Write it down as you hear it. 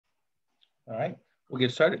All right, we'll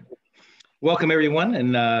get started. Welcome, everyone,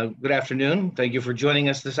 and good afternoon. Thank you for joining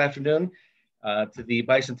us this afternoon to the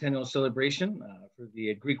Bicentennial celebration for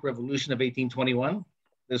the Greek Revolution of 1821.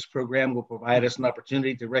 This program will provide us an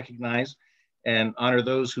opportunity to recognize and honor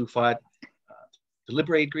those who fought to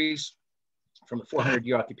liberate Greece from a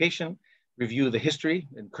 400-year occupation, review the history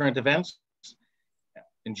and current events,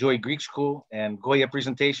 enjoy Greek school and Goya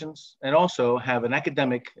presentations, and also have an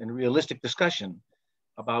academic and realistic discussion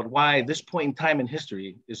about why this point in time in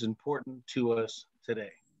history is important to us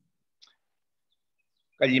today.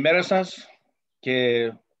 Καλημέρα σας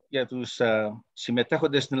και για τους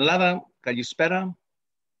συμμετέχοντες στην Ελλάδα, καλησπέρα.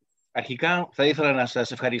 Αρχικά θα ήθελα να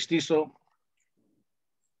σας ευχαριστήσω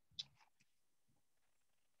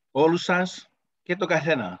όλους σας και τον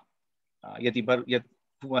καθένα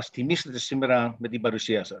που μας τιμήσετε σήμερα με την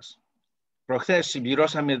παρουσία σας. Προχθές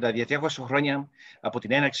συμπληρώσαμε τα 200 χρόνια από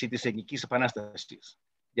την έναρξη της Ελληνικής Επανάστασης.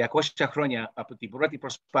 200 χρόνια από την πρώτη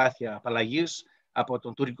προσπάθεια απαλλαγής από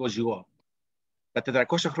τον τουρκικό ζυγό. Τα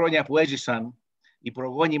 400 χρόνια που έζησαν οι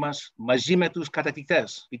προγόνοι μας μαζί με τους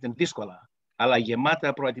κατακτητές ήταν δύσκολα, αλλά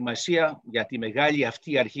γεμάτα προετοιμασία για τη μεγάλη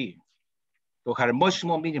αυτή αρχή. Το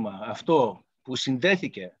χαρμόσιμο μήνυμα αυτό που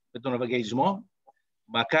συνδέθηκε με τον Ευαγγελισμό,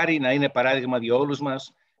 μακάρι να είναι παράδειγμα για όλους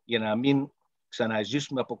μας για να μην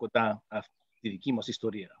ξαναζήσουμε από κοντά αυτή τη δική μας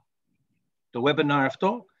ιστορία. Το webinar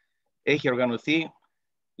αυτό έχει οργανωθεί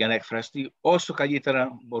για να εκφραστεί όσο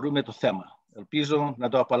καλύτερα μπορούμε το θέμα. Ελπίζω να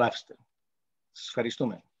το απολαύσετε. Σας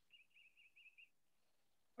ευχαριστούμε.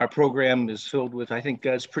 Our program is filled with, I think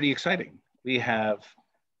it's pretty exciting. We have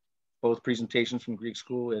both presentations from Greek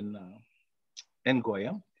School and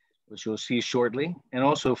Goya, which you'll see shortly, and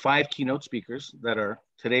also 5 keynote speakers that are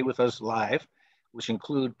today with us live, which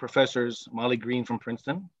include Professors Molly Green from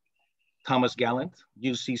Princeton, Thomas Gallant,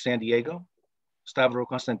 UC San Diego, Stavro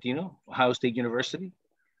Constantino, Ohio State University,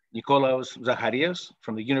 Nikolaos Zacharias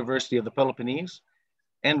from the University of the Peloponnese,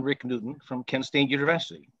 and Rick Newton from Kent State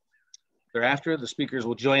University. Thereafter, the speakers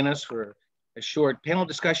will join us for a short panel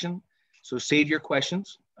discussion, so save your questions.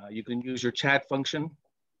 You can use your chat function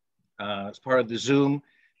as part of the Zoom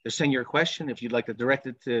to send your question. If you'd like to direct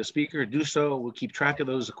it to a speaker, do so. We'll keep track of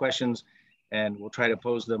those questions and we'll try to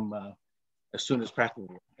pose them as soon as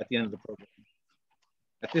practical at the end of the program.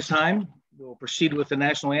 At this time, we'll proceed with the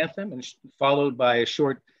national anthem and followed by a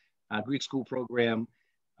short Greek school program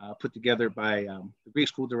put together by the Greek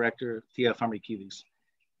school director, Thea Farmakidis,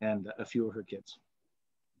 and a few of her kids.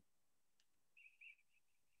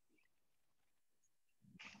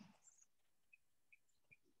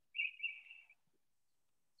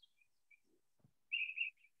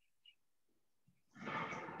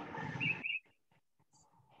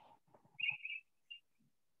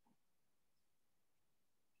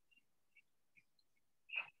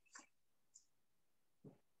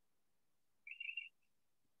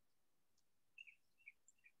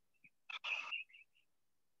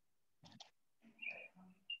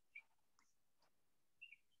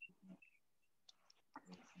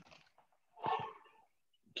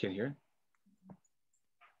 Can't hear.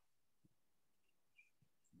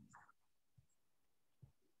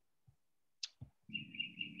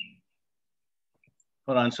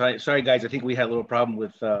 Hold on, sorry guys, I think we had a little problem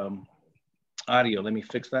with audio. Let me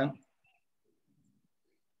fix that.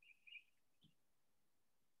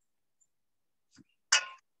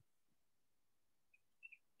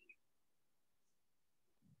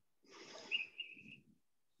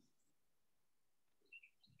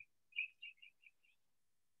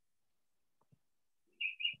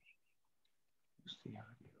 The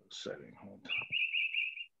audio setting, hold on.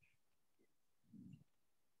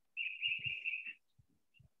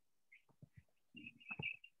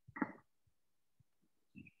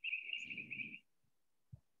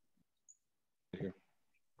 Here.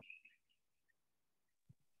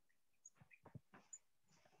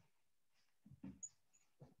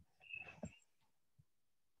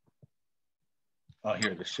 Oh,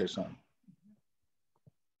 here, this shit's on.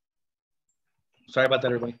 Sorry about that,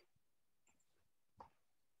 everybody.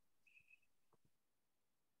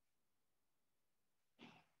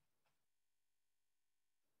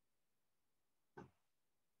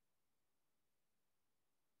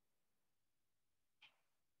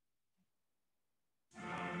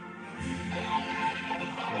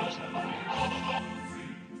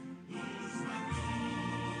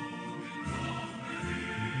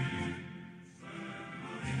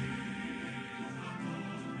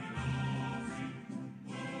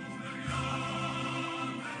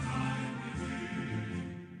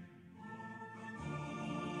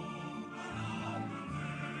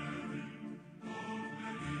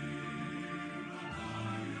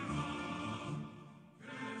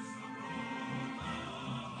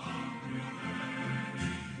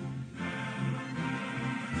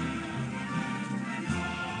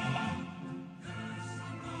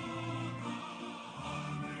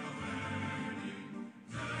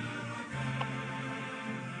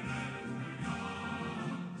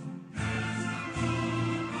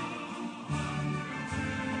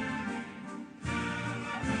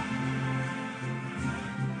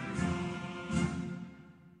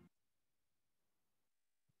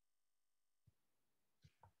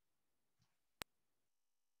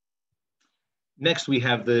 Next, we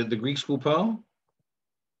have the Greek school poem.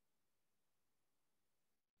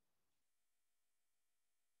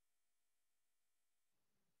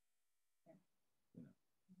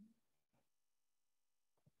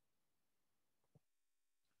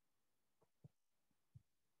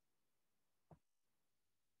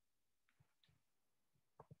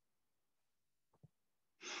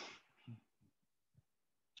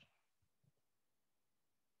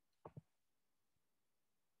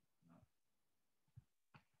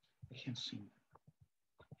 I can't see.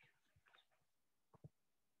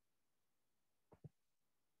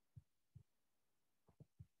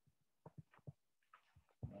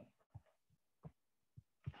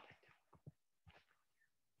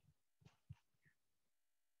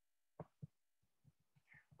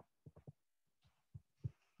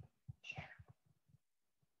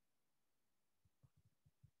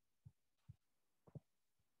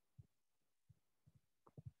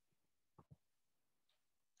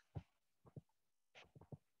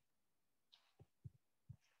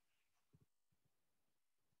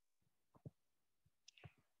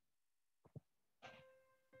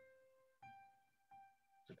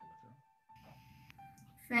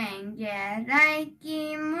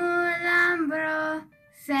 Fengeraiki mulambro,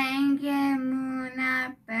 senge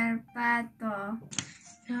muna perpato.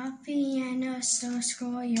 Napieno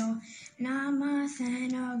soskoyo,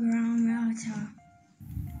 namatheno gromata.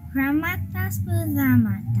 Gramata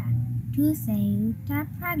spudamata, tu seuta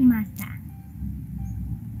pragmata.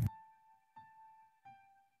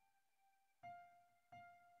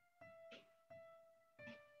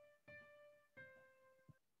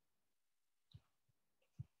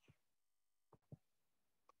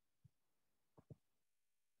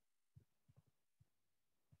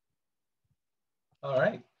 All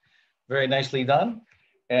right, very nicely done.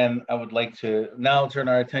 And I would like to now turn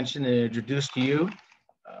our attention and introduce to you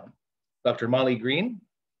Dr. Molly Green,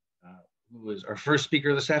 who is our first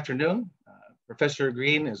speaker this afternoon. Professor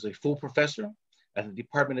Green is a full professor at the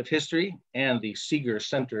Department of History and the Seeger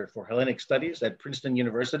Center for Hellenic Studies at Princeton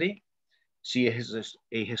University. She is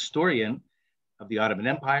a historian of the Ottoman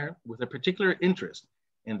Empire with a particular interest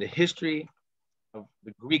in the history of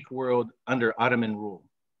the Greek world under Ottoman rule.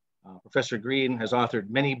 Professor Green has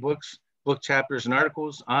authored many books, book chapters, and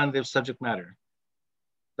articles on this subject matter.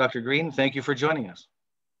 Dr. Green, thank you for joining us.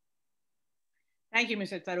 Thank you,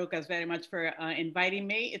 Mr. Tsaroukas, very much for inviting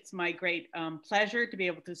me. It's my great pleasure to be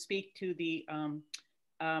able to speak to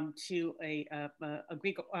a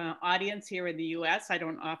Greek audience here in the U.S. I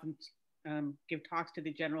don't often give talks to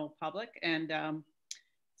the general public, and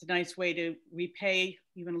it's a nice way to repay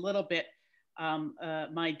even a little bit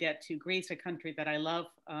my debt to Greece, a country that I love,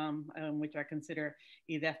 which I consider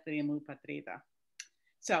η δεύτερη μου πατρίδα.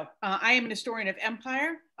 So I am an historian of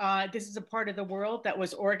empire. This is a part of the world that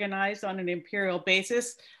was organized on an imperial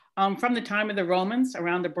basis from the time of the Romans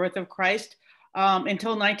around the birth of Christ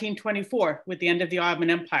until 1924 with the end of the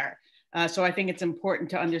Ottoman Empire. So I think it's important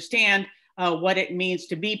to understand what it means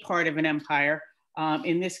to be part of an empire.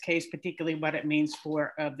 In this case, particularly what it means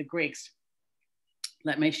for the Greeks.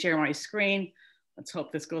 Let me share my screen. Let's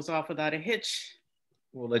hope this goes off without a hitch.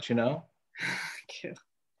 We'll let you know. Thank you.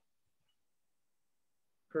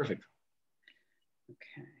 Perfect.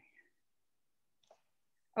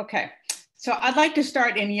 Okay. So I'd like to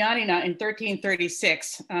start in Ioannina in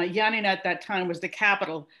 1336. Ioannina at that time was the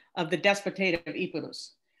capital of the Despotate of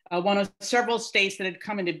Epirus, one of several states that had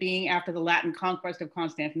come into being after the Latin conquest of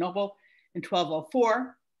Constantinople in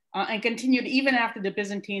 1204, and continued even after the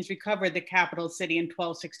Byzantines recovered the capital city in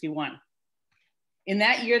 1261. In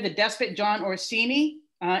that year, the despot John Orsini,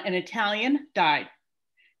 an Italian, died.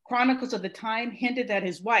 Chronicles of the time hinted that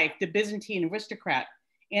his wife, the Byzantine aristocrat,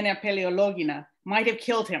 Anna Paleologina, might have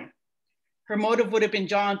killed him. Her motive would have been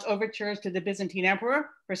John's overtures to the Byzantine emperor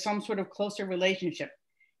for some sort of closer relationship.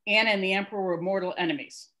 Anna and the emperor were mortal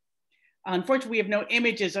enemies. Unfortunately, we have no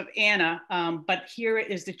images of Anna, but here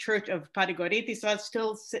is the church of Patigoritis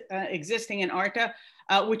still existing in Arta,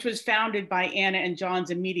 which was founded by Anna and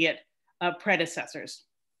John's immediate predecessors.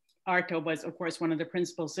 Arta was, of course, one of the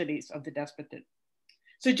principal cities of the Despotate.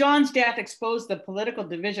 So John's death exposed the political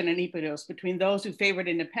division in Epirus between those who favored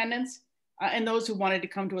independence and those who wanted to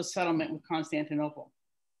come to a settlement with Constantinople.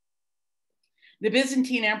 The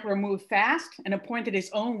Byzantine emperor moved fast and appointed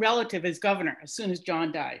his own relative as governor as soon as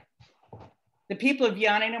John died. The people of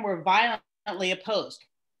Ioannina were violently opposed.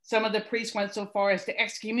 Some of the priests went so far as to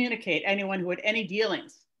excommunicate anyone who had any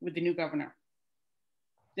dealings with the new governor.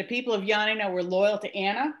 The people of Ioannina were loyal to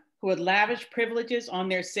Anna, who had lavished privileges on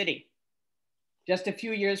their city. Just a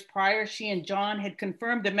few years prior, she and John had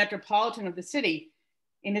confirmed the metropolitan of the city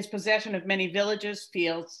in his possession of many villages,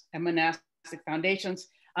 fields, and monastic monastic foundations,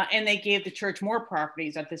 and they gave the church more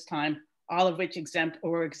properties at this time, all of which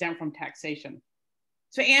were exempt from taxation.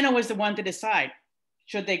 So Anna was the one to decide,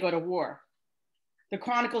 should they go to war? The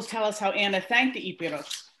chronicles tell us how Anna thanked the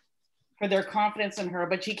Epiros for their confidence in her,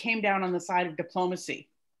 but she came down on the side of diplomacy.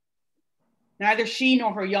 Neither she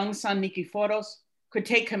nor her young son, Nikephoros, could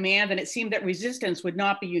take command, and it seemed that resistance would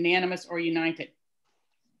not be unanimous or united.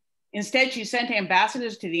 Instead, she sent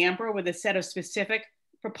ambassadors to the emperor with a set of specific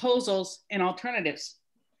proposals and alternatives.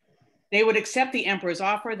 They would accept the emperor's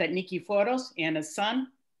offer that Nikephoros, Anna's son,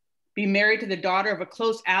 be married to the daughter of a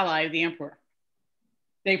close ally of the emperor.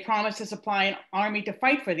 They promised to supply an army to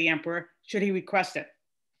fight for the emperor should he request it.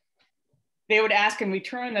 They would ask in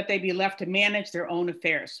return that they be left to manage their own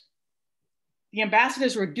affairs. The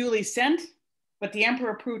ambassadors were duly sent, but the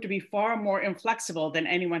emperor proved to be far more inflexible than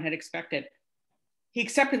anyone had expected. He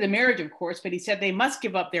accepted the marriage, of course, but he said they must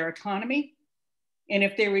give up their autonomy, and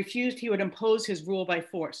if they refused, he would impose his rule by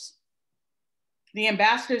force. The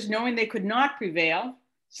ambassadors, knowing they could not prevail,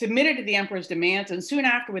 submitted to the emperor's demands, and soon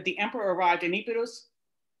afterward, the emperor arrived in Epirus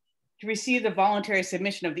to receive the voluntary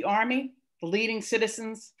submission of the army, the leading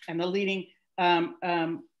citizens, and the leading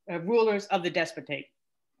rulers of the despotate.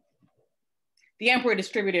 The emperor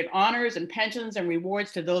distributed honors and pensions and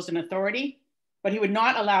rewards to those in authority, but he would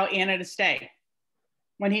not allow Anna to stay.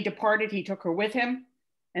 When he departed, he took her with him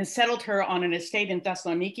and settled her on an estate in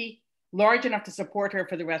Thessaloniki, large enough to support her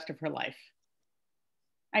for the rest of her life.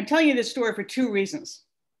 I'm telling you this story for two reasons.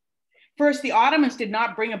 First, the Ottomans did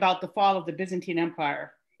not bring about the fall of the Byzantine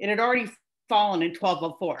Empire. It had already fallen in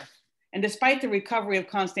 1204. And despite the recovery of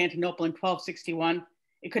Constantinople in 1261,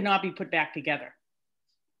 it could not be put back together.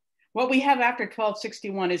 What we have after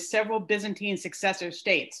 1261 is several Byzantine successor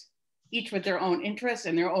states, each with their own interests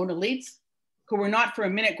and their own elites, who were not for a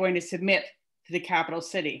minute going to submit to the capital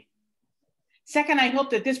city. Second, I hope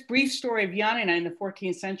that this brief story of Ioannina in the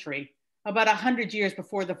 14th century, about 100 years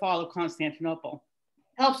before the fall of Constantinople,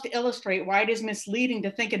 helps to illustrate why it is misleading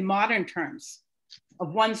to think in modern terms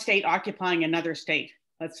of one state occupying another state,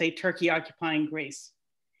 let's say Turkey occupying Greece.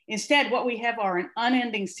 Instead, what we have are an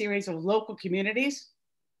unending series of local communities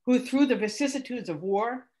who, through the vicissitudes of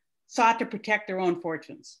war, sought to protect their own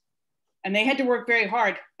fortunes. And they had to work very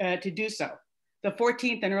hard to do so. The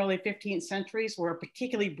 14th and early 15th centuries were a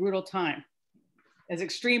particularly brutal time, as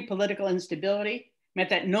extreme political instability meant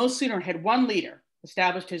that no sooner had one leader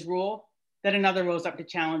established his rule that another rose up to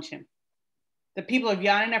challenge him. The people of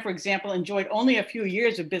Ioannina, for example, enjoyed only a few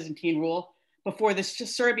years of Byzantine rule before the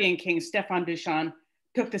Serbian king, Stefan Dusan,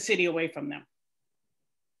 took the city away from them.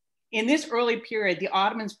 In this early period, the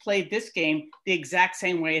Ottomans played this game the exact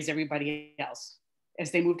same way as everybody else as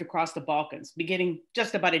they moved across the Balkans, beginning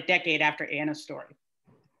just about a decade after Anna's story.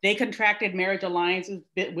 They contracted marriage alliances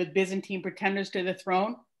with Byzantine pretenders to the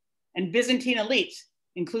throne, and Byzantine elites,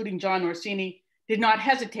 including John Orsini, did not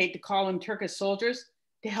hesitate to call in Turkish soldiers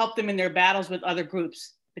to help them in their battles with other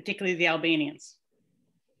groups, particularly the Albanians.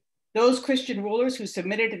 Those Christian rulers who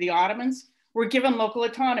submitted to the Ottomans were given local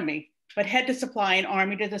autonomy, but had to supply an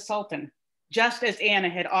army to the Sultan, just as Anna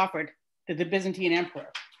had offered to the Byzantine emperor.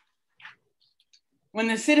 When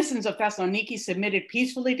the citizens of Thessaloniki submitted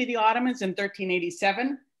peacefully to the Ottomans in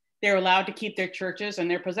 1387, they were allowed to keep their churches and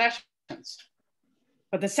their possessions.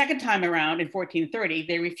 But the second time around in 1430,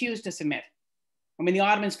 they refused to submit. And when the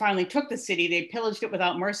Ottomans finally took the city, they pillaged it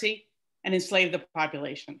without mercy and enslaved the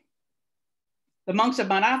population. The monks of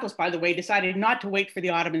Mount Athos, by the way, decided not to wait for the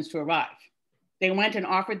Ottomans to arrive. They went and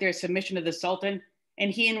offered their submission to the Sultan, and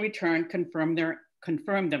he in return confirmed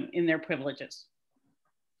them in their privileges.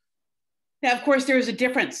 Now, of course, there is a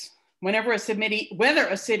difference. Whether a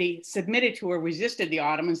city submitted to or resisted the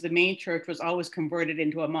Ottomans, the main church was always converted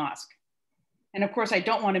into a mosque. And of course, I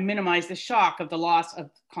don't want to minimize the shock of the loss of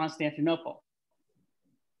Constantinople.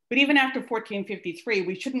 But even after 1453,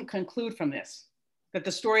 we shouldn't conclude from this that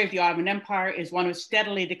the story of the Ottoman Empire is one of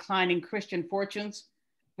steadily declining Christian fortunes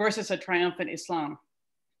versus a triumphant Islam.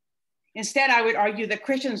 Instead, I would argue that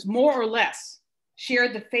Christians more or less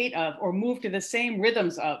shared the fate of or moved to the same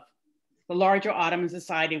rhythms of the larger Ottoman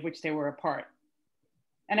society of which they were a part.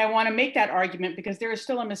 And I want to make that argument because there is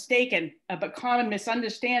still a mistaken but common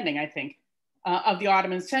misunderstanding, I think, of the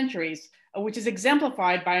Ottoman centuries, which is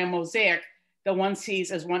exemplified by a mosaic that one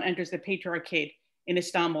sees as one enters the Patriarchate in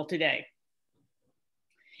Istanbul today.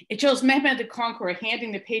 It shows Mehmed the Conqueror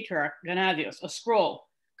handing the Patriarch Gennadios a scroll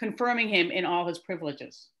confirming him in all his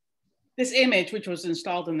privileges. This image, which was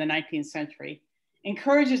installed in the 19th century,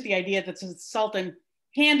 encourages the idea that the Sultan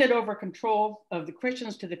handed over control of the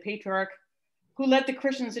Christians to the Patriarch, who led the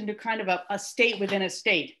Christians into kind of a state within a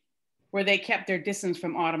state, where they kept their distance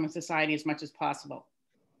from Ottoman society as much as possible.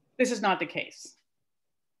 This is not the case.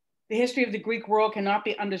 The history of the Greek world cannot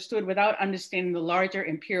be understood without understanding the larger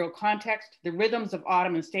imperial context, the rhythms of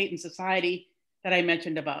Ottoman state and society that I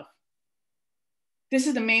mentioned above. This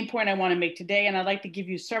is the main point I want to make today, and I'd like to give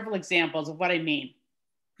you several examples of what I mean,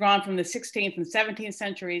 drawn from the 16th and 17th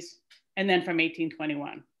centuries, and then from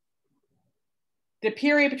 1821. The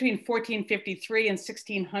period between 1453 and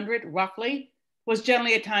 1600, roughly, was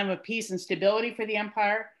generally a time of peace and stability for the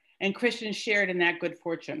empire, and Christians shared in that good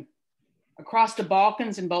fortune. Across the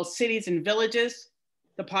Balkans, in both cities and villages,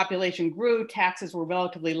 the population grew, taxes were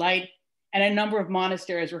relatively light, and a number of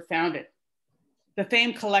monasteries were founded. The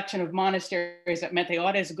famed collection of monasteries at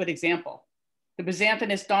Meteora is a good example. The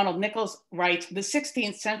Byzantinist Donald Nichols writes, the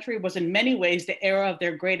 16th century was in many ways the era of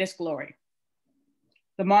their greatest glory.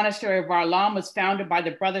 The monastery of Varlam was founded by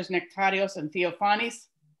the brothers Nectarios and Theophanes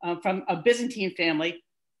from a Byzantine family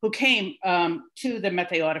who came to the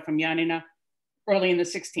Meteora from Ioannina early in the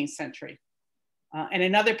 16th century. And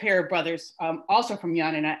another pair of brothers, also from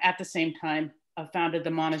Ioannina at the same time, founded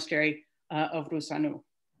the monastery of Roussanou.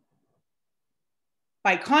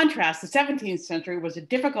 By contrast, the 17th century was a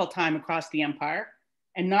difficult time across the empire,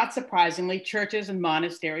 and not surprisingly, churches and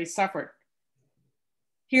monasteries suffered.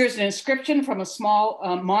 Here's an inscription from a small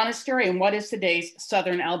monastery in what is today's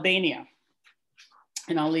southern Albania.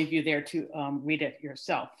 And I'll leave you there to read it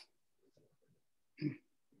yourself.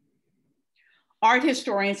 Art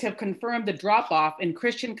historians have confirmed the drop-off in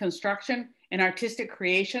Christian construction and artistic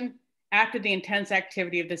creation after the intense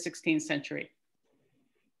activity of the 16th century.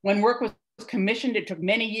 When work was commissioned, it took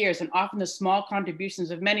many years and often the small contributions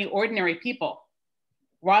of many ordinary people,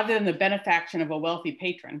 rather than the benefaction of a wealthy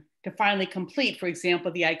patron, to finally complete, for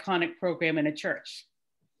example, the iconic program in a church.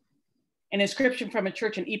 An inscription from a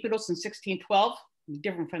church in Epirus in 1612,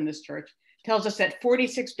 different from this church, tells us that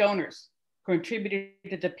 46 donors contributed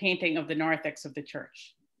to the painting of the narthex of the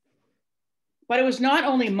church. But it was not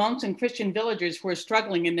only monks and Christian villagers who were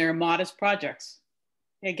struggling in their modest projects.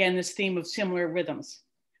 Again, this theme of similar rhythms.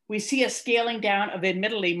 We see a scaling down of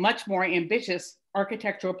admittedly much more ambitious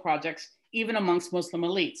architectural projects, even amongst Muslim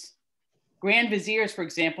elites. Grand viziers, for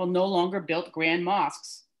example, no longer built grand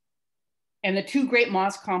mosques. And the two great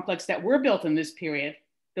mosque complexes that were built in this period,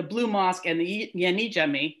 the Blue Mosque and the Yeni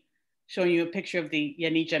Jami, showing you a picture of the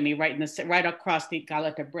Yeni Jami right across the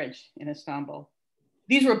Galata Bridge in Istanbul.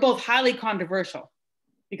 These were both highly controversial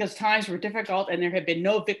because times were difficult and there had been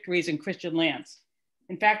no victories in Christian lands.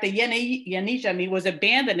 In fact, the Yeni Jami was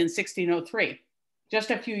abandoned in 1603,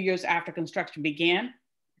 just a few years after construction began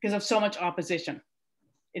because of so much opposition.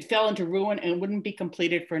 It fell into ruin and wouldn't be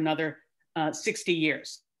completed for another 60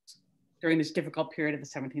 years during this difficult period of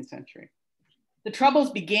the 17th century. The troubles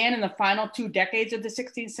began in the final 2 decades of the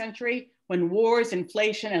 16th century when wars,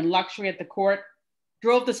 inflation, and luxury at the court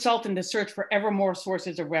drove the Sultan to search for ever more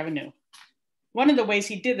sources of revenue. One of the ways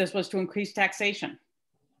he did this was to increase taxation,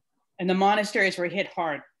 and the monasteries were hit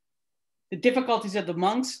hard. The difficulties of the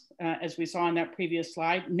monks, as we saw on that previous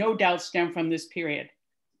slide, no doubt stem from this period.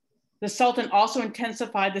 The Sultan also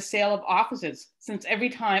intensified the sale of offices, since every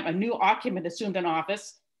time a new occupant assumed an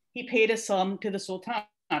office, he paid a sum to the Sultan.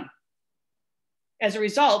 As a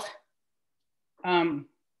result,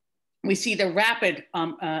 we see the rapid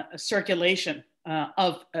circulation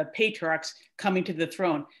of patriarchs coming to the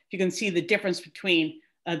throne. You can see the difference between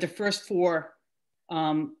the first 4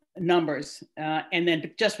 numbers, and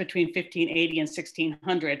then just between 1580 and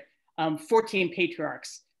 1600, 14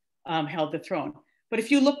 patriarchs held the throne. But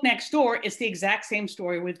if you look next door, it's the exact same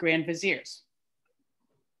story with grand viziers,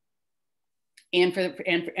 and for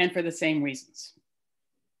the same reasons.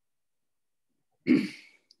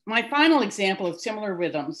 My final example of similar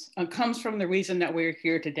rhythms comes from the reason that we're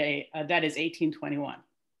here today, that is 1821.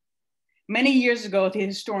 Many years ago, the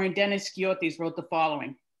historian Dennis Skiotis wrote the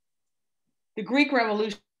following: the Greek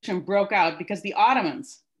Revolution broke out because the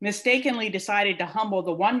Ottomans mistakenly decided to humble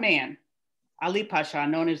the one man, Ali Pasha,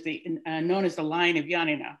 known as the Lion of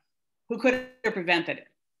Ioannina, who could have prevented it,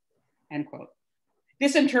 end quote.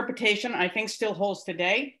 This interpretation, I think, still holds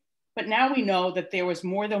today, but now we know that there was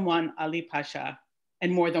more than one Ali Pasha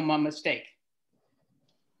and more than one mistake.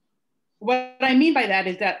 What I mean by that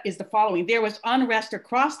is the following: there was unrest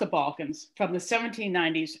across the Balkans from the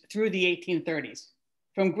 1790s through the 1830s,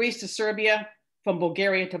 from Greece to Serbia, from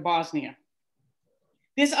Bulgaria to Bosnia.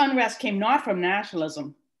 This unrest came not from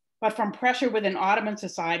nationalism, but from pressure within Ottoman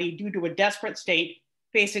society due to a desperate state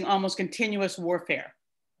facing almost continuous warfare.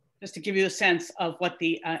 Just to give you a sense of what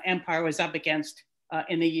the empire was up against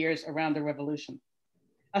in the years around the revolution.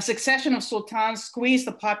 A succession of sultans squeezed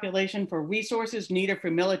the population for resources needed for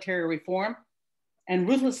military reform and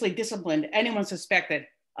ruthlessly disciplined anyone suspected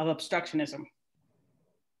of obstructionism.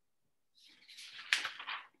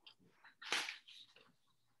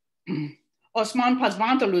 Osman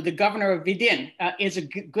Pasvantalu, the governor of Vidin, is a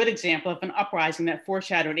good example of an uprising that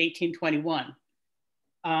foreshadowed 1821.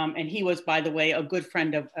 And he was, by the way, a good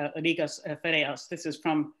friend of Rigas Ferreos. This is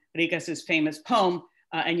from Rigas's famous poem,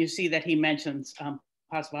 and you see that he mentions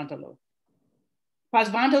Pasvantalu.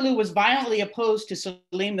 Pasvantalu was violently opposed to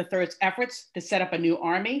Selim III's efforts to set up a new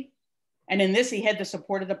army, and in this he had the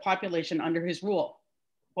support of the population under his rule,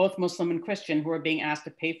 both Muslim and Christian, who were being asked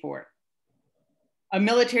to pay for it. A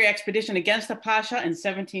military expedition against the Pasha in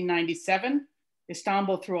 1797,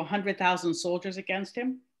 Istanbul threw 100,000 soldiers against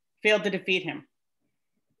him, failed to defeat him.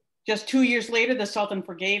 Just 2 years later, the Sultan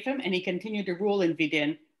forgave him and he continued to rule in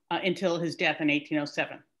Vidin until his death in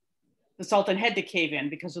 1807. The Sultan had to cave in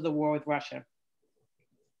because of the war with Russia.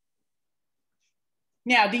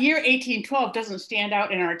 Now, the year 1812 doesn't stand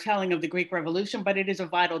out in our telling of the Greek Revolution, but it is a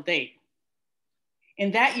vital date.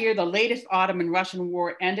 In that year, the latest Ottoman-Russian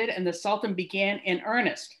war ended and the Sultan began in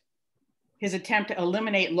earnest his attempt to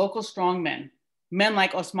eliminate local strongmen, men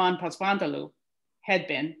like Osman Pasvantalu had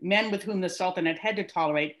been, men with whom the Sultan had had to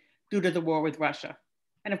tolerate due to the war with Russia.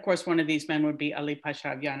 And of course, one of these men would be Ali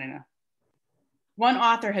Pasha of Yanina. One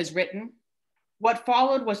author has written, what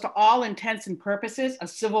followed was to all intents and purposes a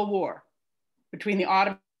civil war between the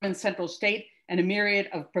Ottoman central state and a myriad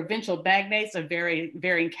of provincial magnates of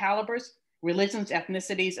varying calibers, religions,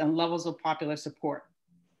 ethnicities, and levels of popular support.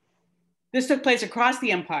 This took place across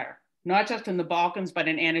the empire, not just in the Balkans, but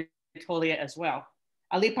in Anatolia as well.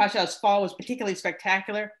 Ali Pasha's fall was particularly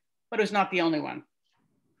spectacular, but it was not the only one.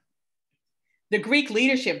 The Greek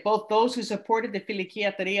leadership, both those who supported the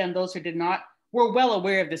Filikiateria and those who did not, were well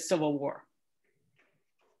aware of this civil war.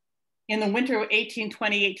 In the winter of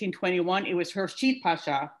 1820-1821, it was Hurshid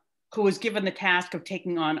Pasha who was given the task of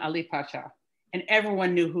taking on Ali Pasha, and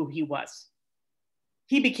everyone knew who he was.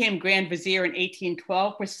 He became Grand Vizier in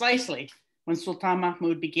 1812, precisely when Sultan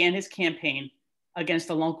Mahmud began his campaign against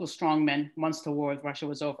the local strongmen once the war with Russia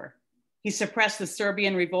was over. He suppressed the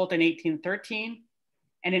Serbian revolt in 1813,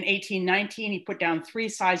 and in 1819, he put down 3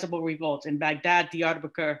 sizable revolts in Baghdad,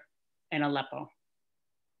 Diyarbakir, and Aleppo.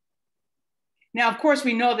 Now, of course,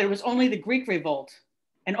 we know that it was only the Greek revolt,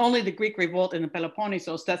 and only the Greek revolt in the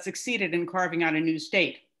Peloponnesos, that succeeded in carving out a new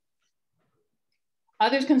state.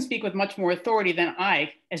 Others can speak with much more authority than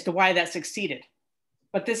I as to why that succeeded.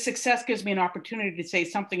 But this success gives me an opportunity to say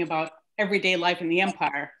something about everyday life in the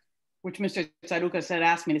empire, which Mr. Tsaroukas had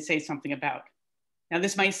asked me to say something about. Now,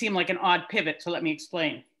 this might seem like an odd pivot, so let me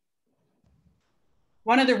explain.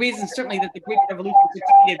 One of the reasons certainly that the Greek Revolution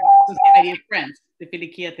succeeded was the Society of Friends, the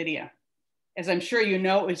Filikiateria. As I'm sure you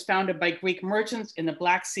know, it was founded by Greek merchants in the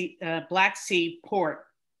Black Sea port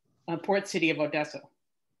city of Odessa.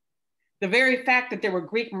 The very fact that there were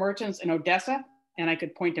Greek merchants in Odessa, and I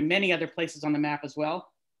could point to many other places on the map as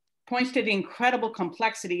well, points to the incredible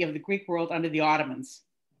complexity of the Greek world under the Ottomans,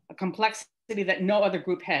 a complexity that no other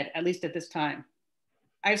group had, at least at this time.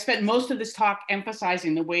 I've spent most of this talk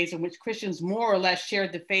emphasizing the ways in which Christians more or less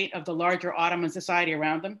shared the fate of the larger Ottoman society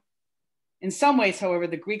around them. In some ways, however,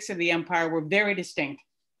 the Greeks of the empire were very distinct,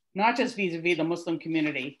 not just vis-a-vis the Muslim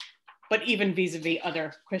community, but even vis-a-vis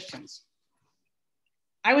other Christians.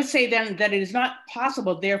 I would say then that it is not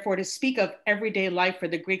possible, therefore, to speak of everyday life for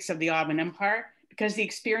the Greeks of the Ottoman Empire because the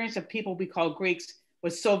experience of people we call Greeks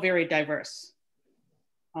was so very diverse.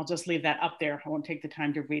 I'll just leave that up there. I won't take the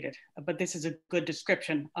time to read it, but this is a good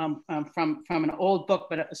description from an old book,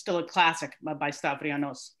 but still a classic by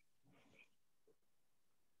Stavrianos.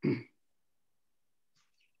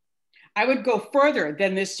 I would go further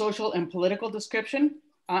than this social and political description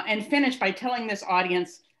and finish by telling this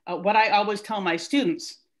audience what I always tell my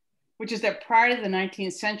students, which is that prior to the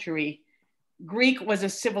 19th century, Greek was a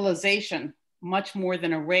civilization much more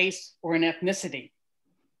than a race or an ethnicity.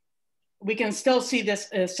 We can still see this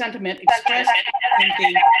sentiment expressed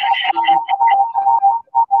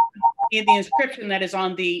in the inscription that is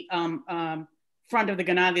on the front of the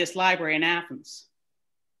Gennadius Library in Athens.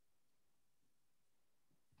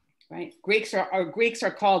 Right? Greeks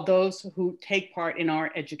are called those who take part in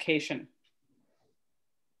our education.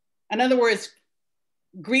 In other words,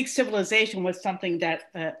 Greek civilization was something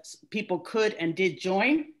that people could and did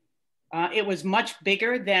join. It was much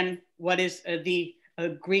bigger than what is the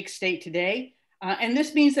Greek state today. And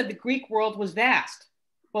this means that the Greek world was vast,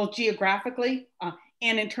 both geographically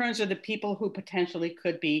and in terms of the people who potentially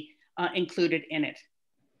could be included in it.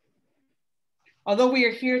 Although we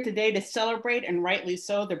are here today to celebrate, and rightly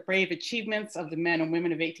so, the brave achievements of the men and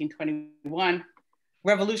women of 1821,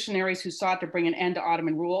 revolutionaries who sought to bring an end to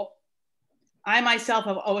Ottoman rule, I myself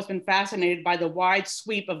have always been fascinated by the wide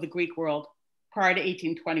sweep of the Greek world prior to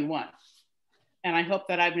 1821. And I hope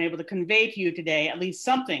that I've been able to convey to you today at least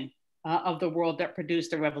something of the world that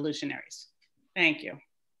produced the revolutionaries. Thank you.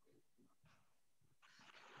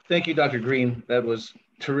 Thank you, Dr. Green. That was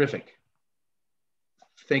terrific.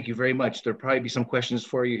 Thank you very much. There'll probably be some questions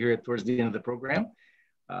for you here towards the end of the program.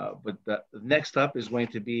 But the next up is going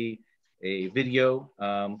to be a video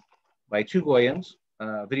by two Goyans,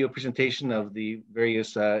 video presentation of the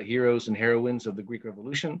various heroes and heroines of the Greek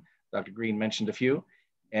Revolution. Dr. Green mentioned a few,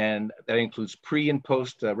 and that includes pre and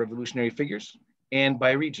post revolutionary figures and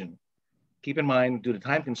by region. Keep in mind, due to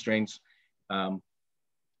time constraints,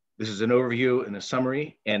 this is an overview and a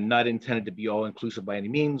summary and not intended to be all inclusive by any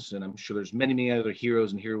means. And I'm sure there's many, many other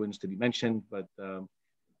heroes and heroines to be mentioned, but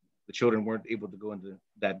the children weren't able to go into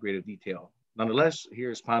that great of detail. Nonetheless,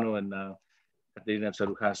 here's Pano and Katerina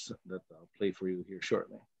Tsarouchas that I'll play for you here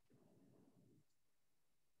shortly.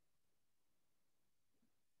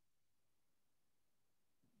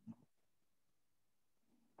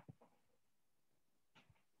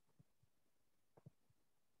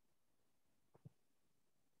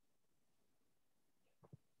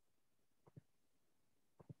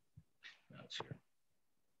 That's here.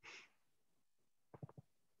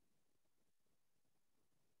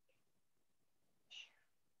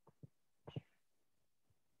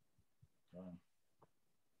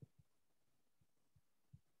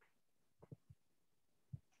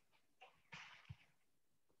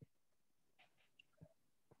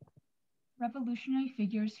 Revolutionary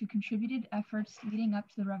figures who contributed efforts leading up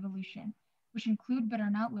to the revolution, which include but are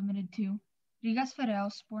not limited to Rigas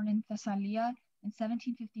Fereos, born in Thessalia in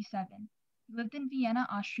 1757. He lived in Vienna,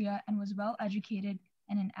 Austria, and was well educated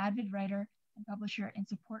and an avid writer and publisher in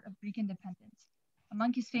support of Greek independence.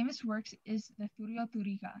 Among his famous works is the Thurio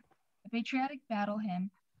Thuriga, a patriotic battle hymn,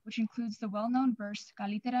 which includes the well-known verse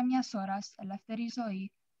Kalitera mias horas eleftheri zoi,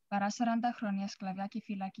 para 40 χρόνια σκλαβιά και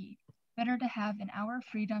φυλακή. Better to have an hour of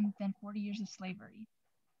freedom than 40 years of slavery.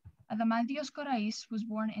 Adamantios Korais was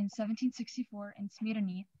born in 1764 in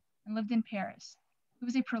Smyrni and lived in Paris. He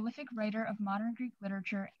was a prolific writer of modern Greek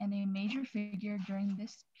literature and a major figure during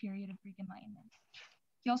this period of Greek Enlightenment.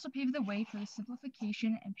 He also paved the way for the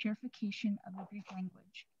simplification and purification of the Greek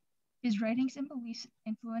language. His writings and beliefs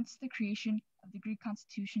influenced the creation of the Greek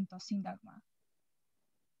constitution, to Syntagma.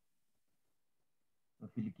 The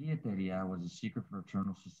Filiki Eteria was a secret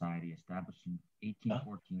fraternal society established in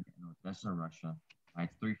 1814 in Odessa, Russia, by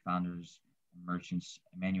its three founders and merchants,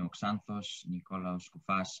 Emmanuel Xanthos, Nikolaos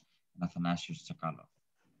Koufas, and Athanasios Tsakalov.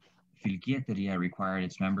 The Filiki Eteria required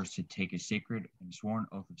its members to take a sacred and sworn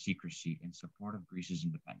oath of secrecy in support of Greece's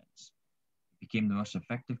independence. It became the most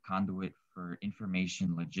effective conduit for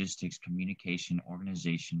information, logistics, communication,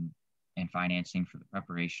 organization, and financing for the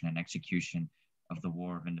preparation and execution of the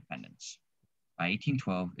War of Independence. By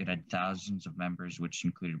 1812, it had thousands of members, which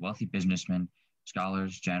included wealthy businessmen,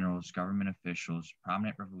 scholars, generals, government officials,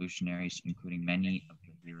 prominent revolutionaries, including many of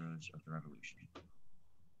the heroes of the revolution.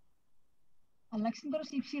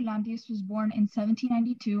 Alexandros Ypsilantis was born in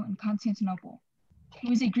 1792 in Constantinople. He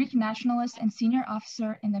was a Greek nationalist and senior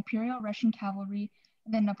officer in the Imperial Russian cavalry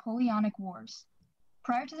in the Napoleonic Wars.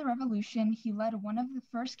 Prior to the revolution, he led one of the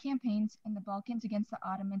first campaigns in the Balkans against the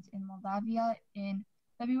Ottomans in Moldavia in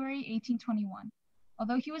February 1821.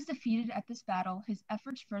 Although he was defeated at this battle, his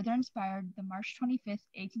efforts further inspired the March 25,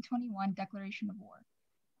 1821 declaration of war.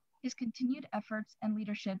 His continued efforts and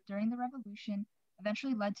leadership during the revolution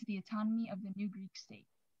eventually led to the autonomy of the new Greek state.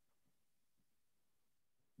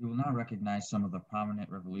 We will now recognize some of the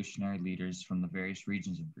prominent revolutionary leaders from the various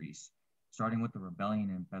regions of Greece, starting with the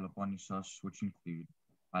rebellion in Peloponnesos, which include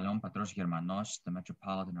Paleon Patros Germanos, the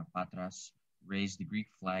Metropolitan of Patras, raised the Greek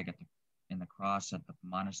flag in the cross at the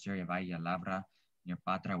monastery of Agia Lavra near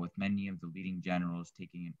Patra, with many of the leading generals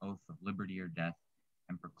taking an oath of liberty or death,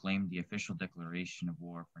 and proclaimed the official declaration of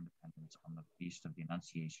war for independence on the feast of the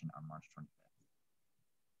Annunciation on March 25th.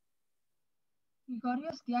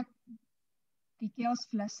 Grigorios Dikeos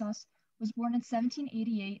Flessas was born in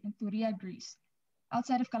 1788 in Thuria, Greece,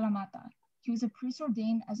 outside of Kalamata. He was a priest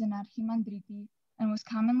ordained as an archimandriti and was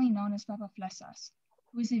commonly known as Papa Flessas.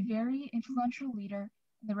 He was a very influential leader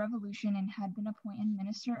in the revolution and had been appointed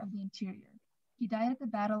Minister of the Interior. He died at the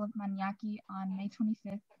Battle of Maniaki on May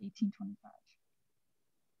 25, 1825.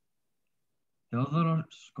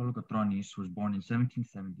 Theodoros Kolokotronis was born in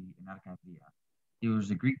 1770 in Arcadia. He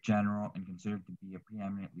was a Greek general and considered to be a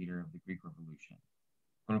preeminent leader of the Greek Revolution.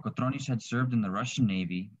 Kolokotronis had served in the Russian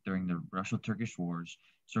Navy during the Russo-Turkish Wars,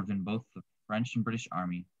 served in both the French and British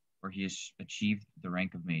Army, where he has achieved the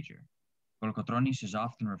rank of major. Kolokotronis is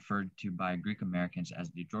often referred to by Greek Americans as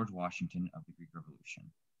the George Washington of the Greek Revolution.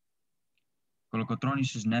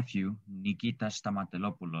 Kolokotronis' nephew, Nikitas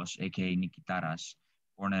Stamatelopoulos, aka Nikitaras,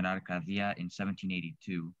 born in Arcadia in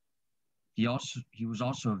 1782, he was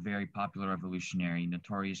also a very popular revolutionary,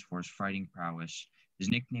 notorious for his fighting prowess. His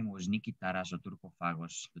nickname was Nikitaras o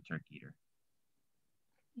Turcophagos, the Turk Eater.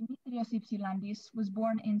 Dimitrios Ypsilandis was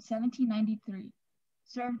born in 1793,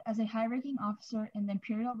 served as a high-ranking officer in the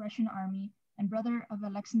Imperial Russian Army and brother of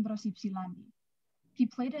Alexandros Ypsilanti. He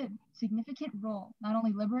played a significant role not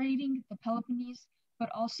only liberating the Peloponnese, but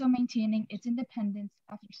also maintaining its independence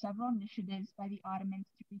after several initiatives by the Ottomans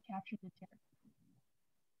to recapture the territory.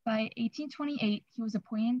 By 1828, he was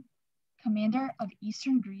appointed commander of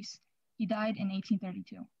eastern Greece. He died in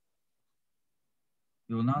 1832.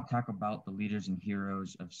 We will now talk about the leaders and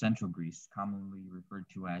heroes of Central Greece, commonly referred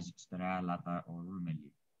to as Sterea Lata or Rumeli.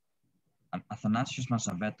 Athanasios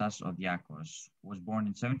Massavetas Odiakos was born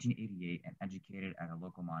in 1788 and educated at a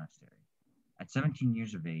local monastery. At 17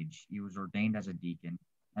 years of age, he was ordained as a deacon,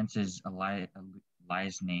 hence his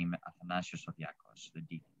alias name Athanasios Odiakos, the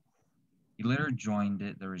deacon. He later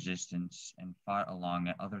joined the resistance and fought along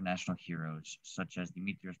with other national heroes such as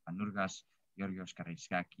Dimitrios Panourgas, Georgios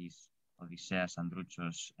Karaiskakis, Odysseas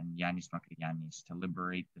Androutsos, and Yannis Makrianis to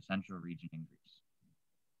liberate the central region in Greece.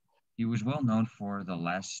 He was well known for the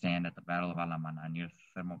last stand at the Battle of Alamana near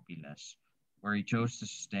Thermopylae, where he chose to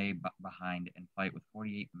stay behind and fight with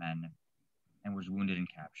 48 men and was wounded and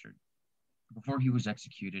captured. Before he was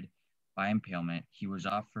executed by impalement, he was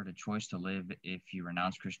offered a choice to live if he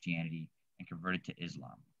renounced Christianity and converted to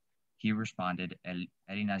Islam. He responded,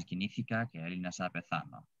 Elinas genithika ke Elinas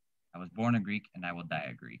apethano. I was born a Greek and I will die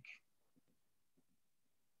a Greek.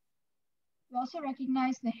 We also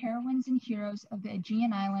recognize the heroines and heroes of the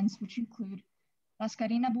Aegean Islands, which include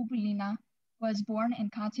Laskarina Bouboulina, who was born in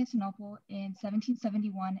Constantinople in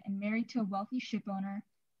 1771 and married to a wealthy shipowner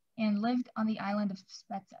and lived on the island of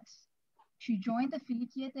Spetses. She joined the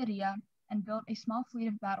Filikieteria and built a small fleet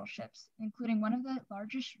of battleships, including one of the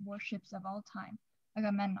largest warships of all time,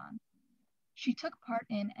 Agamemnon. She took part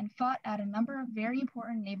in and fought at a number of very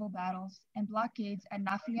important naval battles and blockades at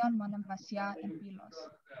Naflion, Monemvasia, and Pylos.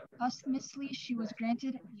 Posthumously, she was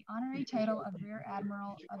granted the honorary title of Rear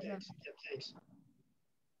Admiral of the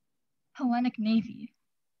Hellenic Navy.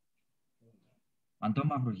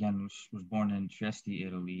 Mantoma Mavrogianous was born in Trieste,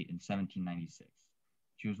 Italy in 1796.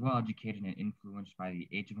 She was well educated and influenced by the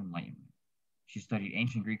Age of Enlightenment. She studied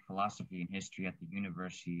ancient Greek philosophy and history at the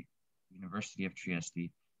University of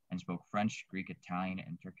Trieste and spoke French, Greek, Italian,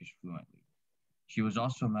 and Turkish fluently. She was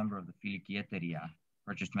also a member of the Filikieteria,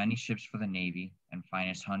 purchased many ships for the Navy, and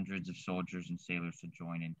financed hundreds of soldiers and sailors to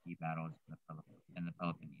join in key battles in the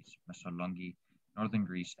Peloponnese, Mesolongi, northern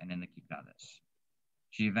Greece, and in the Cyclades.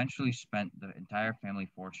 She eventually spent the entire family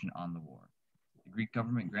fortune on the war. The Greek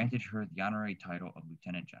government granted her the honorary title of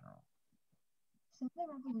Lieutenant General. Some of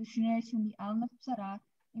the revolutionaries from the island of Psara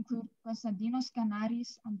include Konstantinos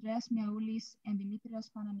Kanaris, Andreas Miaoulis, and Dimitrios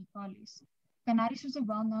Pananikolis. Kanaris was a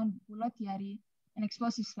well-known boulotieri, an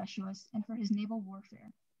explosive specialist, and for his naval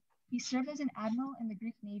warfare. He served as an admiral in the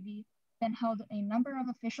Greek Navy, then held a number of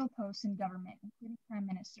official posts in government, including prime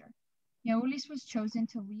minister. Miaoulis was chosen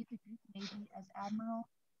to lead the Greek Navy as admiral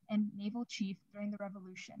and naval chief during the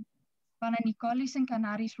revolution. Pananikolis and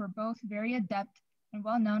Kanaris were both very adept and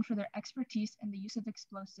well known for their expertise in the use of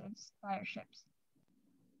explosives, fire ships,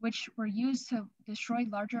 which were used to destroy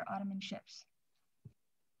larger Ottoman ships.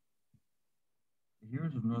 The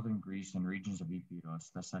heroes of northern Greece and regions of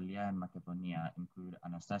Epirus, Thessalia, and Macedonia include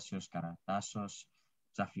Anastasios Karatassos,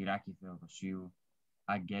 Zafiraki Theodosiou,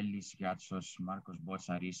 Agelis Gatsos, Marcos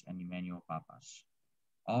Botsaris, and Emmanuel Papas.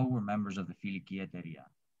 All were members of the Filikieteria.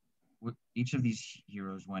 Each of these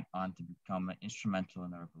heroes went on to become instrumental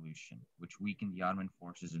in the revolution, which weakened the Ottoman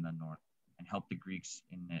forces in the north and helped the Greeks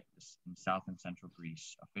in south and central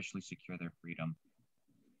Greece officially secure their freedom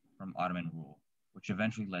from Ottoman rule, which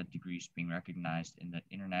eventually led to Greece being recognized in the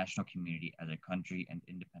international community as a country and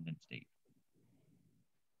independent state.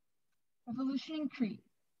 Revolution in Crete.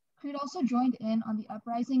 Crete also joined in on the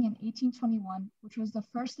uprising in 1821, which was the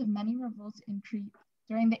first of many revolts in Crete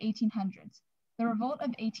during the 1800s. The revolt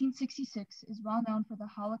of 1866 is well known for the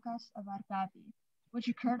Holocaust of Arkabi, which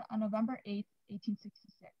occurred on November 8,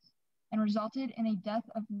 1866, and resulted in a death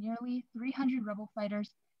of nearly 300 rebel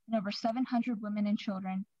fighters and over 700 women and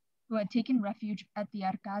children who had taken refuge at the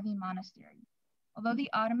Arkadi monastery. Although the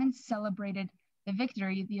Ottomans celebrated the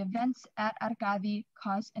victory, the events at Arkadi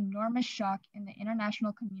caused enormous shock in the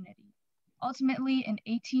international community. Ultimately, in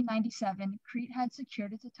 1897, Crete had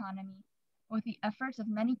secured its autonomy with the efforts of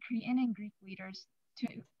many Cretan and Greek leaders, to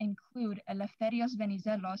include Eleftherios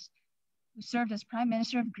Venizelos, who served as Prime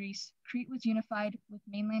Minister of Greece, Crete was unified with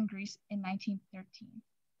mainland Greece in 1913.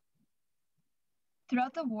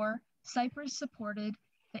 Throughout the war, Cyprus supported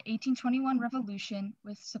the 1821 revolution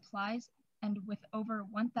with supplies and with over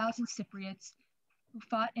 1,000 Cypriots who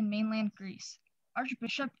fought in mainland Greece.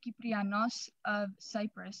 Archbishop Kyprianos of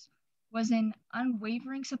Cyprus was an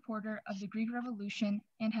unwavering supporter of the Greek Revolution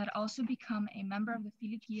and had also become a member of the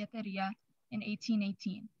Philiki Eteria in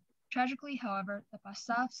 1818. Tragically, however, the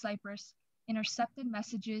Pasha of Cyprus intercepted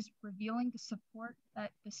messages revealing the support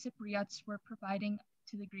that the Cypriots were providing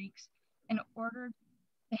to the Greeks and ordered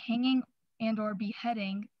the hanging and/or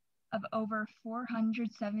beheading of over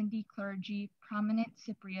 470 clergy, prominent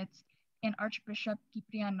Cypriots, and Archbishop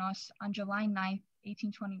Kyprianos on July 9,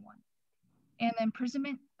 1821, and the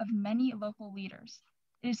imprisonment of many local leaders.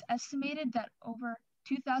 It is estimated that over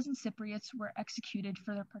 2,000 Cypriots were executed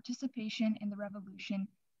for their participation in the revolution.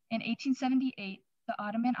 In 1878, the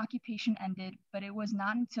Ottoman occupation ended, but it was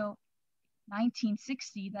not until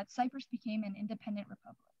 1960 that Cyprus became an independent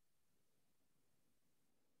republic.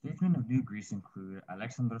 Statesmen of New Greece include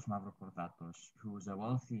Alexandros Mavrokordatos, who was a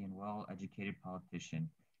wealthy and well-educated politician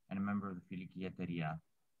and a member of the Philiki Eteria,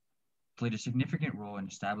 played a significant role in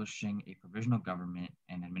establishing a provisional government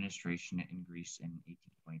and administration in Greece in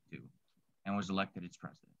 1822, and was elected its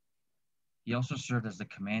president. He also served as the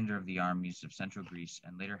commander of the armies of central Greece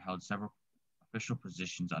and later held several official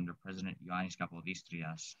positions under President Ioannis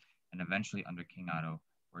Kapodistrias and eventually under King Otto,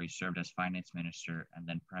 where he served as finance minister and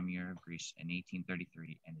then premier of Greece in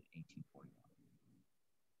 1833 and in 1841.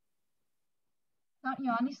 Count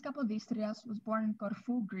Ioannis Kapodistrias was born in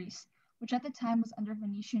Corfu, Greece, which at the time was under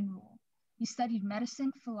Venetian rule. He studied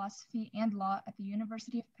medicine, philosophy, and law at the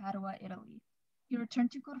University of Padua, Italy. He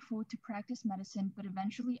returned to Corfu to practice medicine, but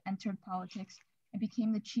eventually entered politics and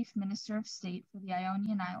became the chief minister of state for the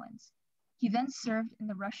Ionian Islands. He then served in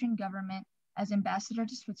the Russian government as ambassador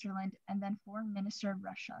to Switzerland and then foreign minister of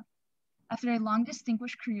Russia. After a long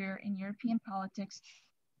distinguished career in European politics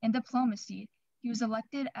and diplomacy, he was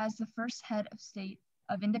elected as the first head of state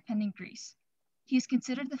of independent Greece. He is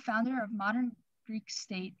considered the founder of modern Greek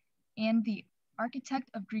state and the architect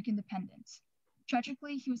of Greek independence.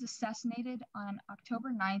 Tragically, he was assassinated on October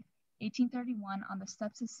 9, 1831 on the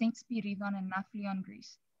steps of St. Spiridon in Nafplion,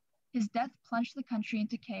 Greece. His death plunged the country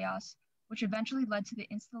into chaos, which eventually led to the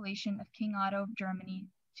installation of King Otto of Germany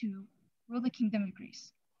to rule the Kingdom of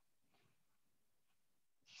Greece.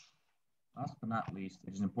 Last but not least,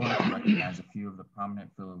 it is important to recognize a few of the prominent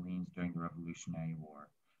Philhellenes during the Revolutionary War,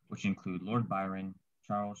 which include Lord Byron,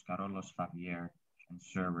 Charles Carolus Favier, and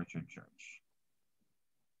Sir Richard Church.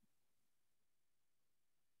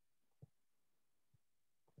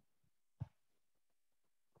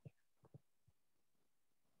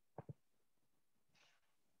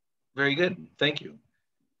 Very good, thank you.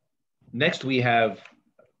 Next, we have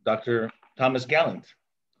Dr. Thomas Gallant,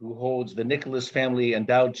 who holds the Nicholas Family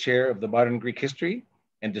Endowed Chair of the Modern Greek History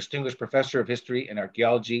and Distinguished Professor of History and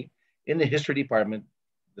Archaeology in the History Department,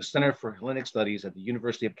 the Center for Hellenic Studies at the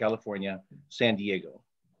University of California, San Diego.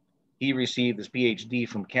 He received his PhD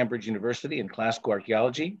from Cambridge University in Classical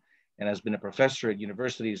Archaeology and has been a professor at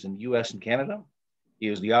universities in the US and Canada. He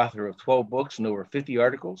is the author of 12 books and over 50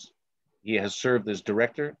 articles. He has served as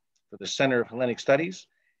director for the Center of Hellenic Studies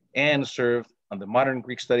and served on the Modern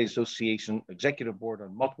Greek Studies Association Executive Board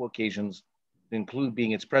on multiple occasions, to include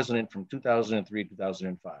being its president from 2003 to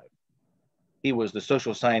 2005. He was the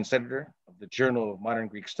social science editor of the Journal of Modern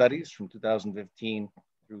Greek Studies from 2015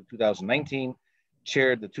 through 2019,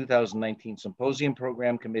 chaired the 2019 Symposium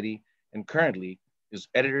Program Committee, and currently is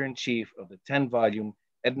editor-in-chief of the 10-volume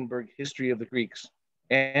Edinburgh History of the Greeks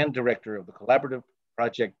and director of the collaborative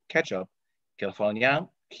project Catch-Up, Kefalonia,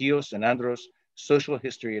 Chios, and Andros Social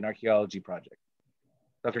History and Archaeology Project.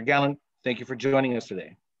 Dr. Gallant, thank you for joining us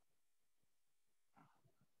today.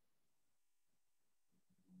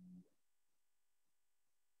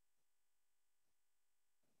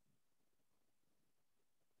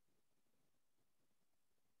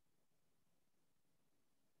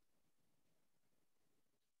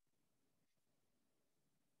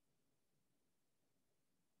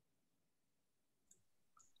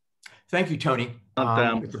 Thank you, Tony.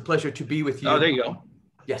 It's a pleasure to be with you. Oh, there you go.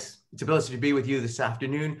 Yes, it's a pleasure to be with you this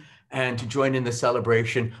afternoon and to join in the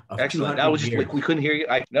celebration of Excellent. 200 I was just, years. we couldn't hear you.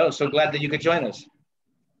 I know, so glad that you could join us.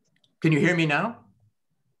 Can you hear me now?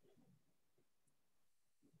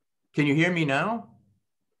 Can you hear me now?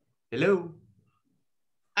 Hello?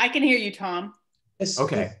 I can hear you, Tom. Yes.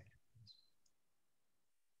 Okay.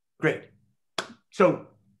 Great. So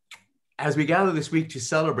as we gather this week to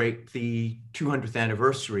celebrate the 200th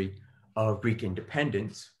anniversary of Greek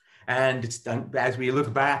independence, and it's done, as we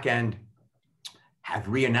look back and have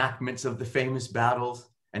reenactments of the famous battles.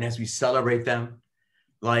 And as we celebrate them,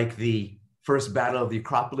 like the first battle of the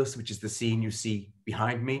Acropolis, which is the scene you see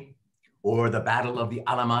behind me, or the Battle of the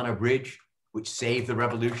Alamana Bridge, which saved the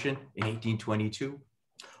revolution in 1822,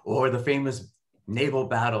 or the famous naval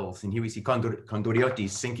battles. And here we see Condoriotti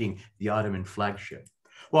sinking the Ottoman flagship.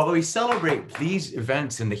 While we celebrate these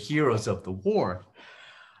events and the heroes of the war,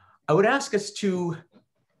 I would ask us to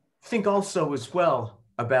think also as well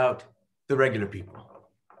about the regular people,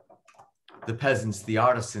 the peasants, the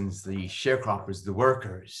artisans, the sharecroppers, the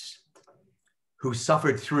workers, who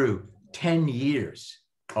suffered through 10 years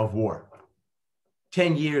of war.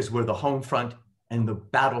 10 years where the home front and the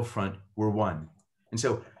battlefront were won. And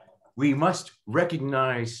so we must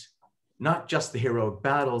recognize not just the heroic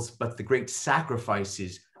battles, but the great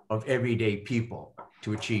sacrifices of everyday people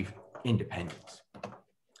to achieve independence.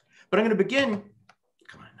 But I'm going to begin,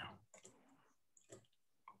 come on now.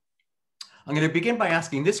 I'm going to begin by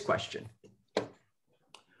asking this question.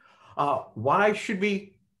 Why should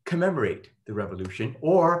we commemorate the revolution,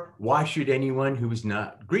 or why should anyone who is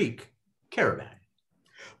not Greek care about it?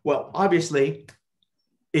 Well, obviously,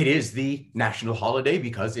 it is the national holiday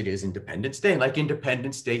because it is Independence Day. And like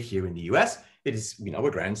Independence Day here in the US, it is, you know,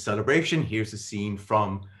 a grand celebration. Here's a scene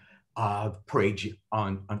from parade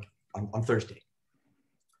on Thursday.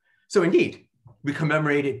 So indeed, we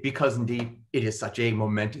commemorate it because indeed it is such a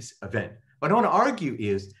momentous event. What I want to argue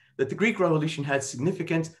is that the Greek Revolution had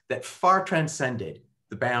significance that far transcended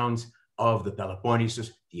the bounds of the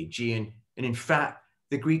Peloponnesus, the Aegean, and in fact,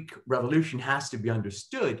 the Greek Revolution has to be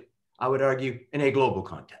understood, I would argue, in a global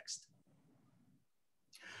context.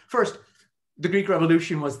 First, the Greek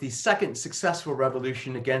Revolution was the second successful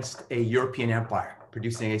revolution against a European empire,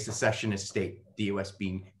 producing a secessionist state, the US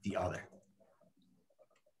being the other.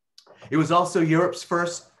 It was also Europe's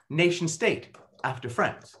first nation state after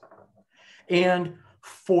France. And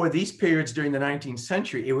for these periods during the 19th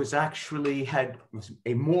century, it was actually was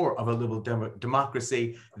a more of a liberal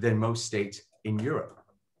democracy than most states in Europe.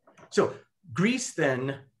 So Greece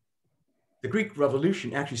then, the Greek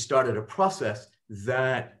Revolution actually started a process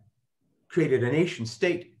that created a nation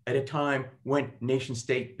state at a time when nation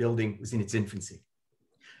state building was in its infancy.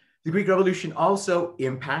 The Greek Revolution also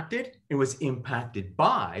impacted and was impacted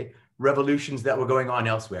by revolutions that were going on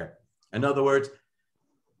elsewhere. In other words,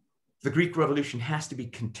 the Greek Revolution has to be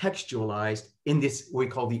contextualized in this, what we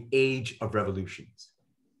call the age of revolutions.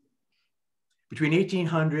 Between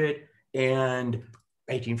 1800 and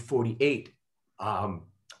 1848,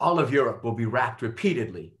 all of Europe will be racked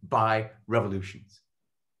repeatedly by revolutions.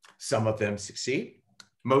 Some of them succeed.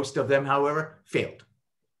 Most of them, however, failed.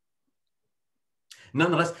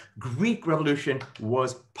 Nonetheless, Greek Revolution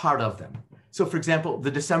was part of them. So for example,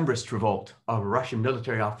 the Decembrist revolt of Russian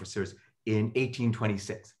military officers in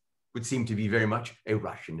 1826 would seem to be very much a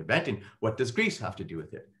Russian event. And what does Greece have to do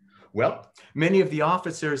with it? Well, many of the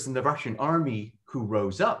officers in the Russian army who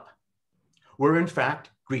rose up were in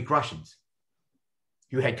fact Greek Russians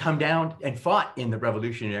who had come down and fought in the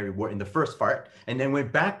Revolutionary War in the first part and then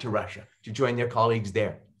went back to Russia to join their colleagues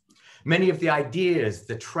there. Many of the ideas,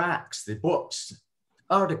 the tracts, the books,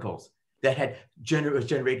 articles that had was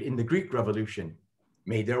generated in the Greek Revolution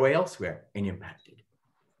made their way elsewhere and impacted.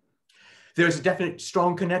 There's a definite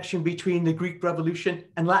strong connection between the Greek Revolution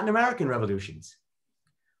and Latin American revolutions,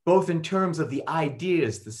 both in terms of the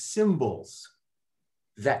ideas, the symbols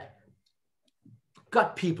that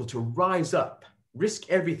got people to rise up, risk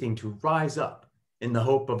everything to rise up in the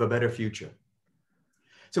hope of a better future.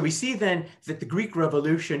 So we see then that the Greek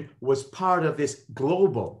Revolution was part of this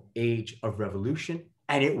global age of revolution,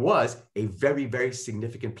 and it was a very, very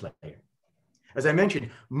significant player. As I mentioned,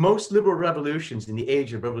 most liberal revolutions in the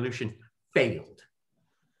age of revolution failed.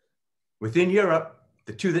 Within Europe,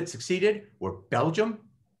 the two that succeeded were Belgium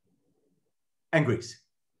and Greece.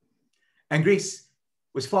 And Greece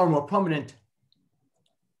was far more prominent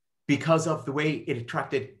because of the way it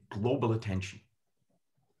attracted global attention.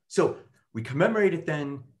 So we commemorate it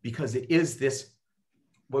then because it is this,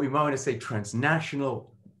 what we might want to say,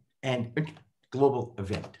 transnational and global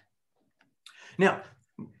event. Now,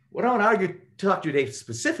 what I want to talk to you today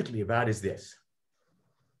specifically about is this.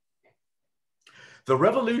 The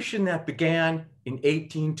revolution that began in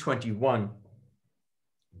 1821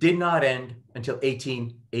 did not end until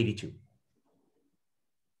 1882.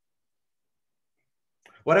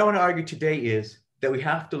 What I want to argue today is that we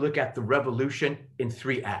have to look at the revolution in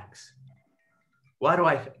 3 acts. Why do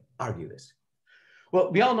I argue this?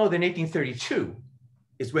 Well, we all know that in 1832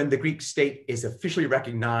 is when the Greek state is officially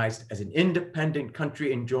recognized as an independent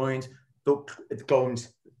country and joins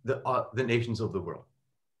the nations of the world.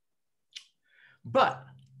 But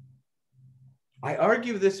I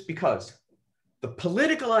argue this because the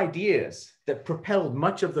political ideas that propelled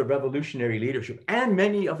much of the revolutionary leadership and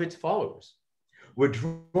many of its followers were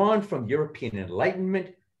drawn from European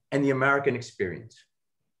Enlightenment and the American experience.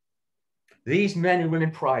 These men and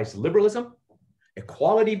women prized liberalism,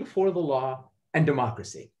 equality before the law, and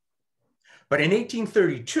democracy. But in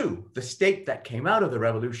 1832, the state that came out of the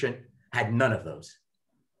revolution had none of those.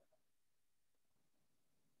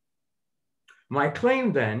 My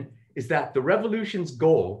claim then is that the revolution's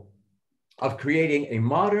goal of creating a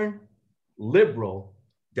modern, liberal,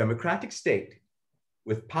 democratic state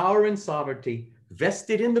with power and sovereignty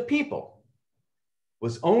vested in the people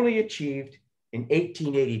was only achieved in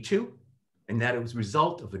 1882, and that it was a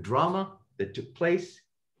result of a drama that took place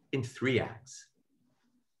in 3 acts.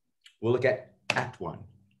 We'll look at Act 1,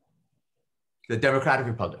 the Democratic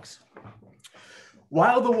Republics.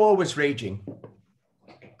 While the war was raging,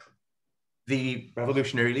 the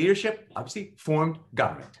revolutionary leadership obviously formed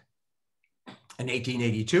government. In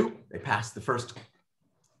 1882, they passed the first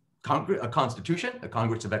constitution, the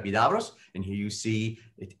Congress of Epidavros, and here you see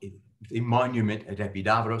a monument at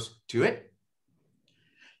Epidavros to it.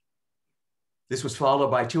 This was followed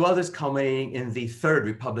by 2 others culminating in the third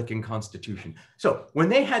Republican Constitution. So when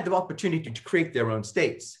they had the opportunity to create their own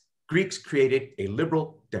states, Greeks created a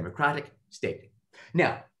liberal democratic state.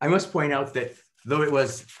 Now, I must point out that though it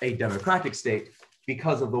was a democratic state,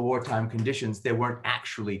 because of the wartime conditions, there weren't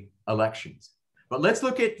actually elections. But let's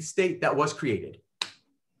look at the state that was created.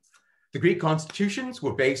 The Greek constitutions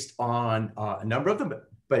were based on a number of them,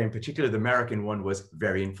 but in particular, the American one was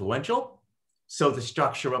very influential. So the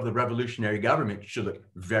structure of the revolutionary government should look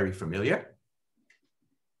very familiar.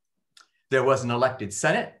 There was an elected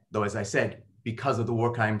Senate, though, as I said, because of the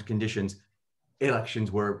wartime conditions, elections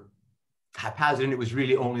were haphazard, and it was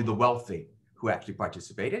really only the wealthy who actually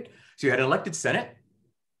participated. So you had an elected Senate.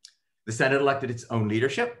 The Senate elected its own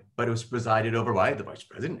leadership, but it was presided over by the vice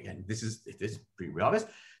president. Again, this is pretty obvious.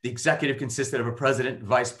 The executive consisted of a president,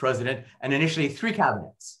 vice president, and initially 3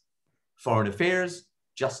 cabinets: foreign affairs,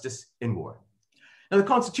 justice, and war. Now, the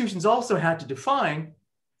constitutions also had to define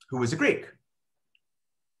who was a Greek.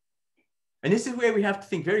 And this is where we have to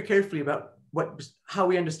think very carefully about how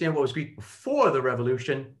we understand what was Greek before the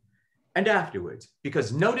revolution and afterwards.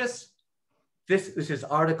 Because notice, this is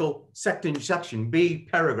Article Section B,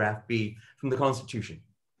 Paragraph B from the Constitution.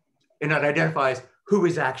 And it identifies who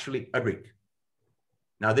is actually a Greek.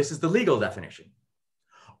 Now, this is the legal definition.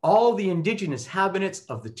 All the indigenous inhabitants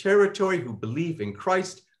of the territory who believe in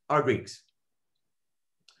Christ are Greeks.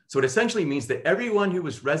 So it essentially means that everyone who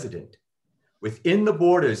was resident within the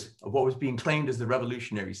borders of what was being claimed as the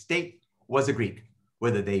revolutionary state was a Greek,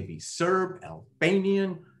 whether they be Serb,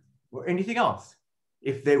 Albanian, or anything else.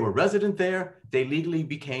 If they were resident there, they legally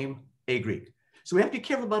became a Greek. So we have to be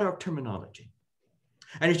careful about our terminology.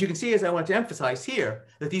 And as you can see, as I want to emphasize here,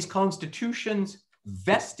 that these constitutions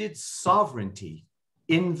vested sovereignty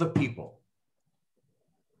in the people.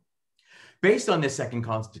 Based on this second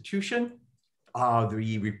constitution,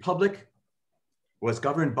 the republic was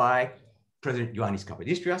governed by President Ioannis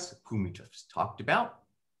Kapodistrias, whom we just talked about.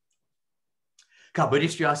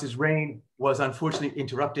 Kapodistrias' reign was unfortunately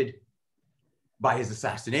interrupted by his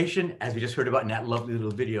assassination, as we just heard about in that lovely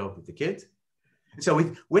little video with the kids. So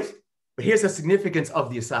but here's the significance of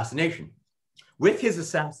the assassination. With his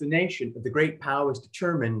assassination, the great powers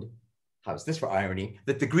determined, how's this for irony,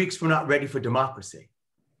 that the Greeks were not ready for democracy.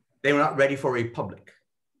 They were not ready for a republic,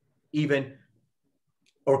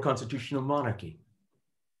 or constitutional monarchy,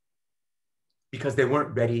 because they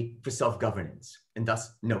weren't ready for self-governance, and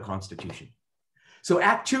thus no constitution. So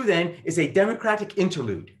Act 2 then is a democratic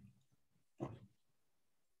interlude.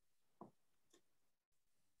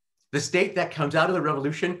 The state that comes out of the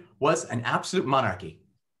revolution was an absolute monarchy.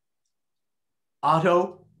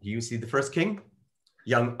 Otto, you see the first king,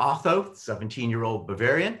 young Otto, 17-year-old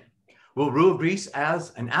Bavarian, will rule Greece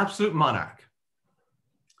as an absolute monarch.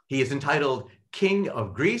 He is entitled King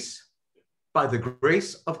of Greece by the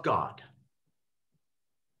grace of God.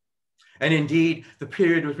 And indeed, the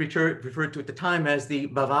period was referred to at the time as the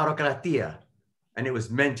Bavarokratia, and it was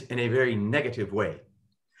meant in a very negative way,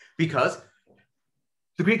 because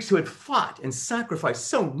the Greeks who had fought and sacrificed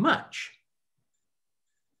so much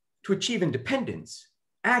to achieve independence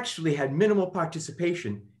actually had minimal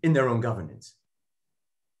participation in their own governance,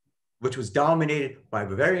 which was dominated by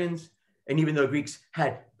Bavarians. And even though Greeks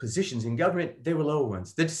had positions in government, they were lower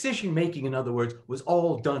ones. The decision-making, in other words, was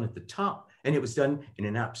all done at the top, and it was done in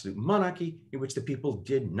an absolute monarchy in which the people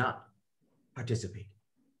did not participate.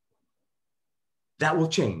 That will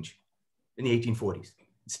change in the 1840s.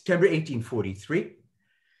 In September 1843,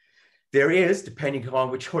 There is, depending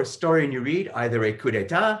on which historian you read, either a coup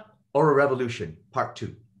d'etat or a revolution, part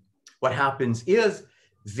 2. What happens is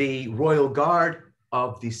the royal guard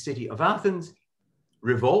of the city of Athens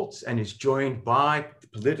revolts and is joined by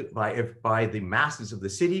the masses of the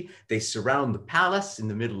city. They surround the palace in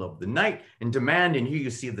the middle of the night and demand, and here you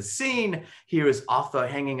see the scene. Here is Otho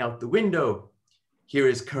hanging out the window. Here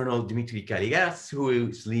is Colonel Dimitri Kaligas, who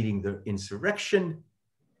is leading the insurrection.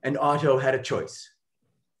 And Otto had a choice.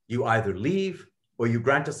 You either leave or you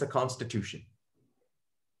grant us a constitution.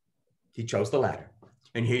 He chose the latter.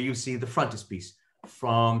 And here you see the frontispiece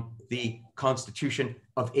from the Constitution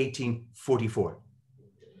of 1844.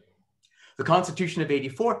 The Constitution of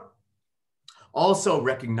 84 also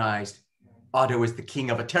recognized Otto as the king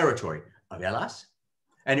of a territory of Hellas,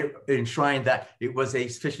 and it enshrined that it was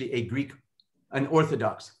officially a Greek, an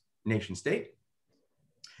Orthodox nation state.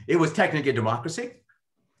 It was technically a democracy.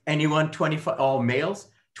 Anyone, all males,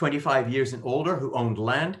 25 years and older who owned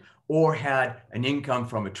land or had an income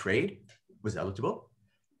from a trade was eligible.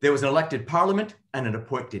 There was an elected parliament and an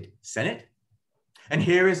appointed senate. And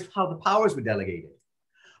here is how the powers were delegated.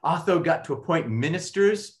 Otho got to appoint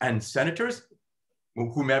ministers and senators,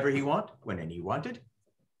 whomever he wanted, when he wanted.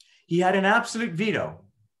 He had an absolute veto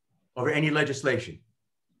over any legislation.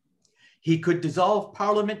 He could dissolve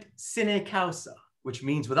parliament sine causa, which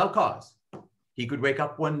means without cause. He could wake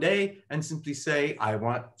up one day and simply say, I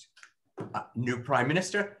want a new prime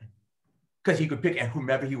minister, because he could pick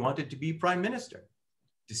whomever he wanted to be prime minister,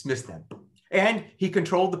 dismiss them. And he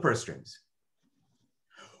controlled the purse strings.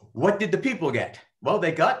 What did the people get? Well,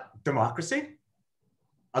 they got democracy,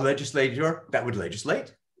 a legislature that would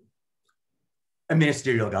legislate, a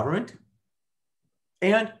ministerial government,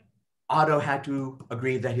 and Otto had to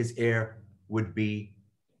agree that his heir would be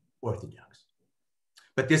Orthodox.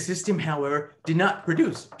 But this system, however, did not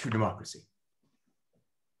produce true democracy.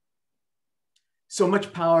 So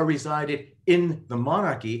much power resided in the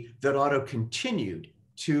monarchy that Otto continued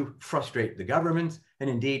to frustrate the government. And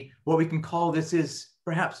indeed, what we can call this is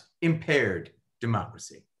perhaps impaired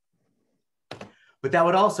democracy. But that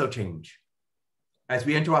would also change as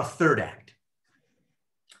we enter our third act,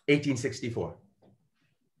 1864.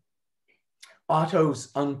 Otto's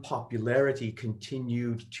unpopularity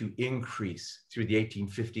continued to increase through the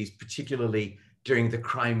 1850s, particularly during the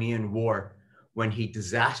Crimean War, when he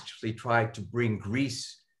disastrously tried to bring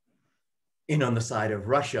Greece in on the side of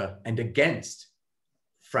Russia and against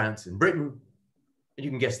France and Britain. And you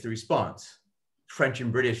can guess the response. French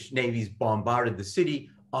and British navies bombarded the city,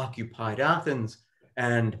 occupied Athens,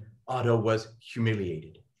 and Otto was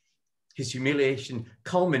humiliated. His humiliation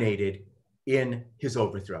culminated in his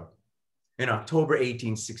overthrow. In October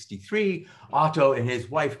 1863, Otto and his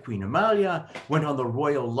wife, Queen Amalia, went on the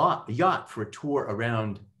royal yacht for a tour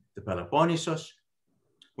around the Peloponnesus.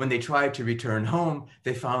 When they tried to return home,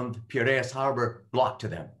 they found Piraeus harbor blocked to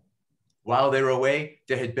them. While they were away,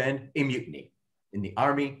 there had been a mutiny in the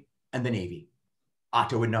army and the navy.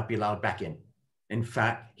 Otto would not be allowed back in. In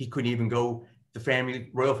fact, he couldn't even go, the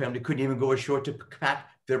royal family couldn't even go ashore to pack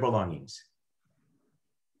their belongings.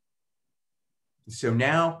 So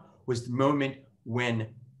now was the moment when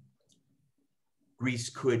Greece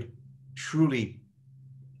could truly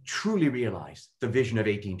realize the vision of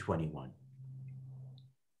 1821.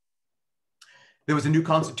 There was a new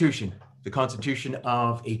constitution, the Constitution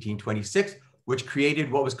of 1826, which created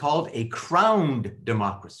what was called a crowned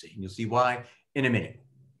democracy. And you'll see why in a minute.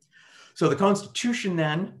 So the Constitution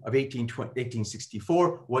then of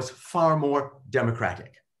 1864 was far more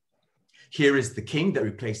democratic. Here is the king that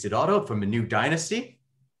replaced Otto from a new dynasty.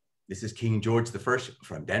 This is King George I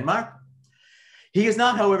from Denmark. He is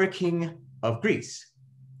not, however, king of Greece.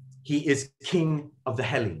 He is king of the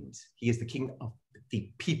Hellenes. He is the king of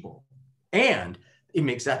the people. And it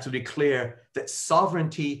makes absolutely clear that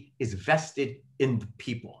sovereignty is vested in the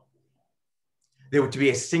people. There were to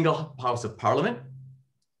be a single house of parliament.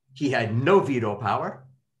 He had no veto power.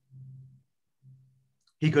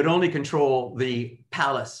 He could only control the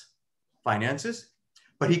palace finances,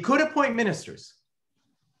 but he could appoint ministers,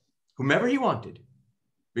 whomever he wanted,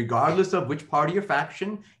 regardless of which party or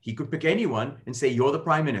faction. He could pick anyone and say, you're the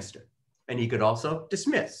prime minister. And he could also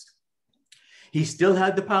dismiss. He still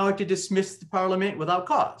had the power to dismiss the parliament without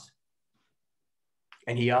cause.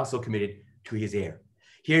 And he also committed to his heir.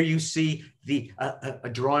 Here you see a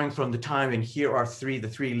drawing from the time, and here are the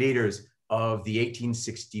three leaders of the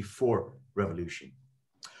 1864 revolution.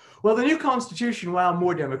 Well, the new constitution, while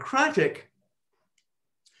more democratic,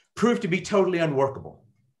 proved to be totally unworkable.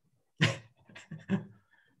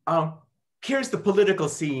 Here's the political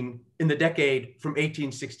scene in the decade from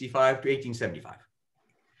 1865 to 1875.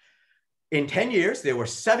 In 10 years, there were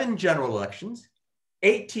 7 general elections,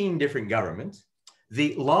 18 different governments.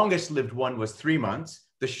 The longest lived one was 3 months.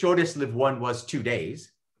 The shortest lived one was 2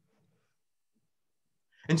 days.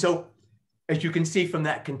 And so, as you can see from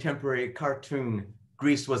that contemporary cartoon,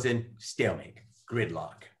 Greece was in stalemate,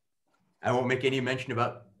 gridlock. I won't make any mention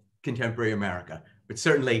about contemporary America, but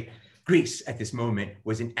certainly Greece at this moment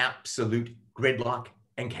was in absolute gridlock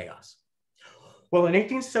and chaos. Well, in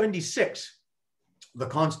 1876, the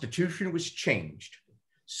Constitution was changed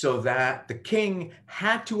so that the king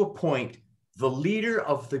had to appoint the leader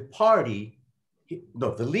of the party,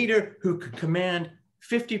 no, the leader who could command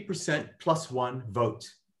 50% plus 1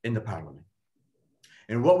 votes in the parliament.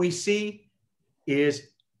 And what we see is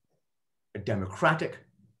a democratic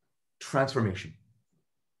transformation,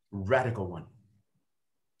 radical one.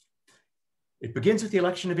 It begins with the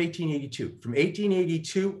election of 1882. From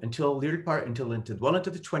 1882 until well into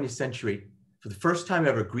the 20th century, for the first time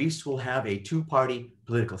ever, Greece will have a 2-party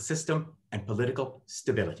political system and political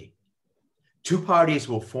stability. 2 parties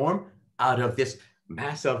will form out of this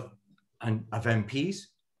mass of MPs,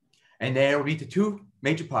 and there will be the 2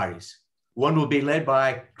 major parties. One will be led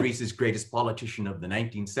by Greece's greatest politician of the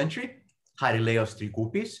 19th century, Harileos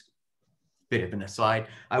Trikoupis. Bit of an aside,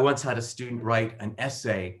 I once had a student write an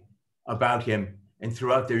essay about him, and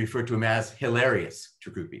throughout they referred to him as Hilarious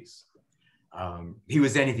Trikoupis. He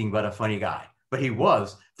was anything but a funny guy, but he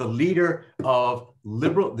was the leader of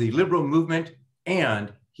the liberal movement,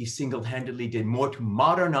 and he single-handedly did more to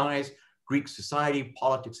modernize Greek society,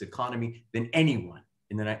 politics, economy than anyone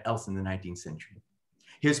else in the 19th century.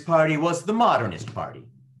 His party was the Modernist Party.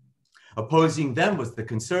 Opposing them was the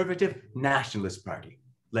Conservative Nationalist Party,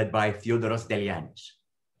 led by Theodoros Delianis.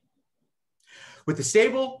 With the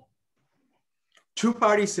stable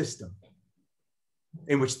 2-party system,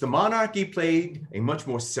 in which the monarchy played a much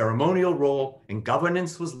more ceremonial role and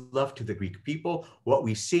governance was left to the Greek people, what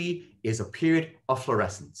we see is a period of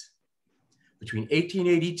florescence. Between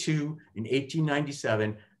 1882 and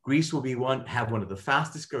 1897, Greece will have one of the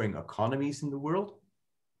fastest growing economies in the world.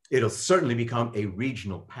 It'll certainly become a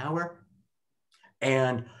regional power,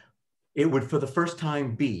 and it would for the first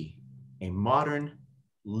time be a modern,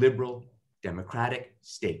 liberal, democratic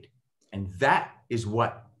state. And that is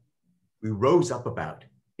what we rose up about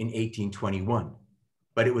in 1821,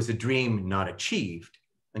 but it was a dream not achieved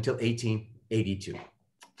until 1882.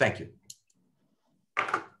 Thank you.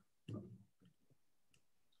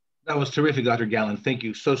 That was terrific, Dr. Gallen. Thank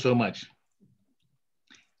you so, so much.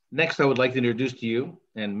 Next, I would like to introduce to you,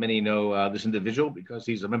 and many know this individual because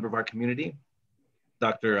he's a member of our community,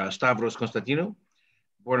 Dr. Stavros Konstantinou,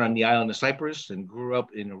 born on the island of Cyprus and grew up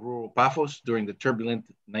in rural Paphos during the turbulent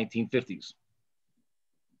 1950s.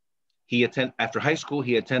 After high school,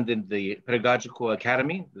 he attended the Pedagogical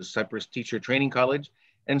Academy, the Cyprus Teacher Training College,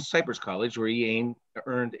 and Cyprus College, where he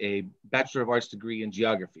earned a Bachelor of Arts degree in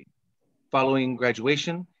geography. Following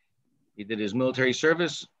graduation, he did his military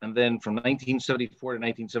service, and then from 1974 to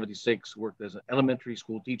 1976, worked as an elementary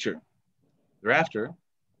school teacher. Thereafter,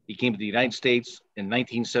 he came to the United States in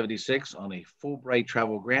 1976 on a Fulbright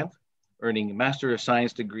travel grant, earning a Master of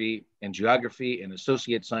Science degree in geography and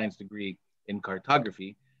Associate Science degree in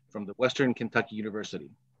cartography from the Western Kentucky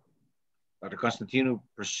University. Dr. Konstantinou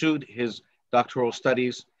pursued his doctoral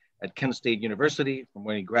studies at Kent State University, from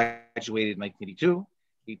when he graduated in 1982.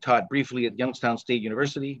 He taught briefly at Youngstown State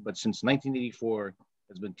University, but since 1984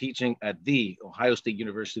 has been teaching at the Ohio State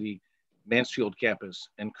University Mansfield campus,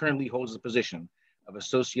 and currently holds the position of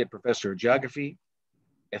Associate Professor of Geography.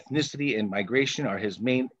 Ethnicity and migration are his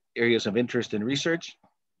main areas of interest in research.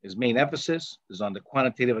 His main emphasis is on the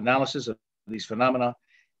quantitative analysis of these phenomena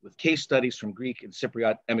with case studies from Greek and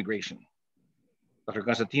Cypriot emigration. Dr.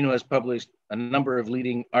 Konstantinou has published a number of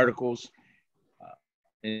leading articles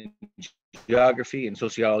in geography and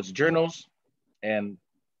sociology journals, and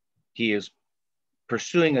he is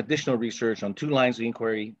pursuing additional research on 2 lines of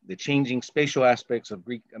inquiry: the changing spatial aspects of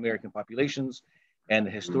Greek American populations and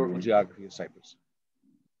the historical geography of Cyprus.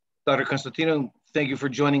 Dr. Konstantinou, thank you for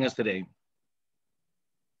joining us today.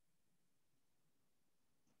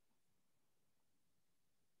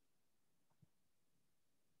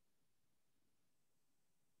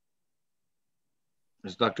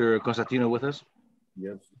 Is Dr. Konstantinou with us?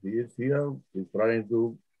 Yes, he is here. He's trying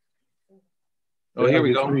to. Oh, here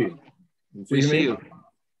we go. We see you.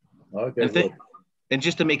 Okay. And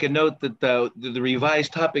just to make a note that the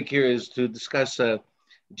revised topic here is to discuss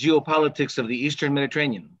geopolitics of the Eastern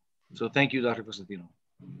Mediterranean. So thank you, Dr. Konstantinou.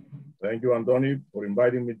 Thank you, Antony, for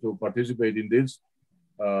inviting me to participate in this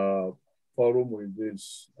forum with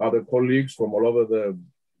these other colleagues from all over the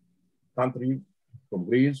country, from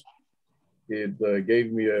Greece. It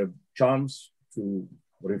gave me a chance to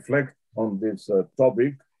reflect on this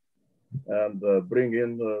topic and bring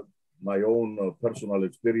in my own personal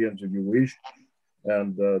experience, if you wish,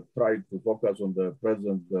 and try to focus on the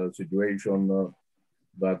present situation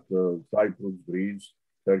that Cyprus, Greece,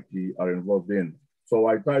 Turkey are involved in. So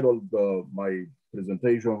I titled my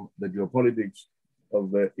presentation, The Geopolitics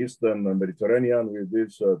of the Eastern Mediterranean, with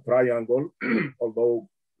this triangle, although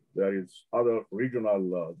there is other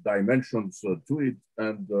regional dimensions to it,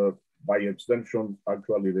 and by extension,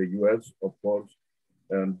 actually the US, of course,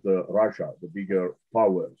 and Russia, the bigger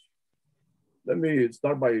powers. Let me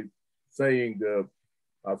start by saying,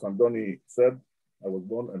 as Andoni said, I was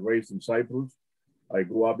born and raised in Cyprus. I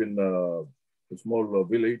grew up in a small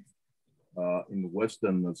village in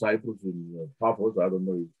Western Cyprus, in Paphos. I don't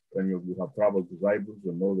know if any of you have traveled to Cyprus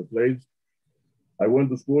and know the place. I went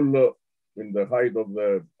to school in the height of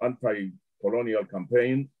the anti-colonial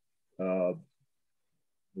campaign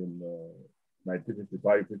in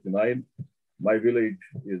 1955-59. My village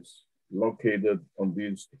is located on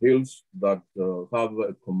these hills that have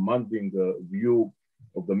a commanding view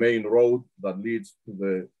of the main road that leads to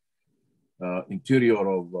the interior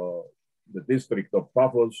of the district of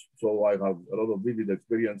Paphos. So I have a lot of vivid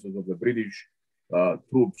experiences of the British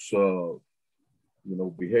troops,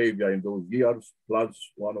 behavior in those years,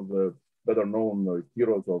 plus one of the better known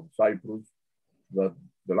heroes of Cyprus, that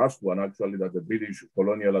the last one actually that the British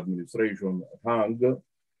colonial administration hung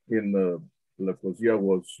in Lefkosia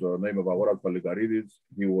was name of Agoras Palikaridis.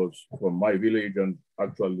 He was from my village and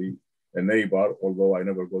actually a neighbor, although I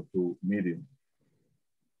never got to meet him.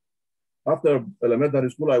 After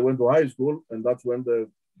elementary school, I went to high school, and that's when the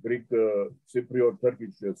Greek Cypriot,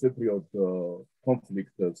 Turkish Cypriot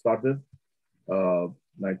conflict started.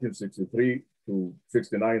 1963 to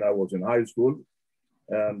 69, I was in high school.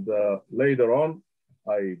 And later on,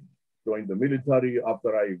 I joined the military.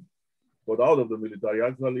 After I got out of the military,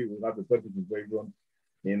 actually, we had the Turkish invasion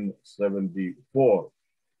in 74.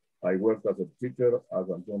 I worked as a teacher, as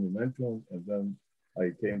Antoni mentioned, and then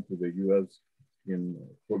I came to the US in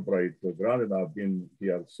Fulbright grant, and I've been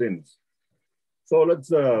here since. So let's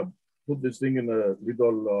put this thing in a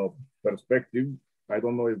little perspective. I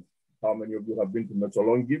don't know how many of you have been to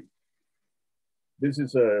Messolongi. This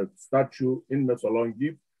is a statue in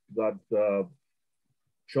Messolongi that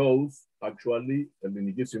shows actually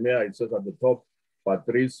Elliniki Simea. It says at the top,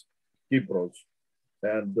 Patris Kypros.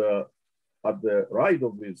 And at the right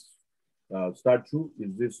of this statue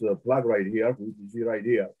is this flag right here, which you see right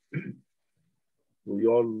here. We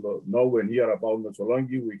all know and hear about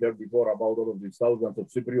Messolongi. We heard before about all of these thousands of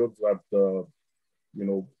Cypriots that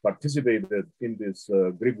participated in this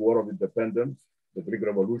Greek War of Independence, the Greek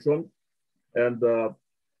Revolution. And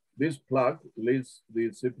this plaque lists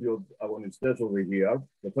the Cypriot agonistes over here.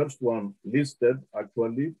 The first one listed,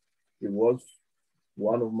 actually, it was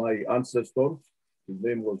one of my ancestors. His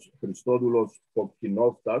name was Christodoulos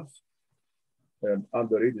Kokkinoftas. And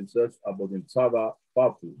under it, it says Abodintsada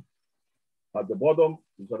Papou. At the bottom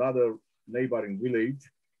is another neighboring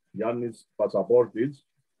village, Yannis Passaportis,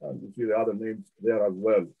 and you see the other names there as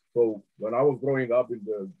well. So when I was growing up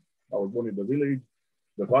I was born in the village,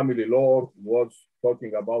 the family law was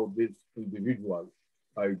talking about this individual.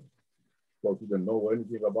 I didn't know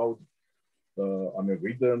anything about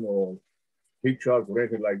written or pictures or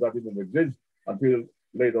anything like that didn't exist until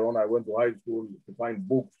later on I went to high school to find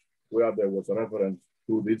books where there was a reference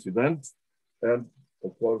to this event. And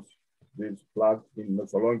of course, this flag in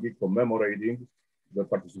Messolongi commemorating the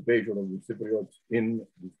participation of the Cypriots in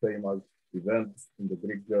this famous event in the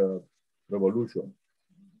Greek Revolution.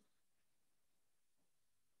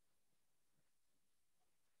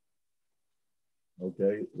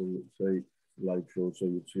 Okay, we'll say slideshow so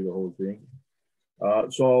you see the whole thing.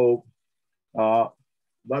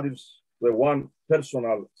 That is the one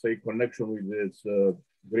personal, say, connection with this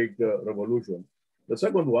Greek Revolution. The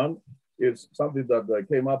second one is something that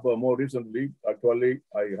came up more recently. Actually,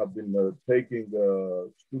 I have been taking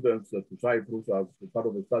students to Cyprus as part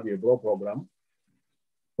of the study abroad program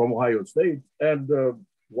from Ohio State. And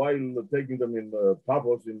while taking them in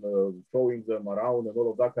Paphos, showing them around and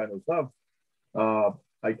all of that kind of stuff,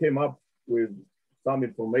 I came up with some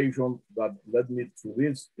information that led me to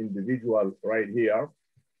this individual right here.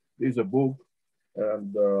 This is a book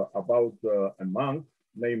and about a monk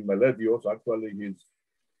named Meletios. Actually, his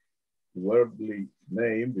worldly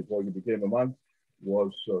name before he became a monk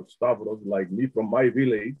was Stavros, like me, from my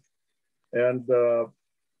village. And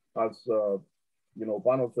as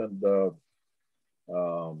Panos and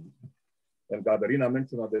Katerina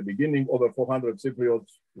mentioned at the beginning, over 400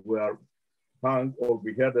 Cypriots were hung or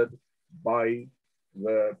beheaded by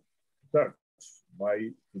the Turks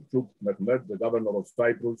by Selçuk Mehmed, the governor of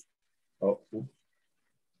Cyprus. On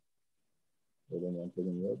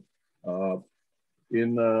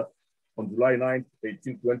July 9th,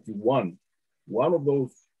 1821. One of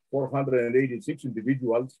those 486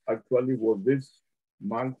 individuals actually was this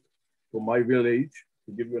monk from my village,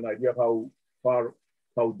 to give you an idea how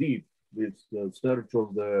deep this search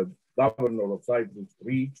of the governor of Cyprus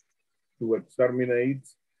reached to exterminate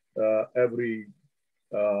every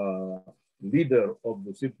leader of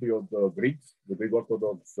the Cypriot Greeks, the Greek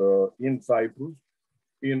Orthodox in Cyprus,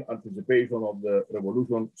 in anticipation of the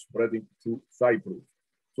revolution spreading to Cyprus.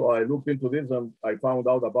 So I looked into this and I found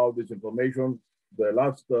out about this information. The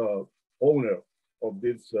last owner of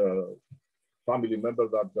this family member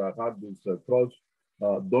that had this cross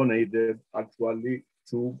donated actually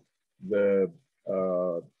to the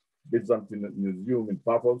Byzantine Museum in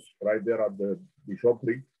Paphos, right there at the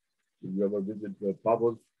bishopric. If you ever visit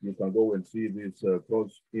Paphos, you can go and see this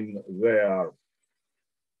cross in there.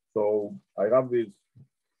 So I have this,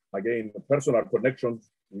 again, personal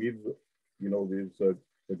connections with, this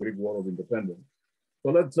the Greek War of Independence.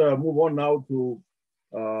 So let's move on now to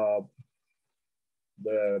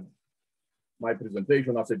my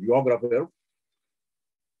presentation as a geographer.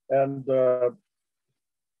 And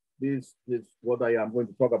this what I am going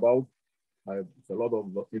to talk about. It's a lot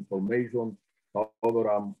of information. However,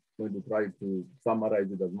 I'm going to try to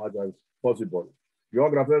summarize it as much as possible.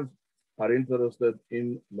 Geographers are interested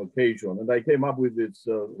in location. And I came up with this,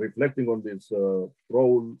 reflecting on this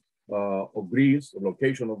role of Greece,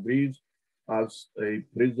 location of Greece, as a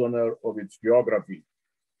prisoner of its geography.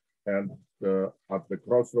 And at the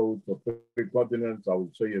crossroads of three continents, I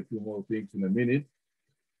will say a few more things in a minute.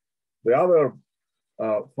 The other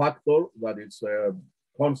factor that is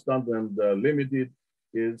constant and limited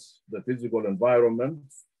is the physical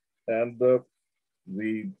environment and the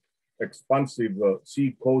expansive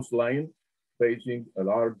sea coastline facing a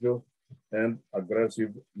larger and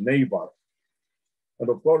aggressive neighbor. And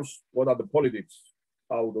of course, what are the politics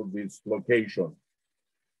out of this location?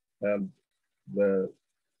 And the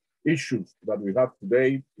issues that we have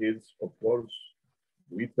today is, of course,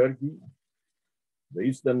 with Turkey, the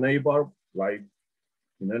eastern neighbor, like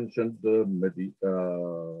in ancient and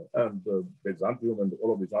Byzantium and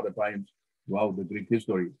all of these other times throughout the Greek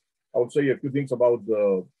history. I would say a few things about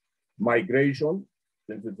the migration,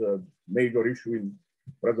 since it's a major issue in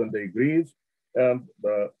present-day Greece. And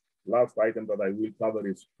the last item that I will cover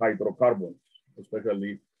is hydrocarbons,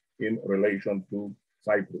 especially in relation to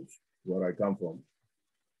Cyprus, where I come from.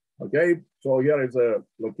 Okay, so here is a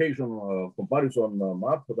location comparison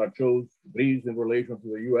map that shows Greece in relation to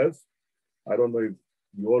the US. I don't know if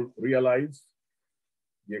you all realize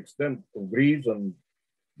the extent of Greece and,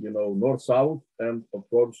 north-south, and of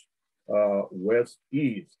course,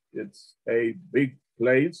 west-east. It's a big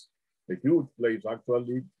place, a huge place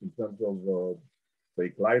actually, in terms of, say,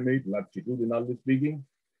 climate, latitudinally speaking,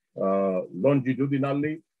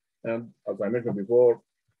 longitudinally, and as I mentioned before,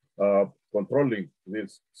 controlling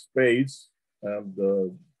this space and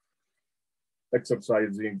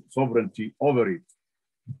exercising sovereignty over it.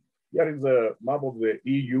 Here is a map of the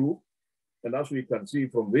EU, and as we can see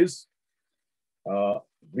from this,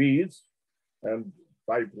 Greece and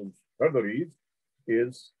Cyprus further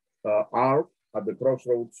east are at the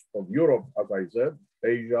crossroads of Europe, as I said,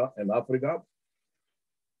 Asia and Africa,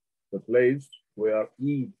 the place where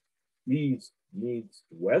east meets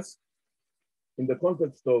west. In the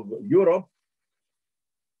context of Europe,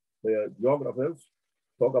 the geographers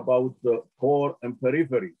talk about the core and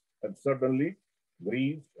periphery, and certainly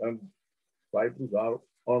Greece and Cyprus are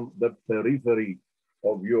on the periphery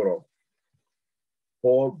of Europe.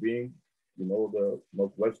 Core being, the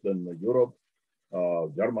northwestern Europe,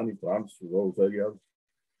 Germany, France, those areas,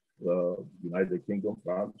 the United Kingdom,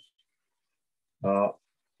 France.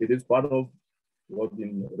 It is part of what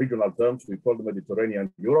in regional terms we call the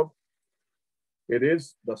Mediterranean Europe. It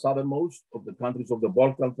is the southernmost of the countries of the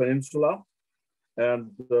Balkan Peninsula.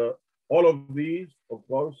 And all of these, of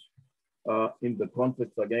course, in the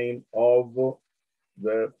context again of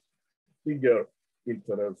the bigger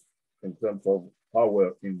interest in terms of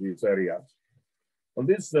power in these areas. On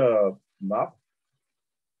this map,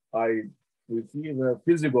 we see the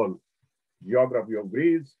physical geography of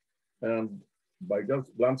Greece, and by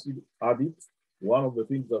just glancing at it, one of the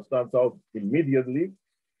things that stands out immediately,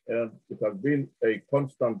 and it has been a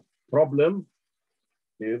constant problem,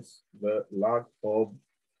 is the lack of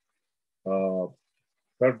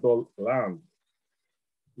fertile land.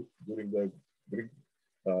 During the Greek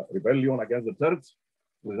rebellion against the Turks,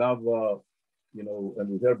 we have, and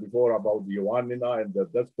we heard before about the Ioannina and the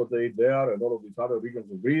despotate there and all of these other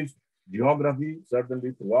regions of Greece. geography,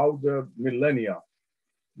 certainly throughout the millennia,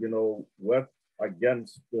 worked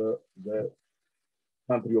against the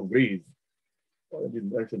country of Greece.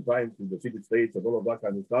 In ancient times, in the city-states and all of that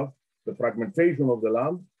kind of stuff, the fragmentation of the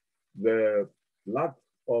land, the lack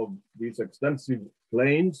of these extensive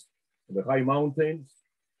plains, the high mountains,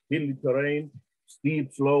 hilly terrain,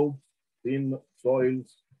 steep slopes, thin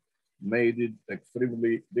soils, made it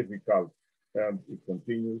extremely difficult, and it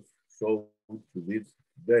continues so to this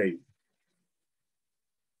day.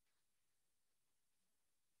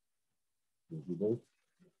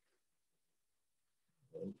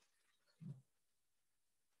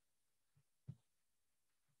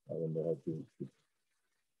 I don't know how to.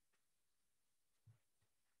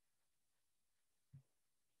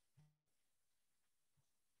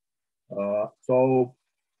 So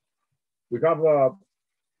we have,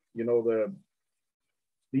 the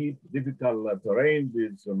steep, difficult terrain,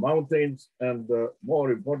 these mountains, and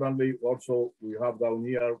more importantly, also we have down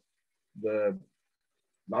here the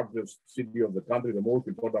largest city of the country, the most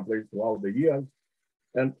important place throughout the years.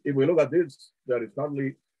 And if we look at this, there is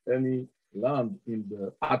hardly any land in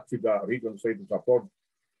the Attica region, say, to support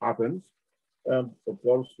Athens. And of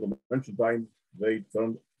course, from ancient times, they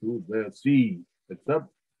turned to the sea, except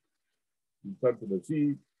you turn to the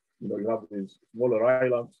sea, you have these smaller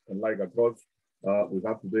islands, and like across, we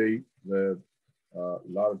have today the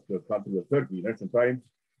large country of Turkey. In ancient times,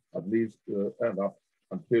 at least, and up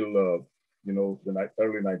until the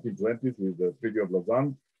early 1920s with the Treaty of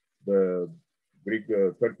Lausanne, the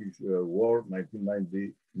Greek-Turkish War,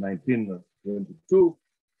 1922,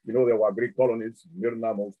 there were Greek colonies,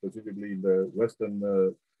 Smyrna, most specifically in the Western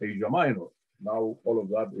Asia Minor. Now all of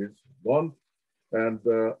that is gone, and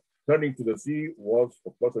turning to the sea was,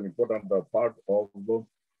 of course, an important part of the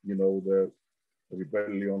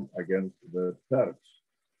rebellion against the Turks.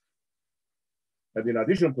 And in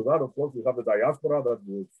addition to that, of course, we have the diaspora that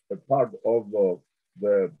was a part of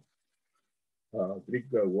the Greek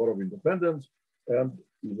War of Independence, and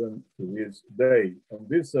even to this day. On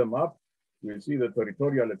this map, we see the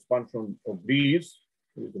territorial expansion of Greece.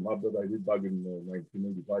 It's a map that I did back in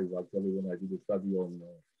 1985, actually, when I did a study on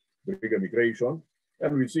Greek immigration.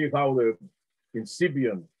 And we see how the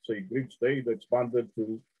incipient, say, Greek state expanded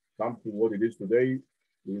to come to what it is today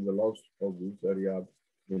with the loss of this area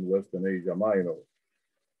in Western Asia Minor.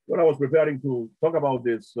 When I was preparing to talk about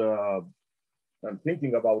this and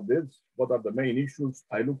thinking about this, what are the main issues,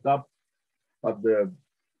 I looked up at the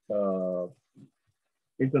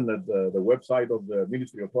internet, the website of the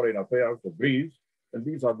Ministry of Foreign Affairs of Greece, and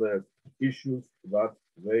these are the issues that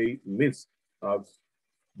they list as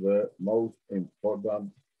the most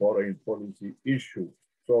important foreign policy issues.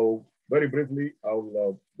 So very briefly,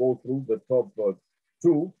 I'll go through the top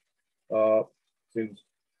two, since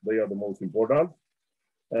they are the most important.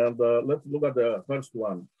 And let's look at the first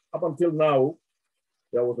one. Up until now,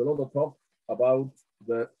 there was a lot of talk about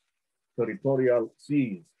the territorial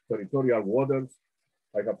seas, territorial waters.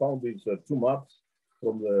 I have found these two maps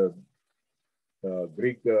from the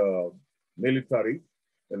Greek military,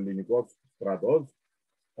 Ellinikos Stratos.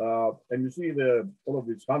 And you see all of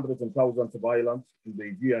these hundreds and thousands of islands in the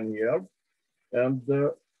Aegean here, and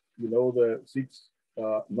the 6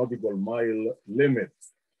 nautical mile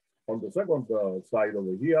limits. On the second side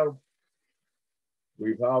over here,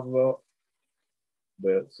 we have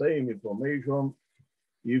the same information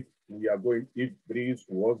if Greece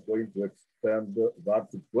was going to extend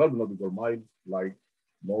that to 12 nautical miles, like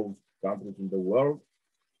most countries in the world.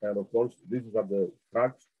 And of course, this is at the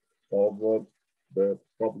crux of the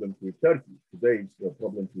problems with Turkey. Today's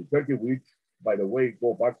problems with Turkey, which, by the way,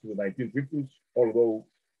 go back to the 1950s, although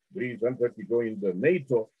Greece and Turkey joined the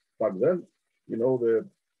NATO back then, the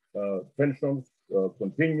tensions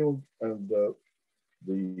continued, and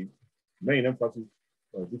the main emphasis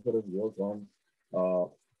difference was on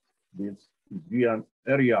this Aegean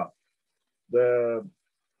area. The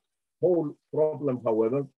whole problem,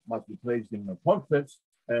 however, must be placed in a context,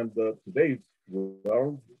 and today's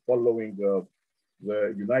world, following the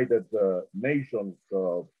United Nations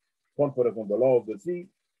Conference on the Law of the Sea,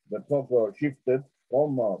 the talk shifted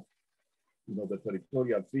from the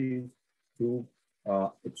territorial seas to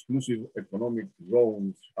exclusive economic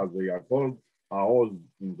zones, as they are called, AOZ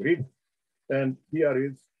in Greek. And here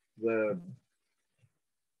is the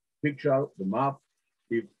picture, the map,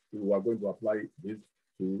 if we are going to apply this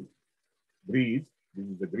to Greece. This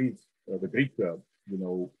is the Greek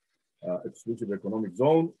exclusive economic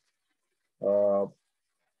zone.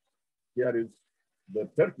 Here is the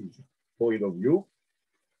Turkish point of view,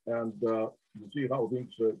 and you see how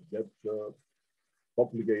things get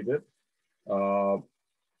complicated.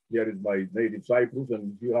 here is my native Cyprus, and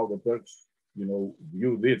you see how the Turks,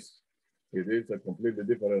 view this. It is a completely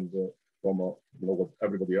different from what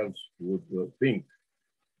everybody else would think.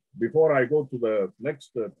 Before I go to the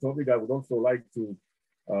next topic, I would also like to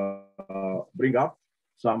bring up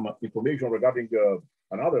some information regarding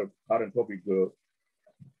another current topic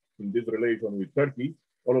in this relation with Turkey.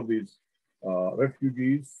 All of these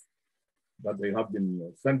refugees that they have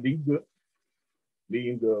been sending,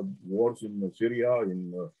 fleeing the wars in Syria,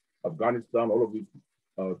 in Afghanistan, all of these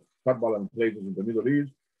turbulent places in the Middle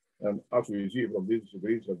East. And as we see from this,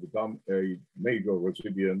 Greece has become a major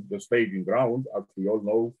recipient, the staging ground, as we all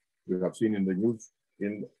know, we have seen in the news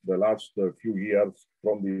in the last few years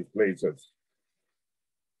from these places.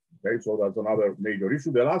 Okay, so that's another major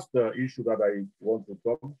issue. The last issue that I want to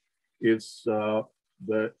talk is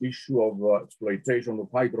the issue of exploitation of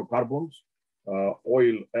hydrocarbons,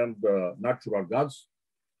 oil and natural gas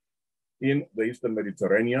in the Eastern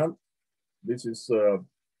Mediterranean. This is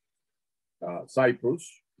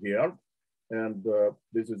Cyprus here, and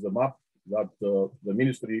this is the map that the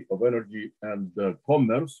Ministry of Energy and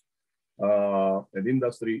Commerce and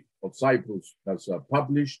Industry of Cyprus has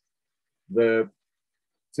published. The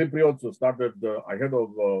Cypriots started ahead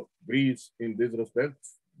of Greece in this respect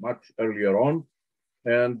much earlier on,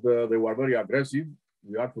 and they were very aggressive.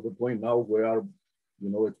 We are to the point now where,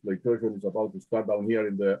 exploitation is about to start down here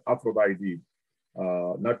in the Aphrodite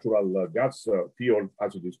natural gas field,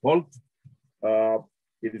 as it is called.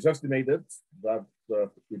 It is estimated that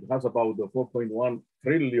it has about 4.1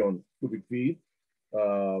 trillion cubic feet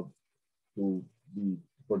to be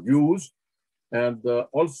produced. And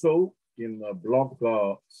also in block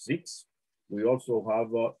 6, we also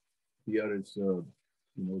have, here is, the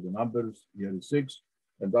numbers, here is 6,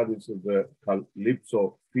 and that is the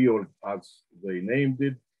Calypso field, as they named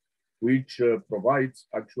it, which provides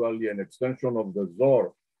actually an extension of the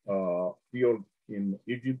Zohr field in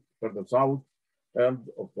Egypt, further south, and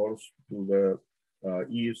of course to the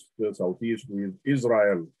east, southeast with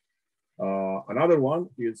Israel. Another one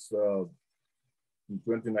is in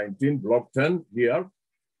 2019, block 10 here.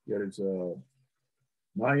 Here is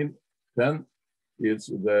 9, 10. It's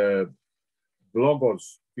the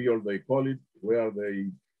Blogos field, they call it, where they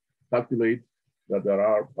calculate that there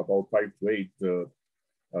are about 5 to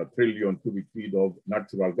 8 trillion cubic feet of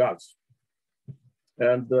natural gas.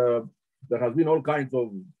 And there has been all kinds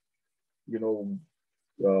of,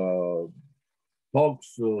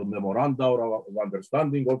 talks, memoranda of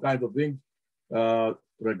understanding, all kinds of things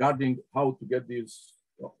regarding how to get this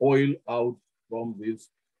oil out from this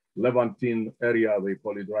Levantine area, they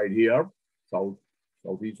call it right here,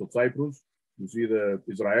 southeast of Cyprus. You see the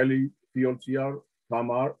Israeli fields here,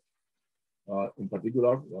 Tamar, in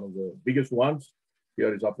particular, one of the biggest ones.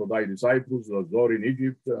 Here is Aphrodite, Cyprus, Zohr in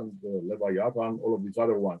Egypt, and Leviathan, all of these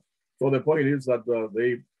other ones. So the point is that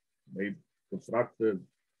they constructed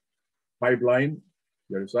pipeline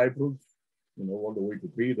here in Cyprus, all the way to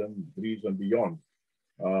Crete and Greece and beyond.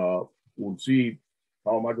 We'll see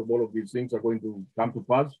how much of all of these things are going to come to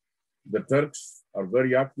pass. The Turks are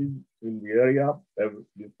very active in the area.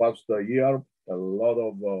 This past year, a lot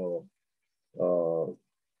of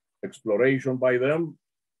exploration by them,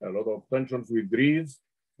 a lot of tensions with Greece.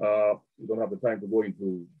 We don't have the time to go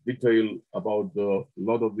into detail about a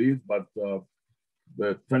lot of these, but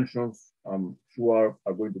the tensions, I'm sure,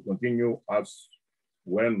 are going to continue as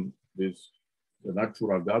when the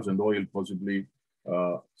natural gas and oil possibly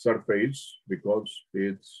surface, because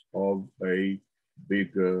it's of a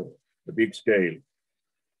big scale.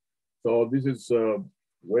 So this is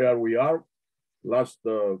where we are. Last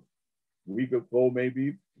week ago,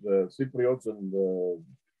 maybe, the Cypriots and the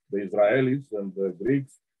Israelis and the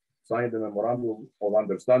Greeks signed a memorandum of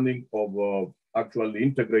understanding of actually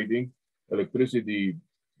integrating electricity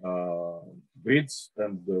grids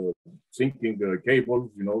and sinking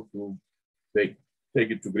cables, to take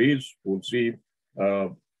it to Greece. We'll see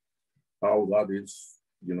how that is,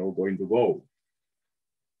 going to go.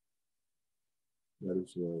 There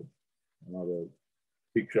is another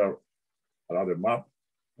picture, another map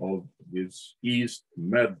of this East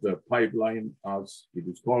Med pipeline, as it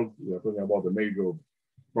is called. We are talking about a major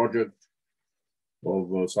project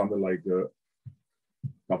of something like a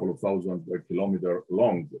couple of thousand kilometer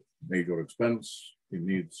long, major expense. It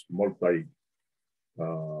needs multi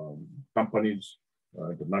companies,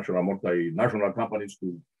 international multinational companies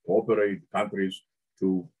to cooperate, countries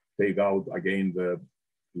to take out again the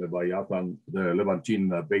Leviathan, the Levantine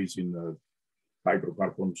basin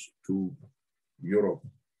hydrocarbons to Europe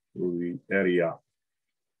through the area.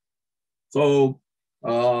 So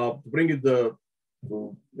to bring it to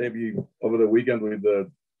maybe over the weekend with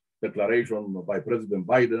declaration by President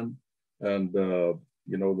Biden, and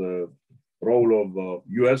the role of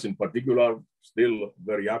U.S. in particular, still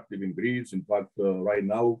very active in Greece. In fact, right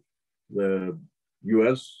now, the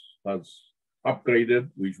U.S. has upgraded,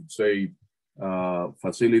 we should say,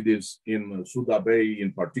 facilities in Suda Bay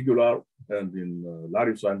in particular, and in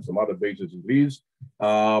Larissa and some other bases in Greece.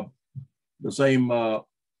 The same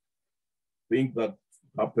thing that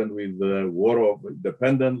happened with the War of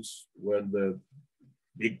Independence, when the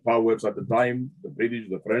big powers at the time, the British,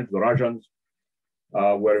 the French, the Russians,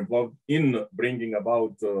 were involved in bringing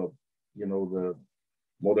about, the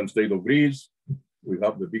modern state of Greece. We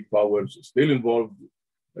have the big powers still involved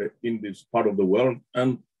in this part of the world,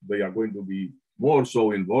 and they are going to be more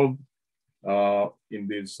so involved in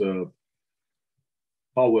these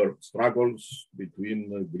power struggles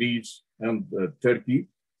between Greece and Turkey,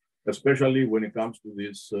 especially when it comes to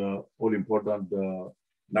this all-important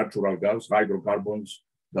natural gas, hydrocarbons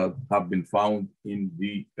that have been found in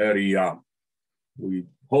the area. We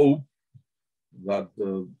hope that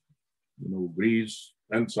Greece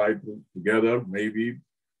and Cyprus together, maybe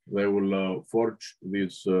they will forge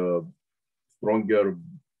this stronger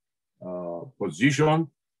position,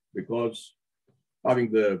 because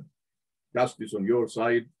having the justice on your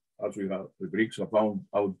side, as the Greeks have found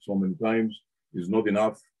out so many times, is not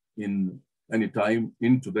enough in any time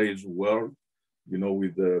in today's world,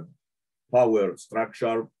 with the power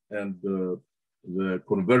structure and the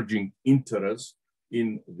converging interests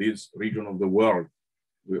in this region of the world.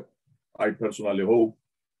 I personally hope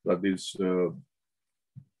that this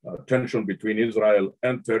tension between Israel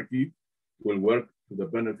and Turkey will work to the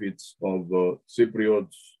benefits of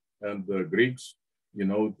Cypriots and the Greeks,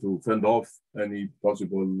 to fend off any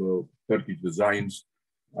possible Turkish designs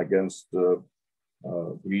against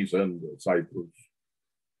Greece and Cyprus.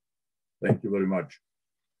 Thank you very much.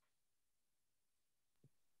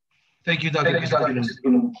 Thank you, Dr.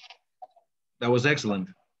 That was excellent.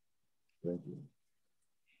 Thank you.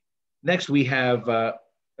 Next, we have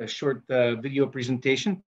a short video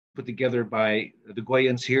presentation put together by the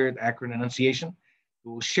Goyans here at Akron Annunciation,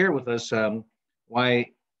 who will share with us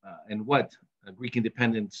why and what Greek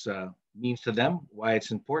independence means to them, why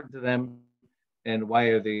it's important to them, and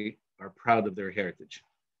why they are proud of their heritage.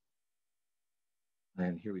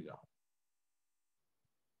 And here we go.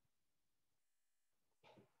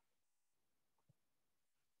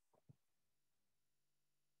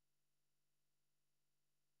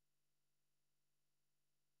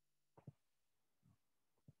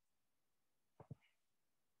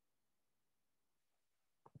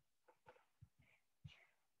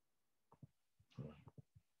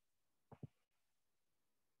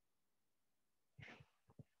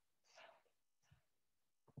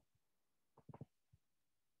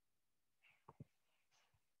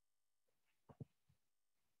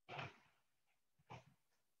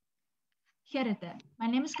 Χαίρετε. My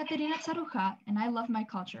name is Katerina Tsaroucha, and I love my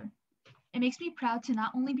culture. It makes me proud to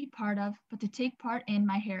not only be part of, but to take part in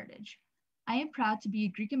my heritage. I am proud to be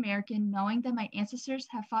a Greek American, knowing that my ancestors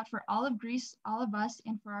have fought for all of Greece, all of us,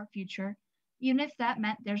 and for our future, even if that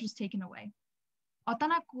meant theirs was taken away.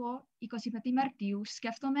 Όταν ακούω 25 Μαρτίου,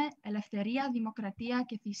 σκέφτομαι ελευθερία, δημοκρατία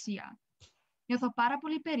και θυσία. Νιώθω πάρα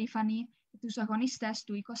πολύ περήφανη για τους αγωνιστές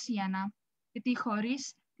του 21, γιατί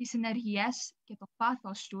χωρίς τις ενεργειές και το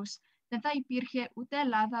πάθος τους δεν θα υπήρχε ούτε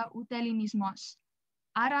Ελλάδα ούτε ελληνισμός.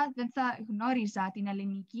 Άρα δεν θα γνώριζα την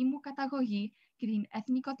ελληνική μου καταγωγή και την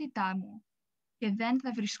εθνικότητά μου και δεν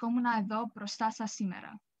θα βρισκόμουν εδώ μπροστά σας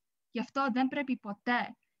σήμερα. Γι' αυτό δεν πρέπει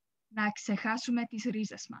ποτέ να ξεχάσουμε τις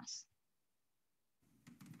ρίζες μας.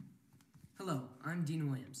 Hello, I'm Dean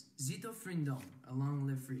Williams. Zito Frindon, a long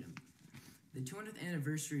live freedom. The 200th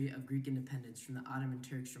anniversary of Greek independence from the Ottoman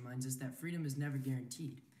Turks reminds us that freedom is never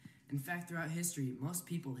guaranteed. In fact, throughout history, most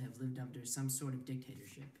people have lived under some sort of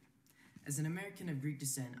dictatorship. As an American of Greek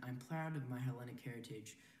descent, I'm proud of my Hellenic heritage,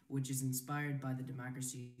 which is inspired by the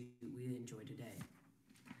democracy we enjoy today.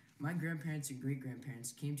 My grandparents and great-grandparents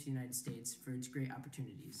came to the United States for its great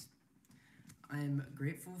opportunities. I am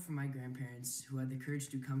grateful for my grandparents who had the courage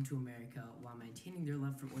to come to America while maintaining their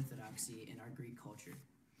love for Orthodoxy and our Greek culture.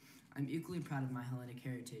 I'm equally proud of my Hellenic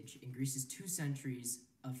heritage and Greece's 2 centuries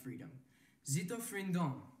of freedom. Zito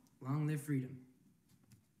Frindon, long live freedom.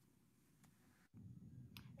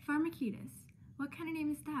 Pharmakitis, what kind of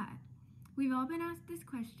name is that? We've all been asked this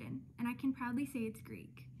question, and I can proudly say it's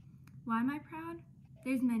Greek. Why am I proud?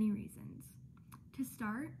 There's many reasons. To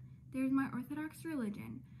start, there's my Orthodox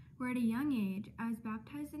religion, where at a young age I was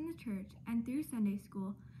baptized in the church, and through Sunday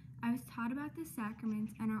school I was taught about the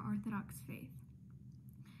sacraments and our Orthodox faith.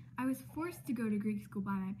 I was forced to go to Greek school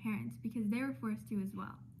by my parents because they were forced to as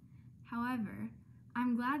well. However,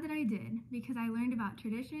 I'm glad that I did because I learned about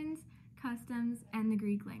traditions, customs, and the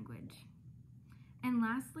Greek language. And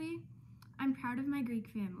lastly, I'm proud of my Greek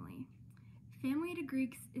family. Family to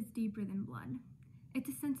Greeks is deeper than blood. It's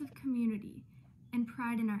a sense of community and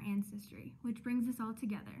pride in our ancestry, which brings us all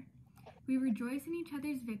together. We rejoice in each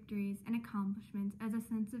other's victories and accomplishments as a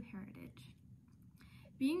sense of heritage.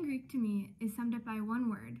 Being Greek to me is summed up by one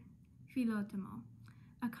word, philotimo,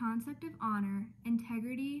 a concept of honor,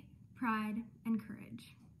 integrity, pride, and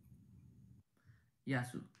courage. Γεια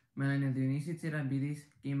σου. Με λένε Διονύση Τσιραμπίδης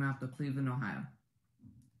και είμαι από το Cleveland, Ohio.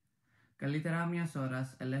 Καλύτερα μιας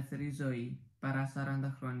ώρας ελεύθερη ζωή παρά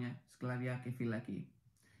 40 χρόνια σκλαβιά και φυλακή.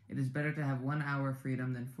 It is better to have 1 hour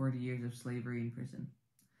freedom than 40 years of slavery in prison.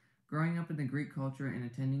 Growing up in the Greek culture and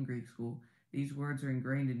attending Greek school, these words are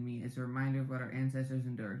ingrained in me as a reminder of what our ancestors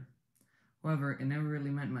endured. However, it never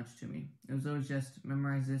really meant much to me. It was always just,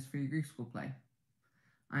 memorize this for your Greek school play.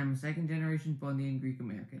 I am a second-generation Pondian Greek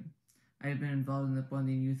American. I have been involved in the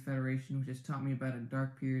Pondian Youth Federation, which has taught me about a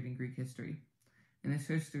dark period in Greek history. And this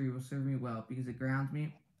history will serve me well because it grounds me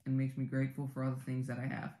and makes me grateful for all the things that I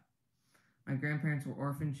have. My grandparents were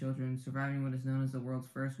orphan children surviving what is known as the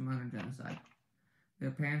world's first modern genocide.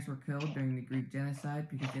 Their parents were killed during the Greek genocide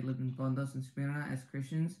because they lived in Pondos and Smyrna as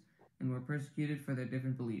Christians and were persecuted for their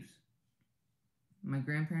different beliefs. My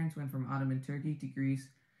grandparents went from Ottoman Turkey to Greece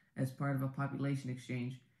as part of a population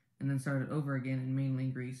exchange and then started over again in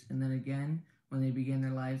mainland Greece and then again when they began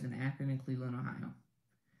their lives in Akron and Cleveland, Ohio.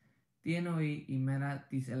 Τι εννοεί η μέρα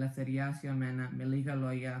της ελευθεριάς για μένα με λίγα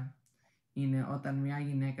λόγια είναι όταν μια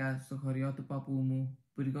γυναίκα στο χωριό του παππού μου,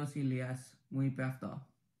 Πουργός Ηλίας, μου είπε αυτό.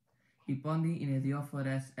 Οι Πόντοι είναι 2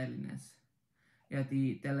 φορές Έλληνες,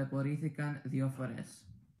 γιατί τελεπορήθηκαν 2 φορές.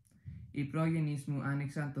 Οι πρόγονείς μου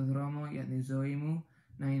άνοιξαν το δρόμο για τη ζωή μου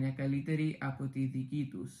να είναι καλύτερη από τη δική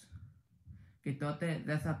τους. Και τότε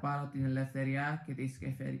δεν θα πάρω την ελευθερία και τις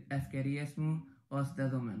ευκαιρίες μου ως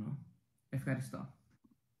δεδομένο. Ευχαριστώ.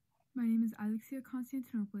 My name is Alexia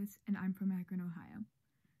Konstantinopoulos, and I'm from Akron, Ohio.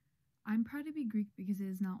 I'm proud to be Greek because it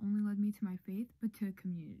has not only led me to my faith, but to a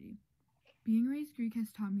community. Being raised Greek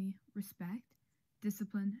has taught me respect,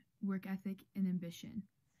 discipline, work ethic, and ambition.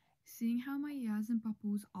 Seeing how my yas and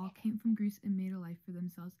papus all came from Greece and made a life for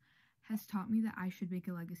themselves has taught me that I should make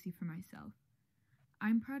a legacy for myself.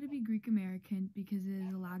 I'm proud to be Greek American because it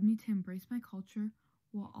has allowed me to embrace my culture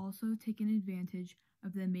while also taking advantage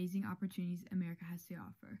of the amazing opportunities America has to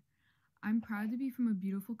offer. I'm proud to be from a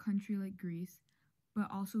beautiful country like Greece, but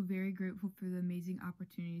also very grateful for the amazing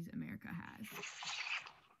opportunities America has.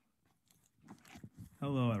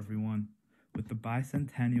 Hello, everyone. With the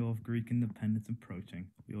Bicentennial of Greek independence approaching,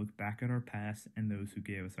 we look back at our past and those who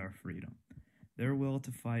gave us our freedom. Their will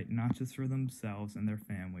to fight not just for themselves and their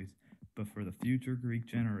families, but for the future Greek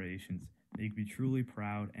generations make me truly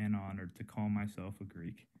proud and honored to call myself a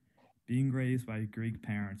Greek. Being raised by Greek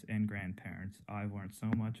parents and grandparents, I've learned so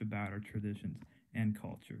much about our traditions and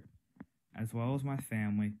culture. As well as my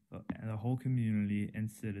family, the whole community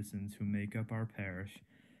and citizens who make up our parish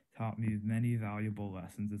taught me many valuable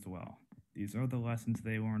lessons as well. These are the lessons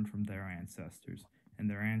they learned from their ancestors, and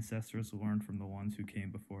their ancestors learned from the ones who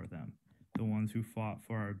came before them, the ones who fought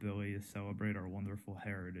for our ability to celebrate our wonderful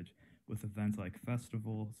heritage with events like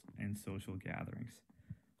festivals and social gatherings.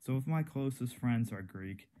 So if my closest friends are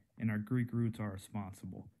Greek, and our Greek roots are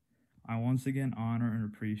responsible, I once again honor and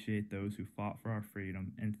appreciate those who fought for our freedom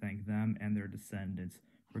and thank them and their descendants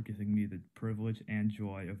for giving me the privilege and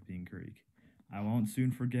joy of being Greek. I won't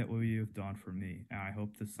soon forget what you have done for me, and I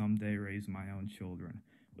hope to someday raise my own children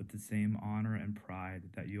with the same honor and pride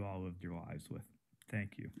that you all lived your lives with.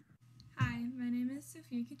 Thank you. Hi, my name is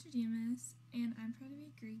Sophia Kitridimas, and I'm proud to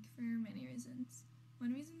be Greek for many reasons.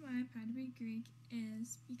 One reason why I'm proud to be Greek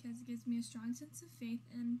is because it gives me a strong sense of faith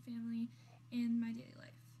and family in my daily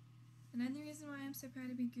life. Another reason why I'm so proud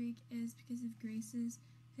to be Greek is because of Greece's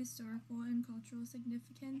historical and cultural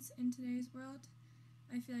significance in today's world.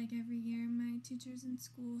 I feel like every year my teachers in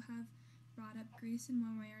school have brought up Greece in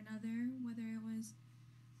one way or another, whether it was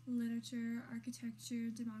literature, architecture,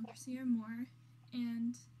 democracy, or more,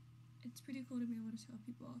 and it's pretty cool to be able to tell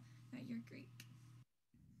people that you're Greek.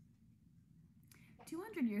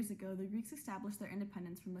 200 years ago, the Greeks established their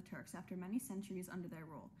independence from the Turks after many centuries under their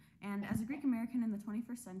rule. And as a Greek American in the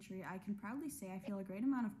 21st century, I can proudly say I feel a great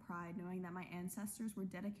amount of pride knowing that my ancestors were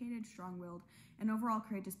dedicated, strong-willed, and overall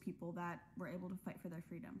courageous people that were able to fight for their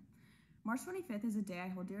freedom. March 25th is a day I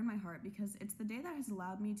hold dear in my heart because it's the day that has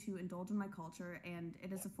allowed me to indulge in my culture, and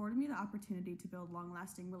it has afforded me the opportunity to build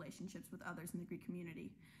long-lasting relationships with others in the Greek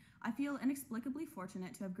community. I feel inexplicably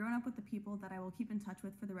fortunate to have grown up with the people that I will keep in touch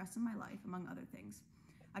with for the rest of my life, among other things.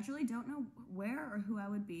 I truly don't know where or who I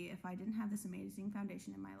would be if I didn't have this amazing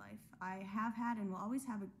foundation in my life. I have had and will always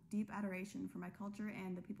have a deep adoration for my culture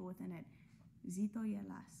and the people within it. Zito y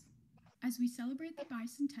Elas. As we celebrate the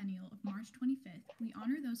Bicentennial of March 25th, we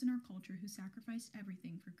honor those in our culture who sacrificed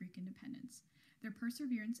everything for Greek independence. Their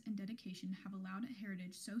perseverance and dedication have allowed a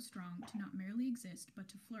heritage so strong to not merely exist, but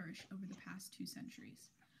to flourish over the past 2 centuries.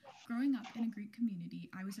 Growing up in a Greek community,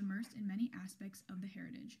 I was immersed in many aspects of the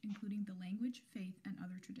heritage, including the language, faith, and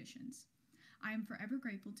other traditions. I am forever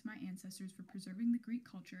grateful to my ancestors for preserving the Greek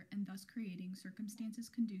culture and thus creating circumstances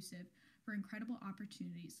conducive for incredible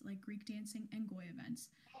opportunities like Greek dancing and Goy events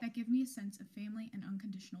that give me a sense of family and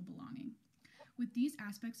unconditional belonging. With these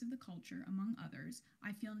aspects of the culture, among others,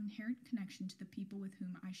 I feel an inherent connection to the people with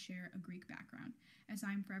whom I share a Greek background, as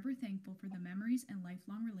I am forever thankful for the memories and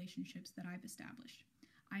lifelong relationships that I've established.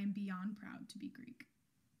 I am beyond proud to be Greek.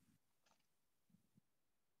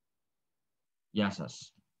 Γεια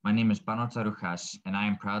σας. My name is Panos Tsarouchas, and I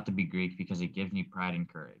am proud to be Greek because it gives me pride and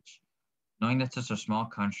courage. Knowing that such a small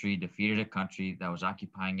country defeated a country that was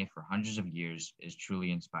occupying it for hundreds of years is truly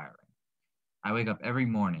inspiring. I wake up every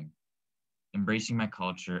morning embracing my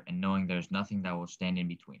culture and knowing there's nothing that will stand in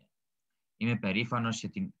between it. Είμαι περήφανος για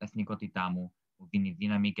την εθνικότητά μου που δίνει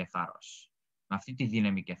δύναμη και θάρρος. Με αυτή τη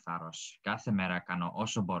δύναμη και θάρρος, κάθε μέρα κάνω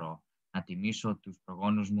όσο μπορώ να τιμήσω τους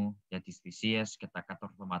προγόνους μου για τις θυσίες και τα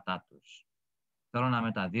κατορθώματά τους. Θέλω να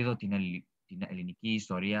μεταδίδω την ελληνική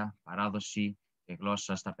ιστορία, παράδοση και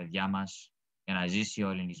γλώσσα στα παιδιά μας για να ζήσει ο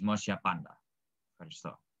ελληνισμός για πάντα.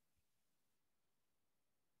 Ευχαριστώ.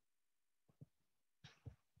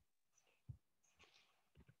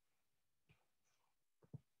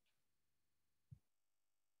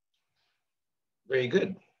 Very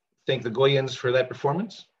good. Thank the Goyans for that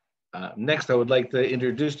performance. Next, I would like to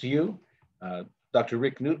introduce to you Dr.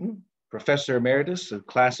 Rick Newton, Professor Emeritus of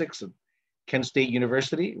Classics at Kent State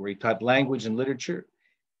University, where he taught language and literature,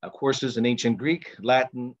 courses in ancient Greek,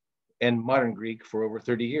 Latin, and modern Greek for over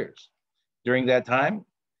 30 years. During that time,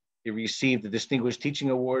 he received the Distinguished Teaching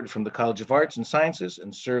Award from the College of Arts and Sciences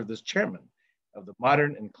and served as chairman of the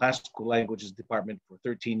Modern and Classical Languages Department for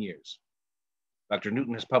 13 years. Dr.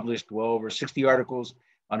 Newton has published well over 60 articles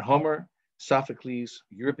on Homer, Sophocles,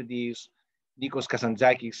 Euripides, Nikos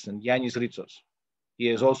Kazantzakis, and Yannis Ritsos. He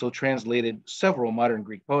has also translated several modern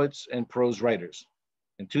Greek poets and prose writers.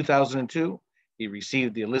 In 2002, he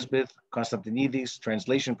received the Elizabeth Konstantinidis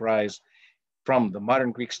Translation Prize from the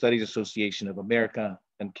Modern Greek Studies Association of America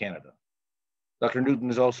and Canada. Dr. Newton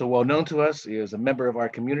is also well known to us. He is a member of our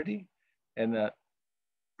community. And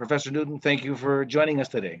Professor Newton, thank you for joining us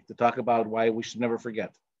today to talk about why we should never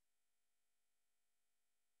forget.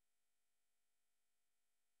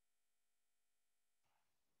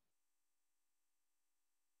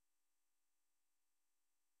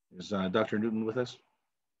 Is Dr. Newton with us?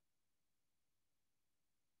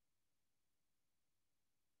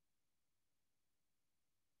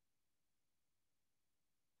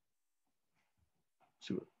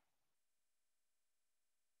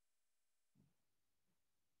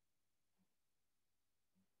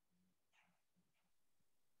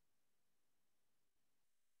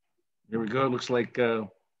 Here we go. It looks like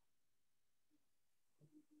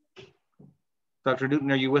Dr.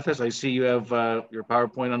 Newton, are you with us? I see you have your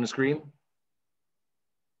PowerPoint on the screen.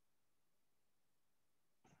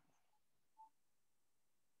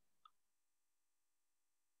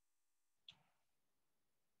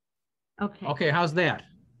 Okay, how's that?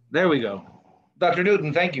 There we go. Dr.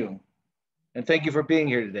 Newton, thank you. And thank you for being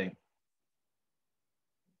here today.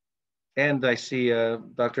 And I see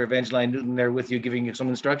Dr. Evangeline Newton there with you, giving you some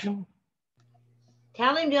instruction.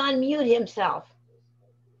 Tell him to unmute himself.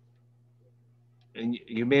 And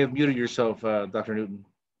you may have muted yourself, Dr. Newton.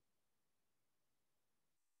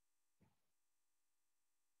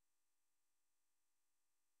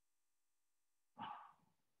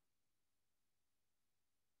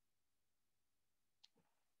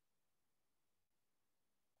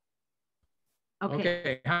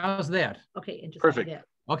 Okay, how's that? Okay, and just perfect. Like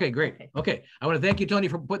that. Okay, great. Okay, I want to thank you, Tony,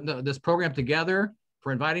 for putting this program together,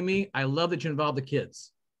 for inviting me. I love that you involve the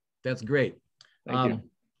kids. That's great. Thank you.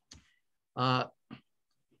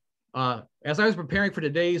 As I was preparing for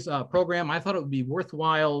today's program, I thought it would be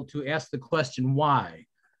worthwhile to ask the question, why?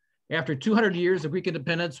 After 200 years of Greek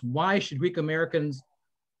independence, why should Greek Americans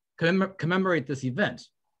commemorate this event?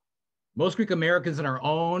 Most Greek Americans in our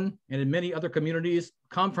own and in many other communities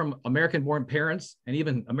come from American-born parents and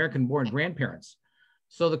even American-born grandparents.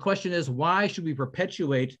 So the question is, why should we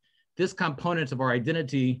perpetuate this component of our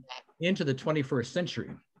identity into the 21st century?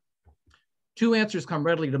 Two answers come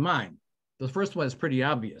readily to mind. The first one is pretty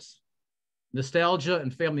obvious: nostalgia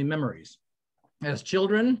and family memories. As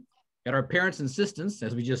children, at our parents' insistence,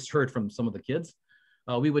 as we just heard from some of the kids,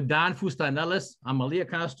 we would don fustaneles, Amalia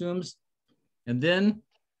costumes, and then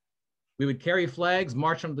we would carry flags,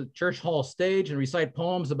 march on the church hall stage, and recite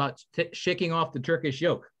poems about shaking off the Turkish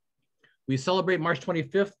yoke. We celebrate March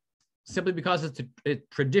 25th simply because it's a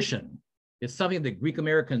tradition. It's something that Greek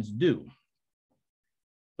Americans do.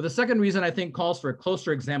 But the second reason I think calls for a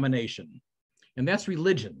closer examination, and that's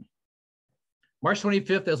religion. March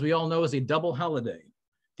 25th, as we all know, is a double holiday.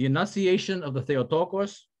 The Annunciation of the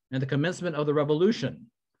Theotokos and the commencement of the Revolution.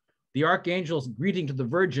 The Archangel's greeting to the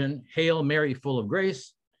Virgin, Hail Mary, full of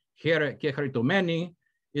grace, Kyrie Charitomeni,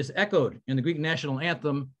 is echoed in the Greek national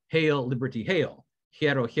anthem, Hail, Liberty, Hail,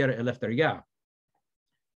 Hiero, Hiero, Eleftheria.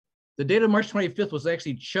 The date of March 25th was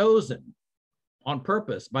actually chosen on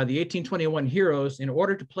purpose by the 1821 heroes in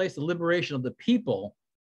order to place the liberation of the people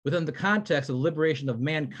within the context of the liberation of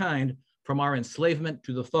mankind from our enslavement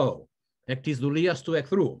to the foe. Ektis doulias tu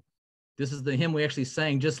ekthru. This is the hymn we actually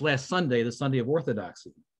sang just last Sunday, the Sunday of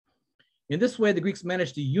Orthodoxy. In this way, the Greeks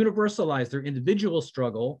managed to universalize their individual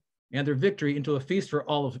struggle and their victory into a feast for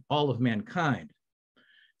all of mankind.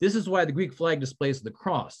 This is why the Greek flag displays the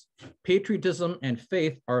cross. Patriotism and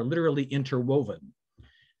faith are literally interwoven.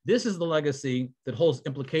 This is the legacy that holds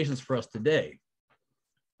implications for us today.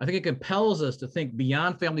 I think it compels us to think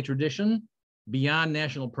beyond family tradition, beyond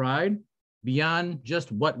national pride, beyond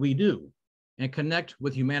just what we do, and connect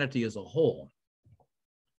with humanity as a whole.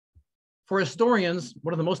 For historians,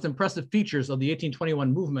 one of the most impressive features of the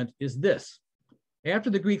 1821 movement is this. After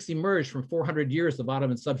the Greeks emerged from 400 years of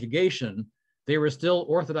Ottoman subjugation, they were still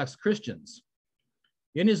Orthodox Christians.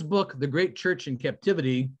 In his book, The Great Church in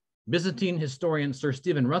Captivity, Byzantine historian Sir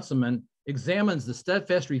Stephen Runciman examines the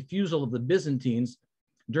steadfast refusal of the Byzantines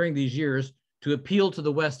during these years to appeal to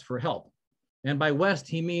the West for help. And by West,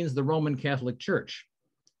 he means the Roman Catholic Church.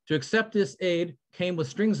 To accept this aid came with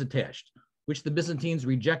strings attached, which the Byzantines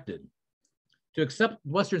rejected. To accept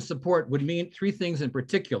Western support would mean three things in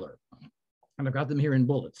particular, and I've got them here in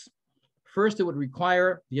bullets. First, it would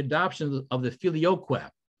require the adoption of the Filioque,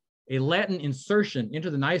 a Latin insertion into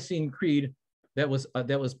the Nicene Creed that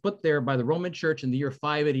was put there by the Roman Church in the year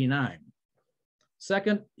 589.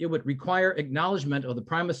 Second, it would require acknowledgement of the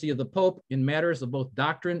primacy of the Pope in matters of both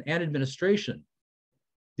doctrine and administration.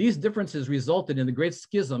 These differences resulted in the Great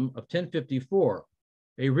Schism of 1054,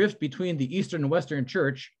 a rift between the Eastern and Western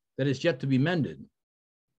Church that is yet to be mended.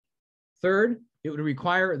 Third, it would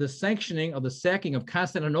require the sanctioning of the sacking of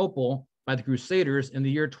Constantinople by the Crusaders in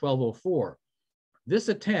the year 1204. This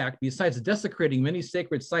attack, besides desecrating many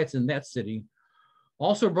sacred sites in that city,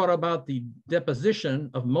 also brought about the deposition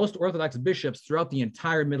of most Orthodox bishops throughout the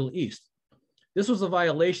entire Middle East. This was a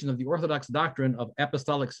violation of the Orthodox doctrine of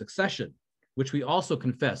apostolic succession, which we also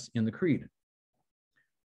confess in the Creed.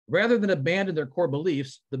 Rather than abandon their core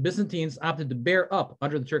beliefs, the Byzantines opted to bear up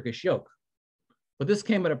under the Turkish yoke. But this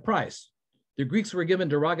came at a price. The Greeks were given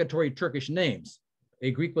derogatory Turkish names. A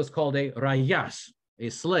Greek was called a rayas, a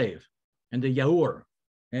slave, and a yaur,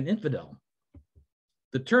 an infidel.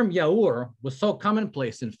 The term yaur was so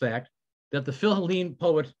commonplace, in fact, that the Philhellene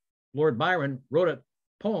poet Lord Byron wrote a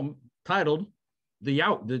poem titled the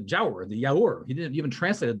yaur. He didn't even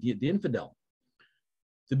translate the infidel.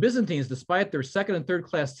 The Byzantines, despite their second and third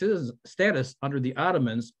class status under the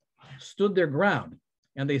Ottomans, stood their ground,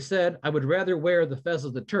 and they said, I would rather wear the fez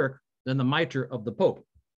of the Turk than the mitre of the Pope.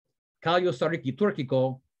 Kalio sariki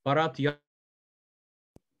turkiko paratia.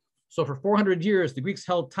 So for 400 years, the Greeks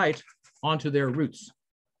held tight onto their roots.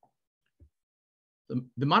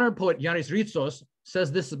 The modern poet Yanis Ritsos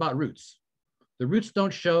says this about roots. The roots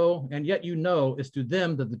don't show, and yet you know it's to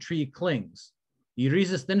them that the tree clings.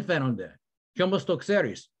 Irises tenferonde, kiomos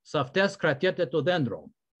toxeris, saftes kratiete to dendro.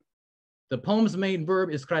 The poem's main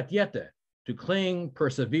verb is kratiete, to cling,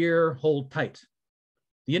 persevere, hold tight.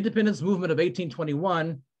 The independence movement of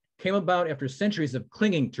 1821 came about after centuries of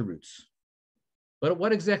clinging to roots. But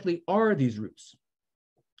what exactly are these roots?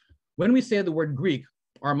 When we say the word Greek,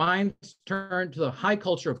 our minds turn to the high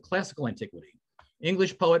culture of classical antiquity.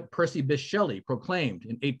 English poet Percy Bysshe Shelley proclaimed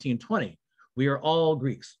in 1820, we are all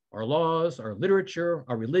Greeks. Our laws, our literature,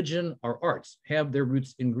 our religion, our arts have their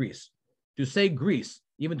roots in Greece. To say Greece,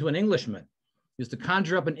 even to an Englishman, is to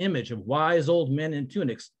conjure up an image of wise old men in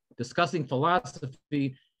tunics discussing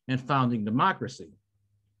philosophy and founding democracy.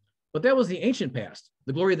 But that was the ancient past,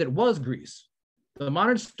 the glory that was Greece. The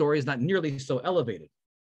modern story is not nearly so elevated.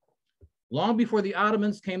 Long before the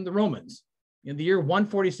Ottomans came the Romans. In the year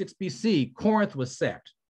 146 BC, Corinth was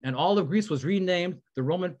sacked, and all of Greece was renamed the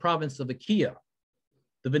Roman province of Achaia.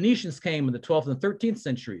 The Venetians came in the 12th and 13th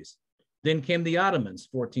centuries. Then came the Ottomans,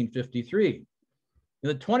 1453. In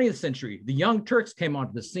the 20th century, the Young Turks came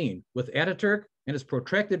onto the scene with Ataturk and his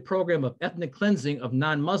protracted program of ethnic cleansing of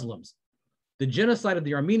non-Muslims. The genocide of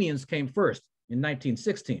the Armenians came first in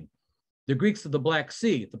 1916. The Greeks of the Black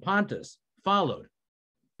Sea, the Pontus, followed.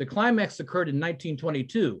 The climax occurred in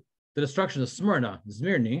 1922, the destruction of Smyrna,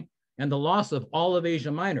 Smyrni, and the loss of all of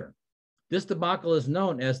Asia Minor. This debacle is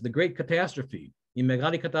known as the Great Catastrophe, η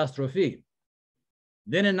Μεγάλη Καταστροφή.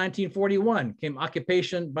 Then in 1941 came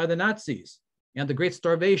occupation by the Nazis and the Great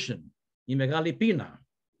Starvation, η Μεγάλη Πείνα.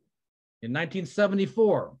 In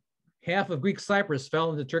 1974, half of Greek Cyprus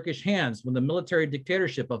fell into Turkish hands when the military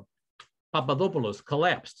dictatorship of Papadopoulos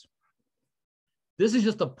collapsed. This is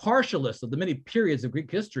just a partial list of the many periods of Greek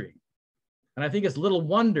history. And I think it's little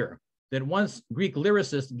wonder that once Greek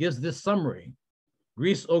lyricist gives this summary: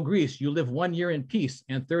 Greece, O Greece, you live 1 year in peace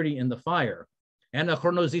and 30 in the fire. Anna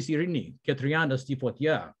chronos isirini, ke 30 στη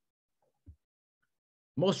φωτιά.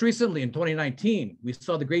 Most recently, in 2019, we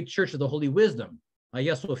saw the great Church of the Holy Wisdom,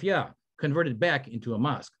 Hagia Sophia, converted back into a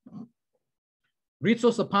mosque.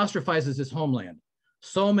 Ritsos apostrophizes his homeland.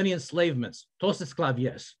 So many enslavements, tos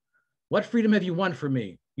esclavies. What freedom have you won for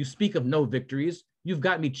me? You speak of no victories. You've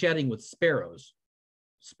got me chatting with sparrows.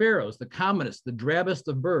 Sparrows, the commonest, the drabbest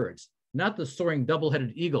of birds, not the soaring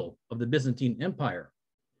double-headed eagle of the Byzantine Empire.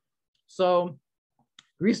 So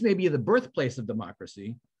Greece may be the birthplace of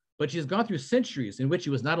democracy, but she's gone through centuries in which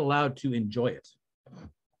she was not allowed to enjoy it.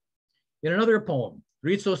 In another poem,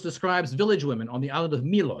 Ritsos describes village women on the island of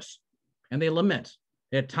Milos, and they lament.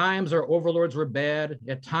 At times our overlords were bad,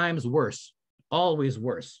 at times worse, always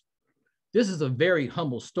worse. This is a very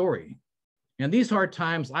humble story. And these hard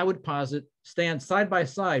times, I would posit, stand side by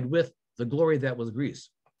side with the glory that was Greece.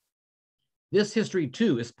 This history,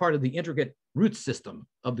 too, is part of the intricate root system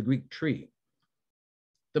of the Greek tree.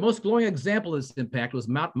 The most glowing example of this impact was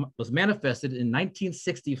manifested in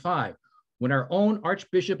 1965, when our own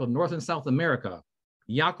Archbishop of North and South America,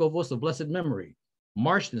 Iacovos of blessed memory,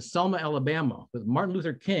 marched in Selma, Alabama, with Martin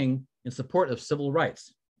Luther King in support of civil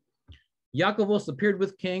rights. Iacovos appeared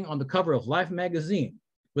with King on the cover of Life magazine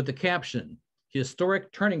with the caption,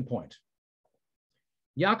 Historic Turning Point.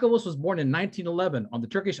 Iacovos was born in 1911 on the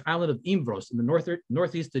Turkish island of Imbros in the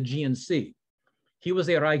northeast Aegean Sea. He was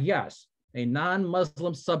a Ragyas, a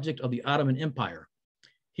non-Muslim subject of the Ottoman Empire.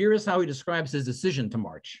 Here is how he describes his decision to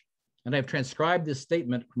march, and I've transcribed this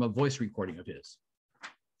statement from a voice recording of his.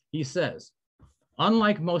 He says,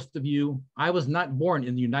 unlike most of you, I was not born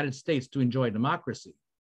in the United States to enjoy democracy.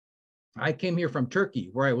 I came here from Turkey,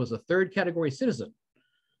 where I was a third category citizen.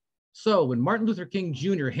 So when Martin Luther King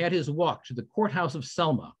Jr. had his walk to the courthouse of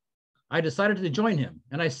Selma, I decided to join him.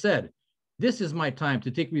 And I said, this is my time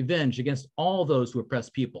to take revenge against all those who oppress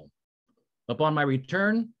people. Upon my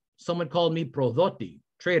return, someone called me prodoti,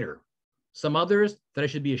 traitor. Some others that I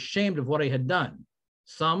should be ashamed of what I had done.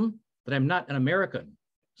 Some that I'm not an American.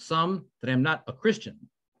 Some that I'm not a Christian.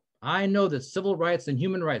 I know that civil rights and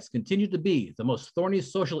human rights continue to be the most thorny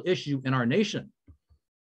social issue in our nation.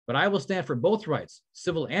 But I will stand for both rights,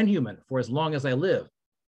 civil and human, for as long as I live.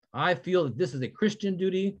 I feel that this is a Christian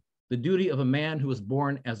duty, the duty of a man who was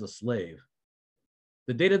born as a slave.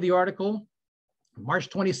 The date of the article, March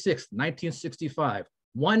 26, 1965,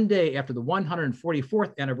 one day after the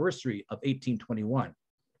 144th anniversary of 1821.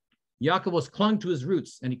 Iacovos clung to his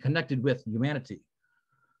roots and he connected with humanity.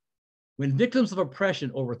 When victims of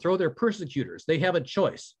oppression overthrow their persecutors, they have a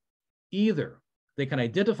choice. Either they can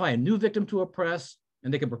identify a new victim to oppress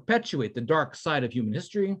and they can perpetuate the dark side of human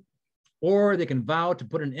history, or they can vow to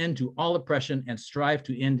put an end to all oppression and strive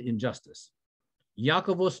to end injustice.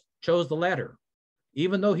 Iacovos chose the latter,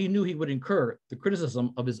 even though he knew he would incur the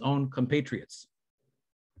criticism of his own compatriots.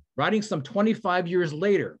 Writing some 25 years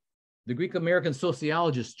later, the Greek-American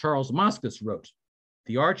sociologist Charles Moscus wrote,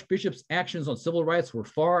 the Archbishop's actions on civil rights were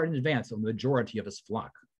far in advance of the majority of his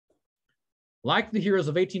flock. Like the heroes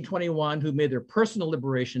of 1821 who made their personal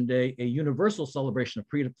liberation day a universal celebration of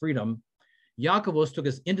freedom, Iacovos took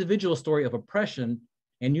his individual story of oppression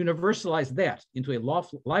and universalized that into a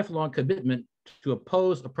lifelong commitment to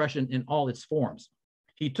oppose oppression in all its forms.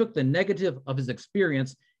 He took the negative of his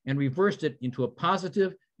experience and reversed it into a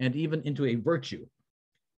positive and even into a virtue,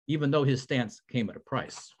 even though his stance came at a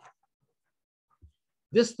price.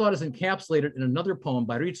 This thought is encapsulated in another poem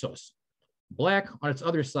by Ritsos. Black on its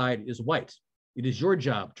other side is white. It is your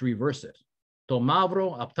job to reverse it. To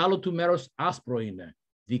mavro aptalo tu meros asproine,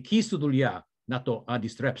 dikisu dulia nato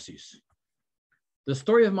adistrepsis. The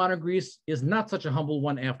story of modern Greece is not such a humble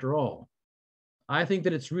one after all. I think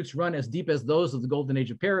that its roots run as deep as those of the Golden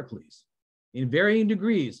Age of Pericles. In varying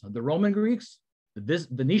degrees, the Roman Greeks, the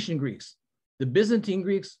Venetian Greeks, the Byzantine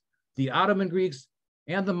Greeks, the Ottoman Greeks,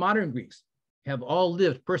 and the modern Greeks have all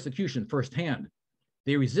lived persecution firsthand.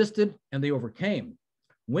 They resisted and they overcame.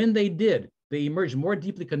 When they did, they emerged more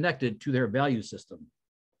deeply connected to their value system.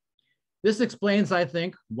 This explains, I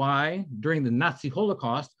think, why during the Nazi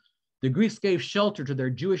Holocaust, the Greeks gave shelter to their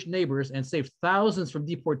Jewish neighbors and saved thousands from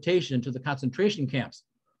deportation to the concentration camps.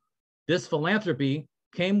 This philanthropy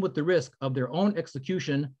came with the risk of their own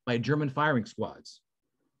execution by German firing squads.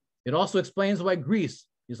 It also explains why Greece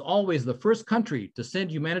is always the first country to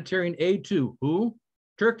send humanitarian aid to who?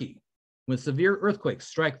 Turkey, when severe earthquakes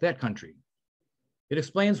strike that country. It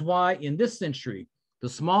explains why in this century, the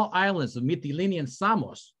small islands of Mytilene and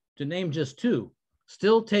Samos, to name just two,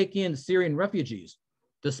 still take in Syrian refugees,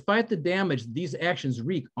 despite the damage these actions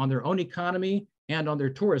wreak on their own economy and on their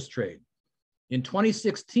tourist trade. In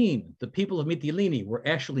 2016, the people of Mytilene were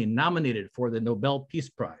actually nominated for the Nobel Peace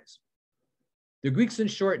Prize. The Greeks, in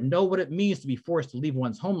short, know what it means to be forced to leave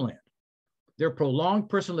one's homeland. Their prolonged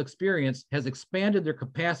personal experience has expanded their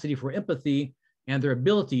capacity for empathy and their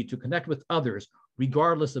ability to connect with others,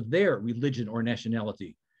 regardless of their religion or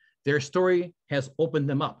nationality. Their story has opened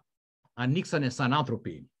them up. Aniksan and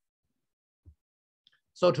Sananthropy.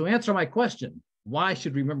 So to answer my question, why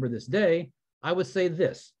should we remember this day? I would say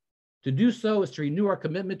this. To do so is to renew our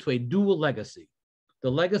commitment to a dual legacy,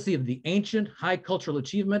 the legacy of the ancient high cultural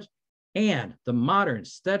achievement and the modern,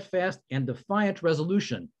 steadfast, and defiant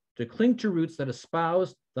resolution to cling to roots that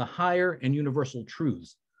espouse the higher and universal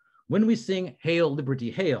truths. When we sing Hail,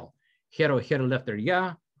 Liberty, Hail, Hero, Hero,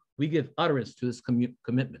 Lefteria, we give utterance to this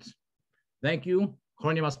commitment. Thank you.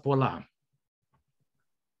 Chronimas Pola.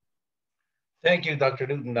 Thank you, Dr.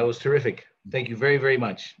 Newton. That was terrific. Thank you very, very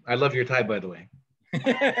much. I love your tie, by the way.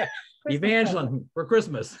 Evangeline for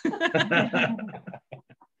Christmas.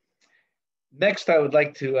 Next, I would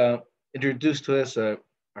like to introduce to us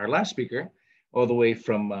our last speaker, all the way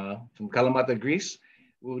from Kalamata, Greece.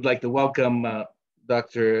 We would like to welcome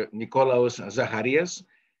Dr. Nikolaos Zacharias,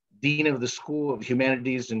 Dean of the School of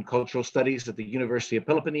Humanities and Cultural Studies at the University of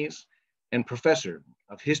Peloponnese and Professor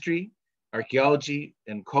of History, Archaeology,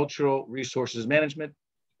 and Cultural Resources Management,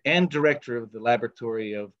 and Director of the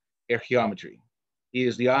Laboratory of Archaeometry. He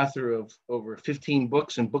is the author of over 15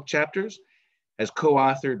 books and book chapters, has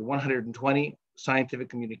co-authored 120 scientific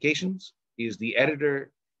communications. He is the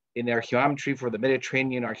editor in Archaeometry for the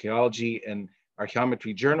Mediterranean Archaeology and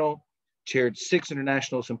Archaeometry Journal, chaired 6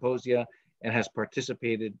 international symposia, and has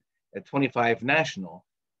participated at 25 national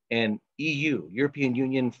and EU, European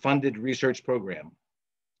Union funded research program.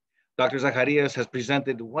 Dr. Zacharias has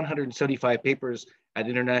presented 175 papers at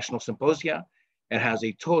international symposia and has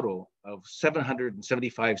a total of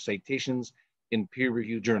 775 citations in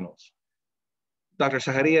peer-reviewed journals. Dr.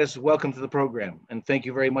 Zacharias, welcome to the program, and thank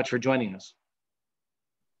you very much for joining us.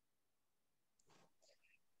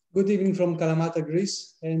 Good evening from Kalamata,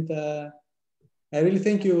 Greece, and I really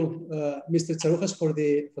thank you, Mr. Tsarouchas, for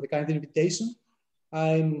the kind invitation.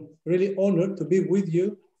 I'm really honored to be with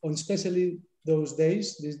you on especially these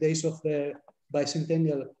days of the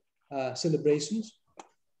bicentennial celebrations.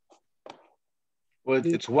 Well,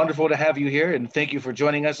 it's wonderful to have you here, and thank you for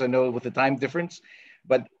joining us. I know with the time difference,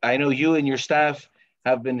 but I know you and your staff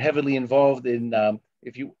have been heavily involved in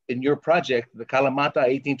your project, the Kalamata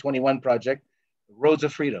 1821 project, Roads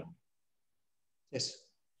of Freedom. Yes.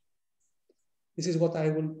 This is what I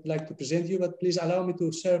would like to present you, but please allow me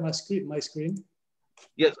to share my screen.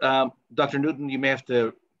 Yes, Dr. Newton, you may have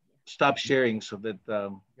to stop sharing so that...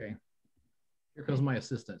 Okay. Here comes my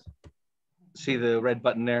assistant. See the red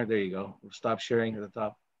button there? There you go. Stop sharing at the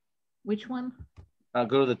top. Which one?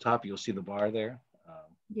 Go to the top. You'll see the bar there.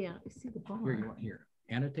 Yeah, I see the bar. Here, you want here.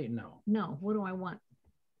 Annotate? No. No. What do I want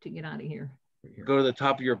to get out of here? Go to the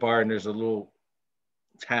top of your bar and there's a little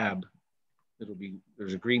tab.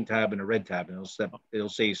 There's a green tab and a red tab, and it'll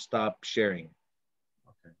say stop sharing.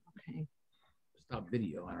 Okay. Stop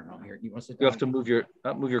video. I don't know. Here, you want to sit down? You have to move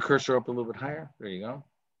your cursor up a little bit higher. There you go.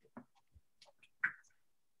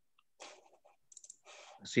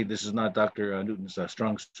 See, this is not Dr. Newton's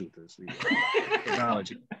strong suit. This is the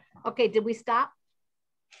technology. Okay, did we stop?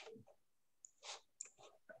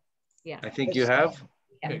 Yeah. I think you have.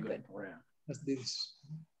 Yeah, okay, good. Let's do this.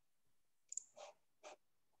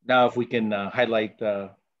 Now, if we can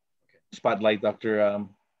spotlight Dr.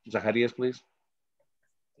 Zacharias, please.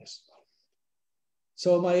 Yes.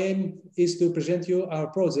 So my aim is to present you our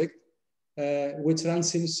project, which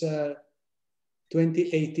runs since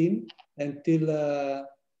 2018 until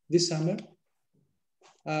this summer.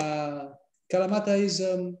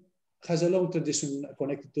 Kalamata has a long tradition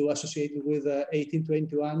associated with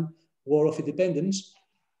 1821 War of Independence.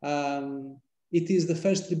 It is the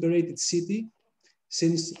first liberated city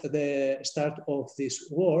since the start of this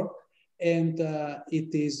war, and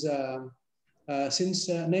it is since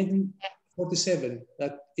 1947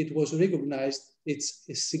 that it was recognized its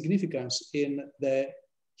significance in the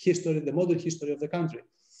history, the modern history of the country.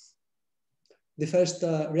 The first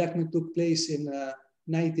reenactment took place in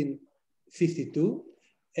 1952,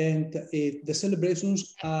 and the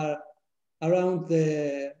celebrations are around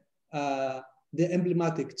the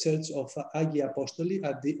emblematic church of Agia Apostoli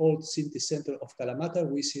at the old city center of Kalamata.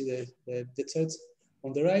 We see the church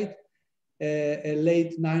on the right, a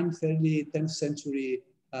late 9th, early 10th century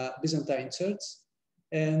Byzantine church,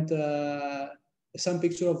 and some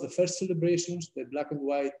picture of the first celebrations, the black and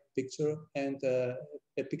white picture, and a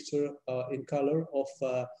picture in color of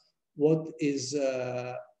what is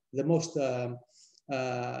the most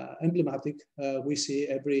emblematic we see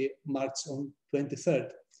every March on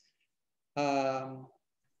 23rd.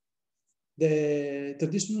 The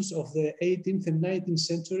traditions of the 18th and 19th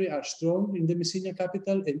century are strong in the Messenia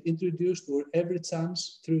capital and introduced to every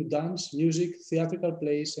chance through dance, music, theatrical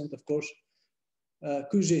plays, and of course,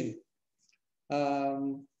 cuisine.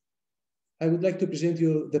 I would like to present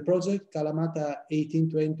you the project Kalamata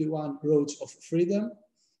 1821 Roads of Freedom.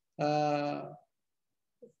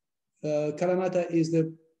 Kalamata is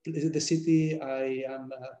the city I am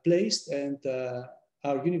placed, and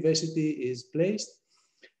our university is placed.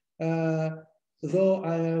 Though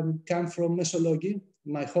I come from Mesologi,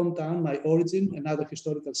 my hometown, my origin, another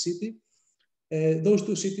historical city, those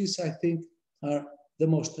two cities I think are the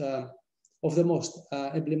most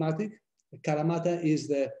emblematic. Kalamata is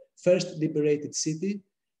the first liberated city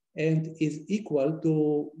and is equal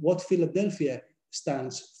to what Philadelphia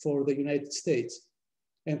stands for the United States.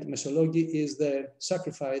 And Mesologi is the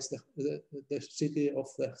sacrifice, the city of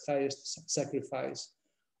the highest sacrifice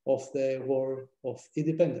of the War of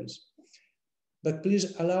Independence. But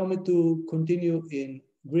please allow me to continue in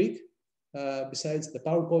Greek, besides the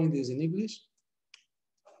PowerPoint is in English.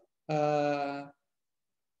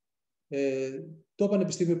 Το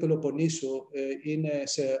Πανεπιστήμιο Πελοποννήσου είναι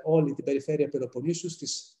σε όλη την περιφέρεια Πελοποννήσου,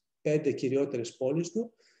 στις 5 κυριότερες πόλεις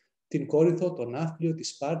του, την Κόρινθο, τον Ναύπλιο, τη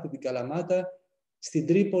Σπάρτη, την Καλαμάτα. Στην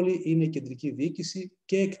Τρίπολη είναι η κεντρική διοίκηση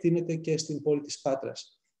και εκτείνεται και στην πόλη της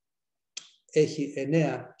Πάτρας. Έχει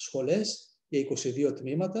 9 σχολές για 22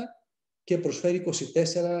 τμήματα και προσφέρει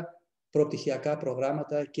 24 προπτυχιακά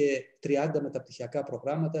προγράμματα και 30 μεταπτυχιακά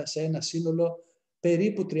προγράμματα σε ένα σύνολο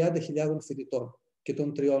περίπου 30.000 φοιτητών και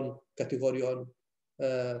των 3 κατηγοριών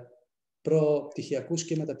προπτυχιακούς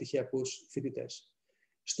και μεταπτυχιακούς φοιτητές.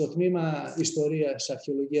 Στο τμήμα Ιστορίας,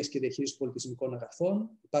 Αρχαιολογίας και Διαχείρισης Πολιτισμικών Αγαθών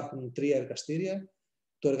υπάρχουν 3 εργαστήρια.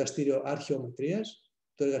 Το εργαστήριο Αρχαιομετρίας,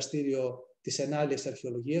 το εργαστήριο της Ενάλλειας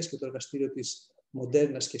Αρχαιολογίας και το εργαστήριο της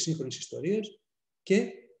Μοντέρνας και Σύγχρονης Ιστορίας,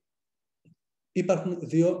 και υπάρχουν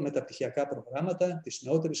 2 μεταπτυχιακά προγράμματα της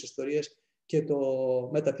Νεότερης Ιστορίας και το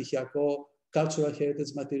μεταπτυχιακό Cultural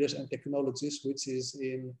Heritage Materials and Technologies, which is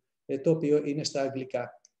το οποίο είναι στα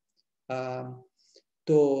αγγλικά.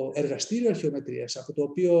 Το εργαστήριο Αρχαιομετρίας, από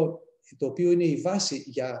το οποίο είναι η βάση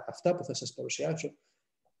για αυτά που θα σας παρουσιάσω,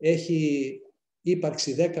 έχει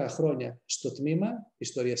ύπαρξη 10 χρόνια στο τμήμα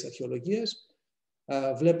Ιστορίας Αρχαιολογίας.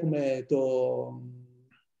 Βλέπουμε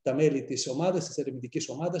τα μέλη της ομάδας, της ερευνητικής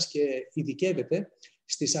ομάδας, και ειδικεύεται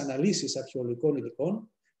στις αναλύσεις αρχαιολογικών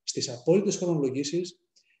υλικών, στις απόλυτες χρονολογήσεις,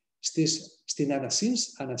 στην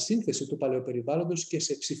ανασύνθεση του παλαιοπεριβάλλοντος και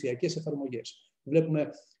σε ψηφιακές εφαρμογές. Βλέπουμε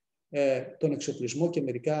τον εξοπλισμό και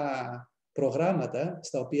μερικά προγράμματα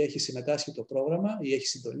στα οποία έχει συμμετάσχει το πρόγραμμα ή έχει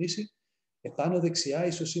συντονίσει. Επάνω δεξιά,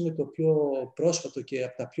 ίσως είναι το πιο πρόσφατο και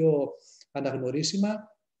από τα πιο αναγνωρίσιμα,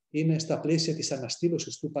 είναι στα πλαίσια της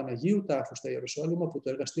αναστήλωσης του Παναγίου Τάφου στα Ιεροσόλυμα, που το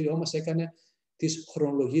εργαστήριό μας έκανε τις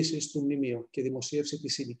χρονολογήσεις του μνημείου και δημοσίευσε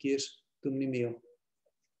τις ηλικίες του μνημείου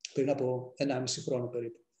πριν από 1,5 χρόνο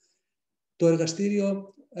περίπου. Το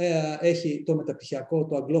εργαστήριο έχει το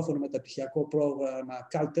αγγλόφωνο μεταπτυχιακό πρόγραμμα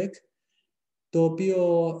Caltech, το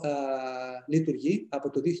οποίο λειτουργεί από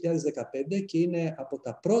το 2015 και είναι από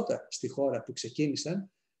τα πρώτα στη χώρα που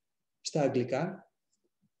ξεκίνησαν στα αγγλικά.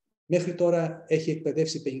 Μέχρι τώρα έχει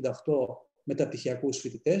εκπαιδεύσει 58 μεταπτυχιακούς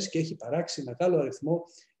φοιτητές και έχει παράξει μεγάλο αριθμό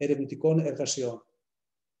ερευνητικών εργασιών.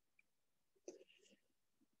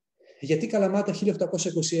 Γιατί Καλαμάτα 1821?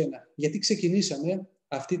 Γιατί ξεκινήσαμε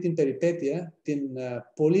αυτή την περιπέτεια, την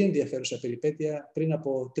πολύ ενδιαφέρουσα περιπέτεια, πριν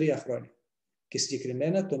από 3 χρόνια. Και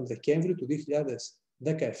συγκεκριμένα τον Δεκέμβριο του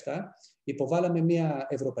 2017 υποβάλαμε μια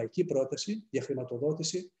ευρωπαϊκή πρόταση για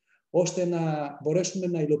χρηματοδότηση, ώστε να μπορέσουμε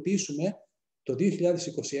να υλοποιήσουμε το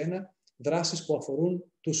 2021 δράσεις που αφορούν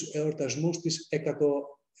τους εορτασμούς της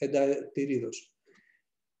 100ετηρίδος.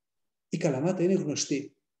 Η Καλαμάτα είναι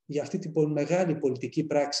γνωστή για αυτή την μεγάλη πολιτική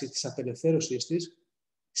πράξη της απελευθέρωσης της,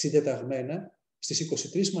 συντεταγμένα,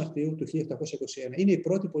 στις 23 Μαρτίου του 1821. Είναι η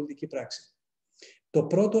πρώτη πολιτική πράξη. Το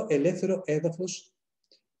πρώτο ελεύθερο έδαφος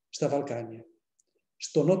στα Βαλκάνια,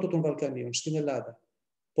 στο νότο των Βαλκανίων, στην Ελλάδα,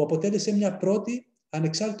 που αποτέλεσε μια πρώτη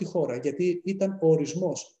ανεξάρτητη χώρα, γιατί ήταν ο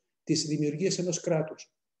ορισμός της δημιουργίας ενός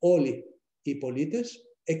κράτους. Όλοι οι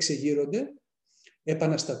πολίτες εξεγείρονται,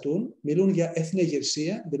 επαναστατούν, μιλούν για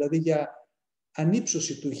εθνεγερσία, δηλαδή για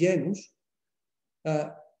ανύψωση του γένους,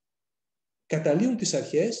 καταλύουν τις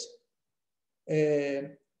αρχές,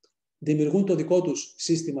 δημιουργούν το δικό τους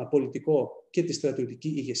σύστημα πολιτικό και τη στρατιωτική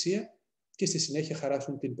ηγεσία και στη συνέχεια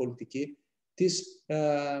χαράσουν την πολιτική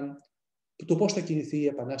του πώς θα κινηθεί η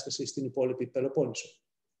Επανάσταση στην υπόλοιπη Πελοπόννησο.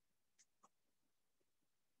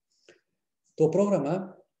 Το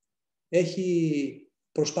πρόγραμμα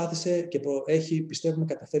προσπάθησε και έχει, πιστεύουμε,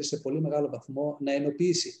 καταφέρει σε πολύ μεγάλο βαθμό να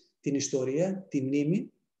ενοποιήσει την ιστορία, τη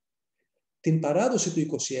μνήμη, την παράδοση του 21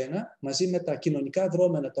 μαζί με τα κοινωνικά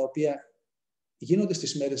δρόμενα τα οποία γίνονται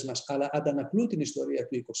στις μέρες μας, αλλά αντανακλούν την ιστορία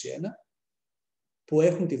του 21, που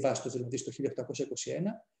έχουν τη βάση τους δηλαδή στο 1821,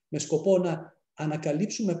 με σκοπό να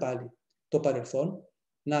ανακαλύψουμε πάλι το παρελθόν,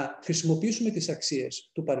 να χρησιμοποιήσουμε τις αξίες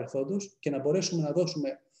του παρελθόντος και να μπορέσουμε να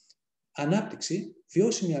δώσουμε ανάπτυξη,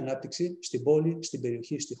 βιώσιμη ανάπτυξη στην πόλη, στην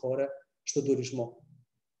περιοχή, στη χώρα, στον τουρισμό.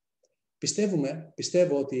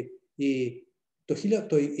 Πιστεύω ότι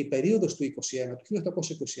η περίοδος του 21, του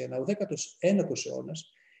 1821, ο 19ος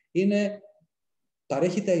αιώνας,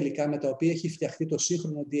 παρέχει τα υλικά με τα οποία έχει φτιαχτεί το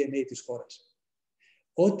σύγχρονο DNA της χώρας.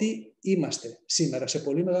 Ό,τι είμαστε σήμερα σε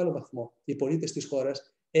πολύ μεγάλο βαθμό, οι πολίτες της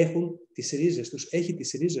χώρας έχει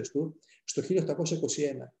τις ρίζες του στο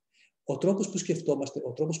 1821. Ο τρόπος που σκεφτόμαστε,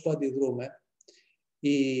 ο τρόπος που αντιδρούμε,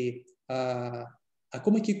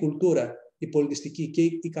 ακόμα και η κουλτούρα, η πολιτιστική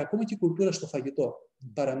και ακόμα και η κουλτούρα στο φαγητό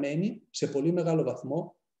παραμένει σε πολύ μεγάλο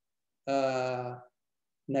βαθμό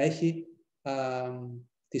να έχει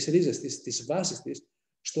τις ρίζες της, τις βάσεις της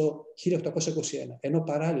στο 1821. Ενώ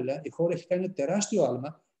παράλληλα η χώρα έχει κάνει τεράστιο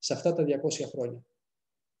άλμα σε αυτά τα 200 χρόνια.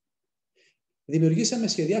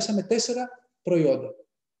 Σχεδιάσαμε 4 προϊόντα.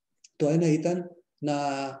 Το ένα ήταν να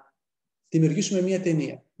δημιουργήσουμε μία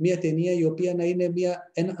ταινία. Μία ταινία η οποία να είναι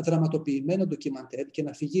ένα δραματοποιημένο ντοκιμαντέρ και να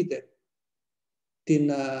αφηγείται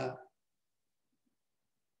την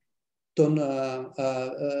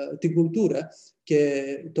κουλτούρα και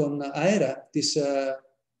τον αέρα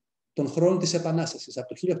των χρόνων της Επανάστασης, από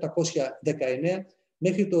το 1819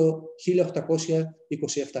 μέχρι το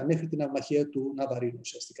 1827, μέχρι την αυμαχία του Ναβαρίνου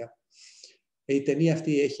ουσιαστικά. Η ταινία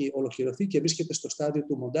αυτή έχει ολοκληρωθεί και βρίσκεται στο στάδιο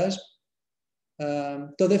του μοντάζ.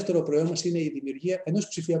 Το δεύτερο προϊόν μας είναι η δημιουργία ενός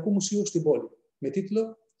ψηφιακού μουσείου στην πόλη, με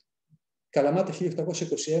τίτλο «Καλαμάτα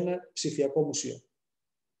 1821 ψηφιακό μουσείο».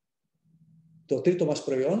 Το τρίτο μας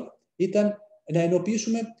προϊόν ήταν να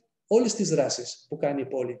ενοποιήσουμε όλες τις δράσεις που κάνει η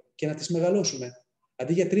πόλη και να τις μεγαλώσουμε.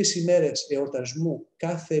 Αντί για 3 ημέρες εορτασμού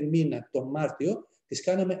κάθε μήνα τον Μάρτιο, τις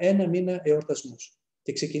κάναμε 1 μήνα εορτασμούς.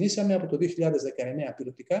 Και ξεκινήσαμε από το 2019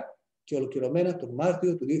 πιλωτικά και ολοκληρωμένα τον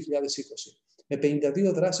Μάρτιο του 2020, με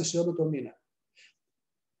 52 δράσεις σε όλο το μήνα.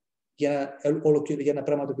 Για να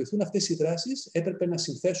πραγματοποιηθούν αυτές οι δράσεις, έπρεπε να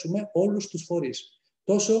συνθέσουμε όλους τους φορείς.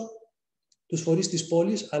 Τόσο τους φορείς της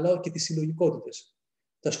πόλης, αλλά και τις συλλογικότητες.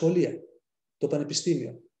 Τα σχολεία, το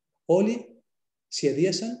πανεπιστήμιο. Όλοι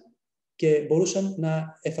σχεδίασαν και μπορούσαν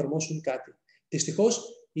να εφαρμόσουν κάτι.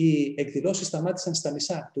 Δυστυχώς, οι εκδηλώσεις σταμάτησαν στα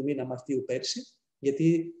μισά του μήνα Μαρτίου πέρσι,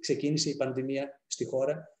 γιατί ξεκίνησε η πανδημία στη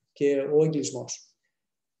χώρα και ο εγκλεισμός.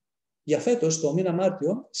 Για φέτος, το μήνα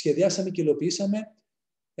Μάρτιο, σχεδιάσαμε και υλοποιήσαμε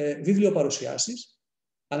βιβλιοπαρουσιάσεις,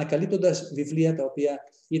 ανακαλύπτοντας βιβλία τα οποία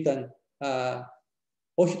ήταν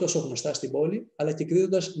όχι τόσο γνωστά στην πόλη, αλλά και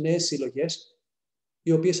εκδίδοντας νέες συλλογές,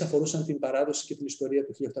 οι οποίες αφορούσαν την παράδοση και την ιστορία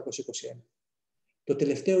του 1821. Το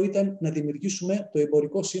τελευταίο ήταν να δημιουργήσουμε το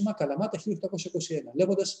εμπορικό σήμα Καλαμάτα 1821.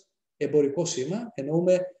 Λέγοντας εμπορικό σήμα,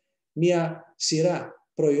 εννοούμε μία σειρά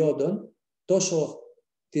προϊόντων, τόσο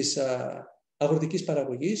της αγροτικής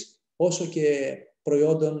παραγωγής, όσο και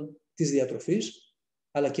προϊόντων της διατροφής,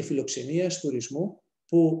 αλλά και φιλοξενίας, τουρισμού,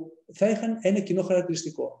 που θα είχαν ένα κοινό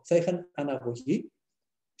χαρακτηριστικό. Θα είχαν αναγωγή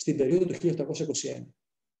στην περίοδο του 1821.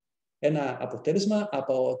 Ένα αποτέλεσμα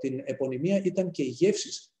από την επωνυμία ήταν και οι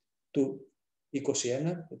γεύσεις του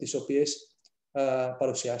 21, τις οποίες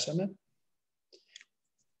παρουσιάσαμε.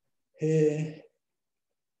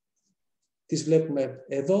 Τις βλέπουμε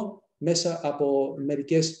εδώ, μέσα από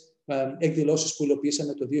μερικές εκδηλώσεις που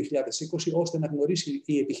υλοποιήσαμε το 2020, ώστε να γνωρίσει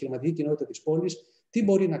η επιχειρηματική κοινότητα της πόλης τι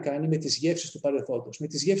μπορεί να κάνει με τις γεύσεις του παρελθόντος, με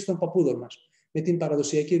τις γεύσεις των παππούδων μας, με την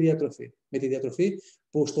παραδοσιακή διατροφή. Με τη διατροφή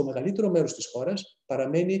που στο μεγαλύτερο μέρος της χώρας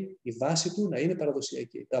παραμένει η βάση του να είναι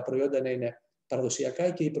παραδοσιακή. Τα προϊόντα να είναι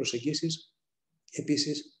παραδοσιακά και οι προσεγγίσεις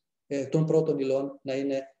επίσης των πρώτων υλών να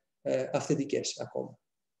είναι αυθεντικές ακόμα.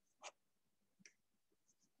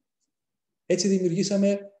 Έτσι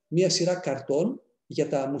δημιουργήσαμε μία σειρά καρτών για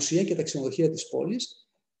τα μουσεία και τα ξενοδοχεία της πόλης,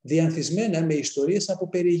 διανθισμένα με ιστορίες από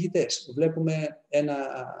περιηγητές. Βλέπουμε ένα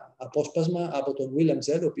απόσπασμα από τον Βίλιαμ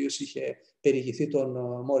Τζέλ, ο οποίος είχε περιηγηθεί τον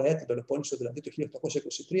Μορέα, την Πελοπόννησο, δηλαδή το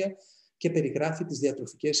 1823, και περιγράφει τις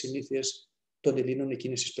διατροφικές συνήθειες των Ελλήνων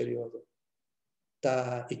εκείνης της περίοδου.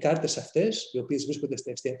 Οι κάρτες αυτές, οι οποίες βρίσκονται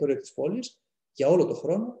στα εστιατόρια της πόλης, για όλο το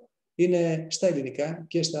χρόνο, είναι στα ελληνικά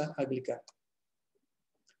και στα αγγλικά.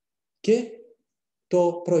 Και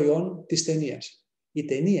το προϊόν της ταινίας. Η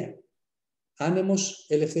ταινία «Άνεμος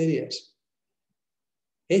Ελευθερίας»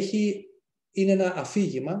 είναι ένα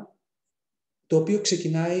αφήγημα το οποίο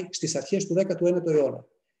ξεκινάει στις αρχές του 19ου αιώνα.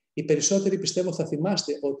 Οι περισσότεροι, πιστεύω, θα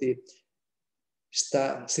θυμάστε ότι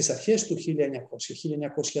στις αρχές του 1900-1910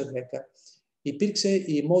 υπήρξε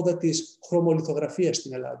η μόδα της χρωμολιθογραφίας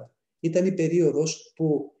στην Ελλάδα. Ήταν η περίοδος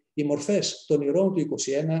που οι μορφές των ηρώων του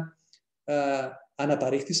 21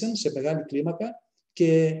 αναπαρήχθησαν σε μεγάλη κλίμακα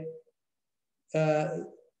και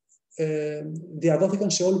διαδόθηκαν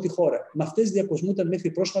σε όλη τη χώρα. Με αυτές διακοσμούνταν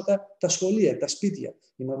μέχρι πρόσφατα τα σχολεία, τα σπίτια,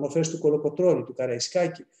 οι μορφές του Κολοκοτρώνη, του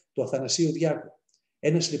Καραϊσκάκη, του Αθανασίου Διάκου.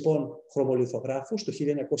 Ένας λοιπόν χρωμολιθογράφος το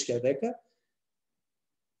 1910,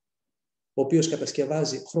 ο οποίος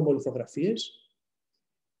κατασκευάζει χρωμολιθογραφίες,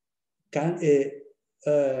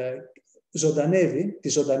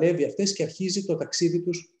 τις ζωντανεύει αυτές και αρχίζει το ταξίδι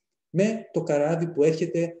τους με το καράβι που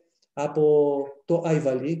έρχεται από το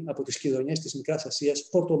Αϊβαλί, από τις Κιδωνιές της Μικράς Ασίας,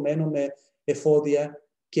 φορτωμένο με εφόδια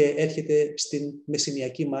και έρχεται στην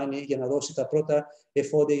Μεσσηνιακή Μάνη για να δώσει τα πρώτα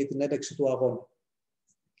εφόδια για την ένταξη του αγώνα.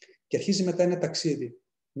 Και αρχίζει μετά ένα ταξίδι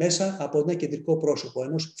μέσα από ένα κεντρικό πρόσωπο,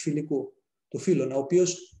 ενός φιλικού, του Φίλωνα, ο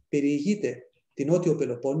οποίος περιηγείται την Νότιο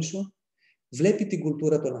Πελοπόννησο, βλέπει την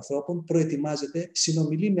κουλτούρα των ανθρώπων, προετοιμάζεται,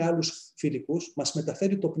 συνομιλεί με άλλους φιλικούς, μας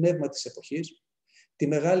μεταφέρει το πνεύμα της εποχής, τη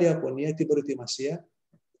μεγάλη αγωνία, την προετοιμασία,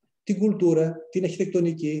 την κουλτούρα, την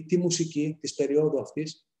αρχιτεκτονική, τη μουσική της περίοδου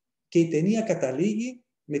αυτής, και η ταινία καταλήγει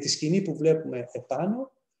με τη σκηνή που βλέπουμε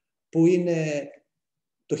επάνω, που είναι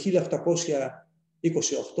το 1828,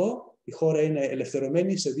 η χώρα είναι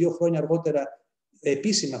ελευθερωμένη, σε 2 χρόνια αργότερα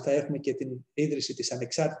επίσημα θα έχουμε και την ίδρυση της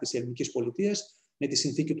ανεξάρτητης ελληνικής πολιτείας, με τη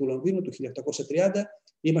συνθήκη του Λονδίνου του 1830.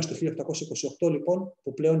 Είμαστε το 1828 λοιπόν,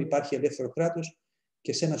 που πλέον υπάρχει ελεύθερο κράτος,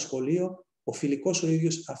 και σε ένα σχολείο ο φιλικός ο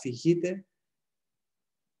ίδιος αφηγείται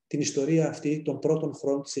την ιστορία αυτή των πρώτων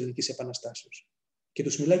χρόνων της Ελληνικής Επαναστάσεως. Και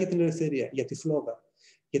τους μιλά για την ελευθερία, για τη φλόγα,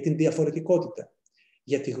 για την διαφορετικότητα,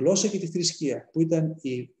 για τη γλώσσα και τη θρησκεία, που ήταν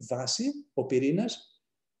η βάση, ο πυρήνας,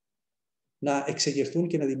 να εξεγερθούν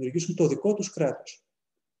και να δημιουργήσουν το δικό τους κράτος.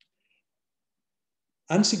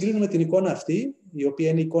 Αν συγκρίνουμε την εικόνα αυτή, η οποία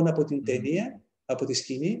είναι εικόνα από την ταινία, από τη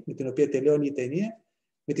σκηνή, με την οποία τελειώνει η ταινία,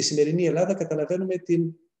 με τη σημερινή Ελλάδα, καταλαβαίνουμε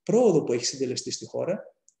την πρόοδο που έχει συντελεστεί στη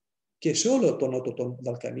χώρα και σε όλο τον νότο των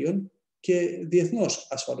Βαλκανίων και διεθνώς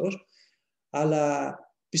ασφαλώς, αλλά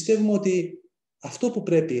πιστεύουμε ότι αυτό που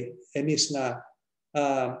πρέπει εμείς να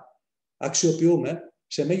αξιοποιούμε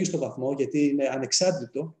σε μέγιστο βαθμό, γιατί είναι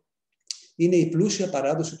ανεξάρτητο, είναι η πλούσια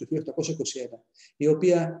παράδοση του 1821, η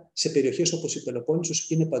οποία σε περιοχές όπως η Πελοπόννησος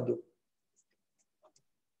είναι παντού.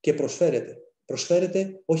 Και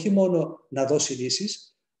προσφέρεται όχι μόνο να δώσει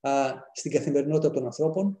λύσεις στην καθημερινότητα των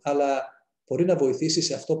ανθρώπων, αλλά μπορεί να βοηθήσει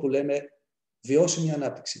σε αυτό που λέμε βιώσιμη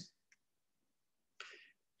ανάπτυξη.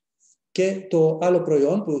 Και το άλλο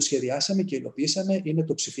προϊόν που σχεδιάσαμε και υλοποιήσαμε είναι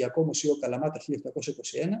το Ψηφιακό Μουσείο Καλαμάτα 1821,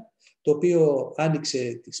 το οποίο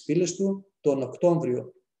άνοιξε τις πύλες του τον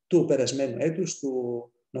Οκτώβριο του περασμένου έτους,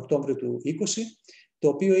 τον Οκτώβριο του 20, το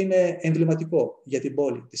οποίο είναι εμβληματικό για την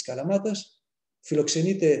πόλη της Καλαμάτας.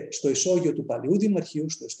 Φιλοξενείται στο ισόγειο του παλιού δημαρχείου,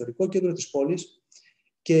 στο ιστορικό κέντρο της πόλης,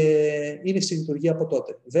 και είναι στη λειτουργία από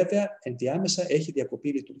τότε. Βέβαια, ενδιάμεσα έχει διακοπεί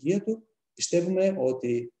η λειτουργία του. Πιστεύουμε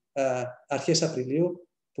ότι αρχές Απριλίου,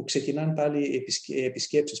 που ξεκινάνε πάλι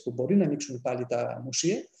επισκέψεις, που μπορεί να ανοίξουν πάλι τα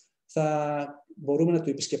μουσεία, θα μπορούμε να το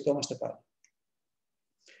επισκεπτόμαστε πάλι.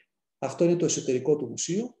 Αυτό είναι το εσωτερικό του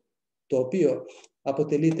μουσείου, το οποίο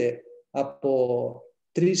αποτελείται από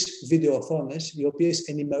 3 βίντεο-οθόνες, οι οποίες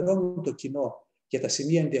ενημερώνουν το κοινό για τα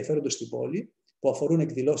σημεία ενδιαφέροντος στην πόλη, που αφορούν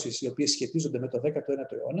εκδηλώσεις οι οποίες σχετίζονται με το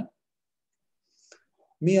 19ο αιώνα.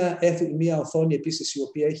 Μία οθόνη επίσης, η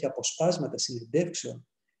οποία έχει αποσπάσματα συνεντεύξεων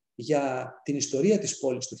για την ιστορία της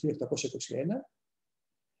πόλης το 1821,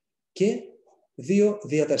 και 2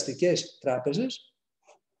 διαδραστικές τράπεζες,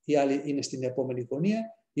 η άλλη είναι στην επόμενη γωνία,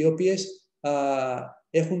 οι οποίες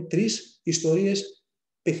έχουν 3 ιστορίες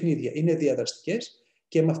παιχνίδια. Είναι διαδραστικές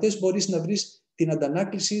και με αυτές μπορείς να βρεις την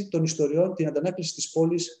αντανάκληση των ιστοριών, την αντανάκληση της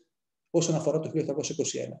πόλης όσον αφορά το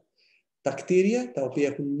 1821. Τα κτίρια, τα οποία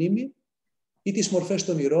έχουν μνήμη, ή τις μορφές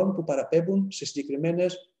των ηρώων που παραπέμπουν σε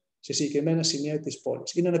συγκεκριμένα σημεία της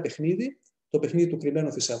πόλης. Είναι ένα παιχνίδι, το παιχνίδι του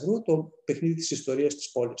κρυμμένου θησαυρού, το παιχνίδι της ιστορίας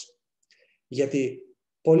της πόλης. Γιατί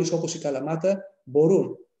πόλεις όπως η Καλαμάτα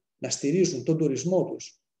μπορούν να στηρίζουν τον τουρισμό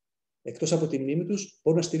τους, εκτός από τη μνήμη τους,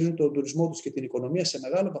 μπορούν να στηρίζουν τον τουρισμό τους και την οικονομία σε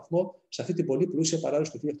μεγάλο βαθμό σε αυτή την πολύ πλούσια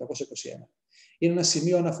παράδοση του 1821. Είναι ένα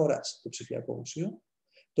σημείο αναφοράς το ψηφιακό μουσείο,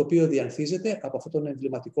 το οποίο διανθίζεται από αυτόν τον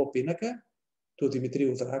εμβληματικό πίνακα του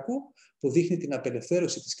Δημητρίου Δράκου, που δείχνει την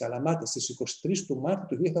απελευθέρωση της Καλαμάτας στις 23 του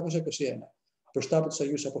Μάρτιου του 1821, μπροστά από τους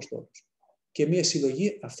Αγίους Αποστόλους. Και μια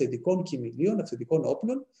συλλογή αυθεντικών κοιμηλίων, αυθεντικών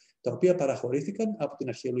όπλων, τα οποία παραχωρήθηκαν από την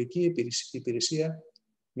Αρχαιολογική Υπηρεσία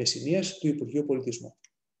Μεσσηνίας του Υπουργείου Πολιτισμού.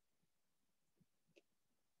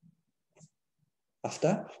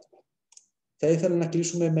 Αυτά. Θα ήθελα να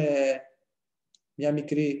κλείσουμε με μια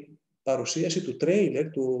μικρή παρουσίαση του τρέιλερ,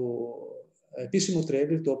 του επίσημου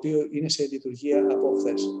τρέιλερ, το οποίο είναι σε λειτουργία από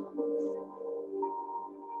χθες.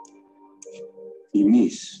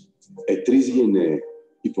 Εμείς, ετρείς γενναίε,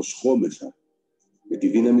 υποσχόμεθα με τη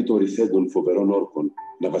δύναμη των ρηθέντων φοβερών όρκων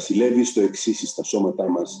να βασιλεύει στο εξής στα σώματά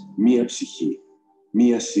μας μία ψυχή,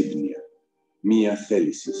 μία σύμπνοια, μία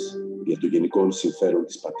θέλησης για το γενικό συμφέρον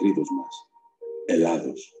της πατρίδος μας,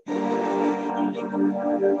 Ελλάδος.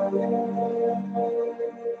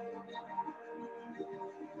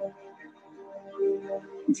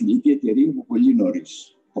 Η φιλική εταιρεία που πολύ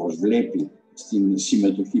νωρίς προσβλέπει στην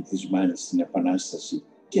συμμετοχή της Μάνης στην Επανάσταση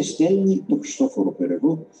και στέλνει τον Χριστόφορο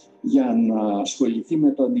Περεγό για να ασχοληθεί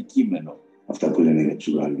με το αντικείμενο. Αυτά που λένε για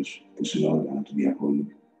τους Γάλλους, που συνόδευαν του διαβόλου,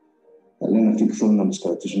 θα λένε αυτοί που θέλουν να μας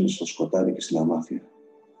κρατήσουν στο σκοτάδι και στη λαμάθεια.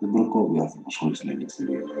 Δεν προκόβει ο άνθρωπος χωρίς την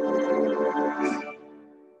ελευθερία.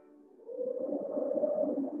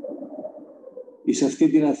 Εις αυτή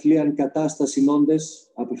την αθλίαν κατάσταση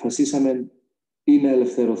όντες αποφασίσαμε ή να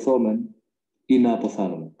ελευθερωθόμεν ή να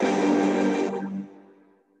αποθάνουμε.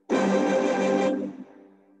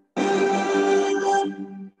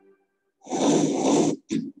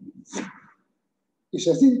 Σε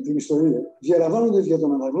αυτή την ιστορία διαλαμβάνονται για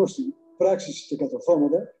τον αναγνώστη πράξεις και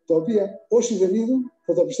κατορθώματα, τα οποία όσοι δεν είδαν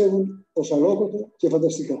θα τα πιστεύουν ως αλόκοτα και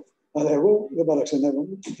φανταστικά. Αλλά εγώ δεν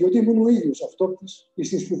παραξενεύομαι, διότι ήμουν ο ίδιος αυτόπτης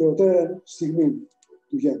στη σπουδαιότερα στιγμή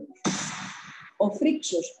του γέννους. Ο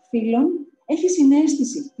Φρίξος φίλων έχει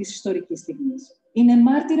συναίσθηση της ιστορικής στιγμής. Είναι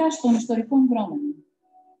μάρτυρας των ιστορικών δρόμων.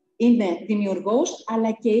 Είναι δημιουργός,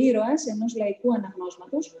 αλλά και ήρωας ενός λαϊκού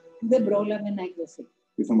αναγνώσματος που δεν πρόλαβε να εκδοθεί.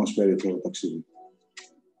 Τι θα μας φέρει αυτό το ταξίδι?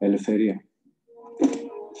 Ελευθερία.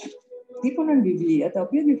 Τύπωναν βιβλία τα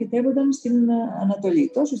οποία διοχετεύονταν στην Ανατολή,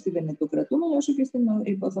 τόσο στη Βενετοκρατούμενη όσο και στην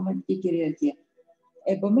Οθωμανική κυριαρχία.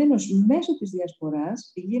 Επομένως, μέσω της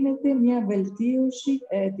διασποράς γίνεται μια βελτίωση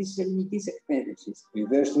της ελληνικής εκπαίδευσης. Οι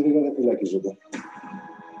ιδέες του Ρίγα δεν φυλακίζονται.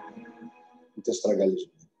 Ούτε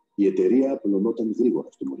στραγγαλίζονται. Η εταιρεία απλωνόταν γρήγορα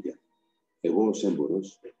στο Μοριά. Εγώ ως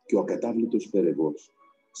έμπορος και ο ακατάβλητος Περεγός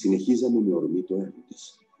συνεχίζαμε με ορμή το έργο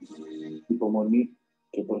της. Υπομονή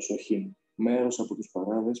και προσοχή. Μέρος από τους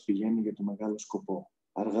παράδες πηγαίνει για το μεγάλο σκοπό.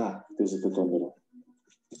 Αργά χτίζεται το όνειρο.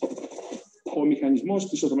 Ο μηχανισμός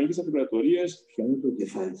της Οθωμανικής Αυτοκρατορίας πιάνει το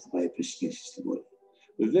κεφάλι θα πάει επισχέσεις στην πόλη.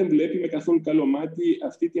 δεν βλέπει με καθόλου καλό μάτι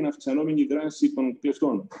αυτή την αυξανόμενη δράση των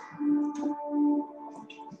κλεφτών.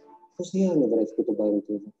 Πώς διάλογο βρέθηκε το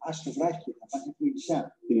παρούτο εδώ? Άσχε βράχη, να πάει από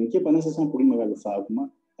νησιά. Η Ελληνική Επανάσταση είναι ένα πολύ μεγάλο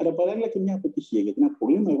θαύμα, αλλά παράλληλα και μια αποτυχία, γιατί ένα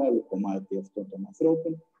πολύ μεγάλο κομμάτι αυτών των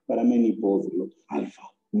ανθρώπων παραμένει υπόδουλο.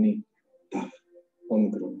 Αλφα, νι, ταφ,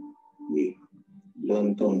 όμικρον, νι,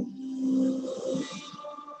 Λοντών.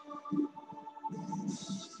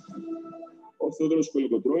 Ο Θεόδωρος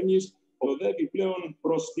Κολοκοτρώνης οδεύει πλέον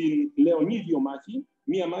προς την Λεωνίδιο μάχη,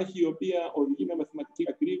 μία μάχη η οποία οδηγεί με μαθηματική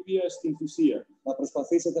ακρίβεια στην θυσία. Να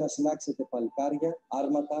προσπαθήσετε να συνάξετε παλικάρια,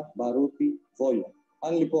 άρματα, μπαρούτι, βόλια.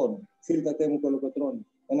 Αν λοιπόν, φίλτατέ μου Κολοκοτρώνη,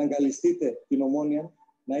 εναγκαλιστείτε την Ομόνια,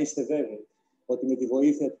 να είστε βέβαιοι ότι με τη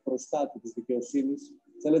βοήθεια του προστάτη της δικαιοσύνης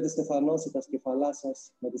θέλετε στεφανώσει τα σκεφαλά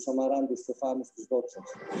σας με τους αμαράντους στεφάνους της δόξας.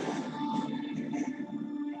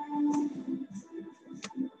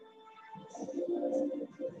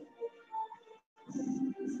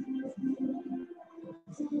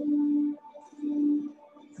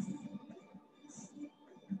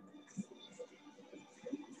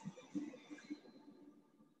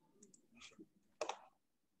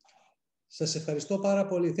 Σας ευχαριστώ πάρα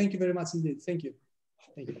πολύ. Thank you very much indeed. Thank you.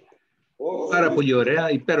 Thank you. Πάρα πολύ ωραία,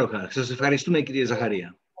 υπέροχα. Σας ευχαριστούμε, κύριε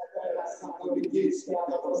Ζαχαρία.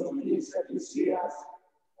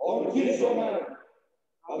 Ορκίζομαι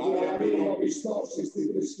να διαμείνω πιστός στη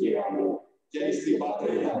θρησκεία μου και στην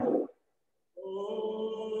πατρίδα μου.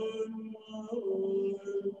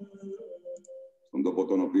 Στον τόπο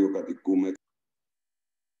τον οποίο κατοικούμε,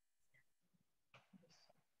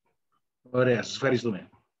 Ladies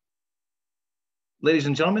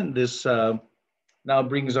and gentlemen, this now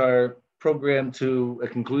brings our program to a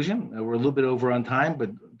conclusion. We're a little bit over on time,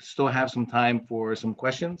 but still have some time for some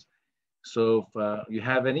questions. So if you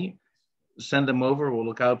have any, send them over. We'll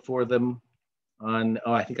look out for them on,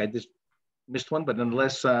 oh, I think I just missed one, but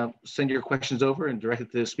nonetheless, send your questions over and direct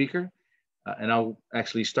it to the speaker. And I'll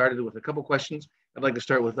actually start it with a couple questions. I'd like to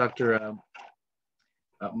start with Dr.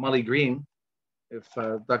 Molly Green, if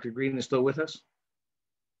Dr. Green is still with us.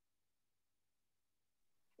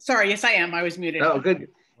 Sorry, yes, I am. I was muted. Oh, good.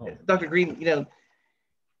 Dr. Green, you know,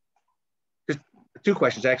 just two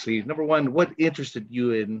questions actually. Number one, what interested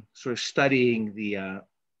you in sort of studying the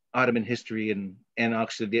Ottoman history and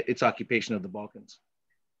its occupation of the Balkans?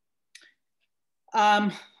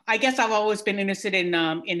 I guess I've always been interested in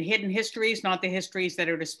hidden histories, not the histories that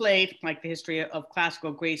are displayed, like the history of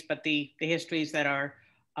classical Greece, but the histories that are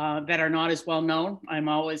not as well known. I'm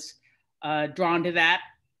always drawn to that.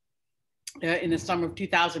 In the summer of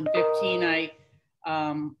 2015,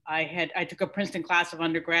 I took a Princeton class of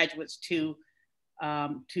undergraduates to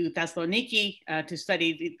Thessaloniki to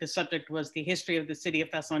study. The subject was the history of the city of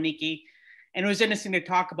Thessaloniki, and it was interesting to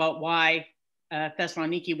talk about why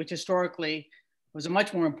Thessaloniki, which historically was a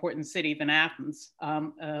much more important city than Athens,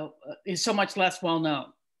 is so much less well known.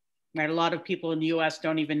 Right, a lot of people in the U.S.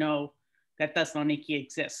 don't even know that Thessaloniki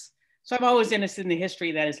exists. So I'm always interested in the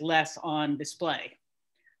history that is less on display.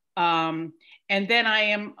 And then I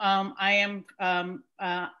am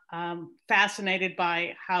fascinated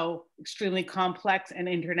by how extremely complex and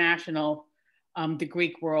international the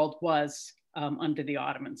Greek world was under the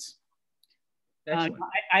Ottomans.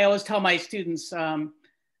 I always tell my students, you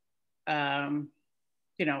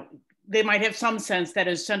know, they might have some sense that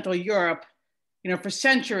in Central Europe, you know, for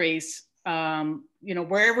centuries, you know,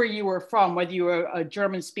 wherever you were from, whether you were a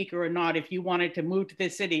German speaker or not, if you wanted to move to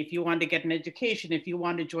this city, if you wanted to get an education, if you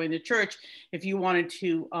wanted to join the church, if you wanted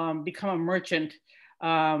to become a merchant,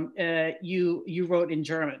 you wrote in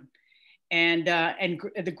German. And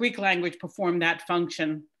the Greek language performed that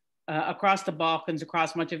function across the Balkans,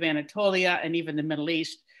 across much of Anatolia, and even the Middle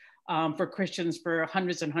East for Christians for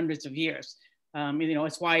hundreds and hundreds of years. You know,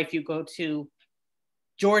 it's why if you go to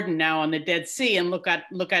Jordan now on the Dead Sea and look at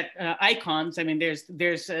icons, I mean,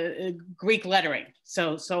 there's Greek lettering.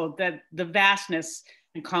 So that the vastness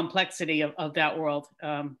and complexity of that world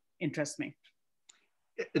interests me.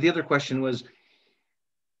 The other question was,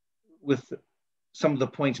 with some of the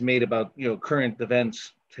points made about, you know, current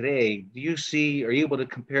events today, are you able to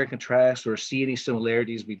compare, contrast, or see any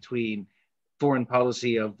similarities between foreign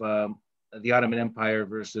policy of the Ottoman Empire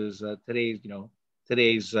versus today's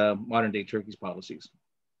modern day Turkey's policies?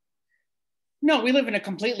 No, we live in a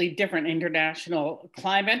completely different international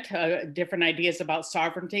climate, different ideas about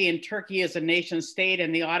sovereignty. And Turkey is a nation state,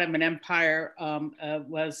 and the Ottoman Empire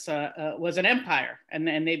was an empire,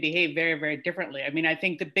 and they behave very, very differently. I mean, I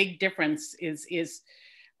think the big difference is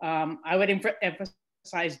I would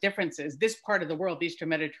emphasize differences. This part of the world, the Eastern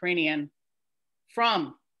Mediterranean,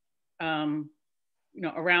 from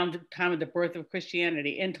around the time of the birth of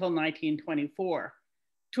Christianity until 1924.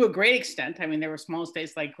 To a great extent, I mean, there were small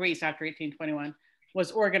states like Greece after 1821,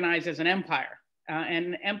 was organized as an empire.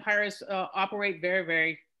 And empires operate very,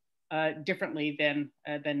 very differently than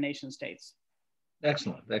nation states.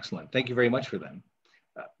 Excellent, excellent. Thank you very much for that.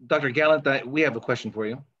 Dr. Gallant, we have a question for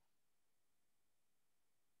you.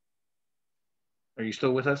 Are you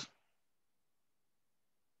still with us?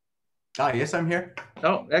 Yes, I'm here.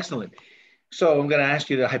 Oh, excellent. So I'm going to ask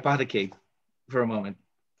you to hypothecate for a moment.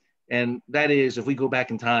 And that is, if we go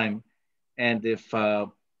back in time, and if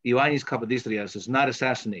Ioannis Kapodistrias is not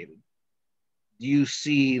assassinated, do you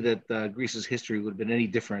see that Greece's history would have been any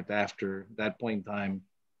different after that point in time,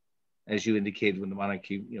 as you indicated, when the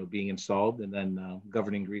monarchy, being installed and then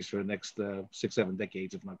governing Greece for the next 6-7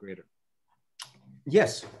 decades, if not greater?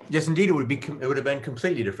 Yes, yes, indeed, it would have been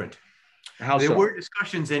completely different. How so? There were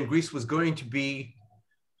discussions, and Greece was going to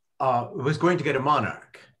get a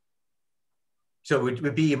monarch. So it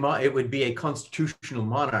would be a constitutional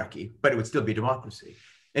monarchy, but it would still be democracy.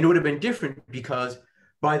 And it would have been different because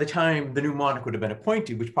by the time the new monarch would have been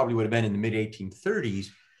appointed, which probably would have been in the mid-1830s,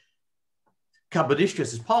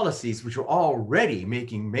 Kapodistrias' policies, which were already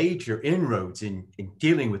making major inroads in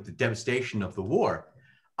dealing with the devastation of the war,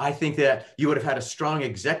 I think that you would have had a strong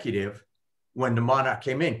executive when the monarch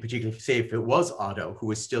came in, particularly say if it was Otto, who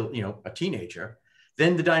was still a teenager,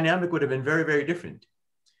 then the dynamic would have been very, very different.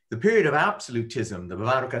 The period of absolutism, the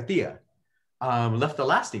Varokratia, left a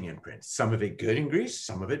lasting imprint. Some of it good in Greece,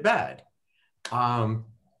 some of it bad.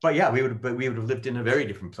 But yeah, we would have lived in a very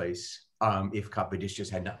different place if Kapodistrias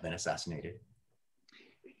had not been assassinated.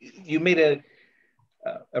 you made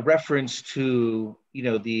a reference to, you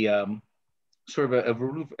know, the sort of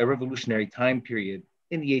a revolutionary time period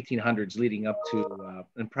in the 1800s leading up to,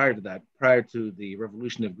 and prior to that, prior to the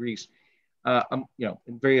revolution of Greece, you know,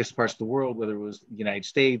 in various parts of the world, whether it was the United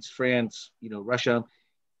States, France, you know, Russia,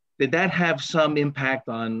 did that have some impact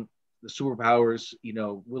on the superpowers, you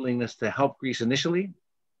know, willingness to help Greece initially,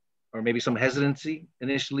 or maybe some hesitancy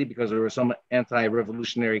initially because there was some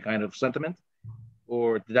anti-revolutionary kind of sentiment,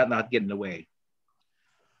 or did that not get in the way?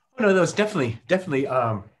 No, that was definitely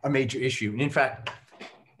a major issue. And in fact,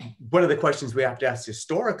 one of the questions we have to ask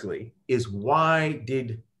historically is, why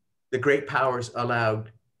did the great powers allow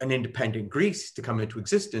an independent Greece to come into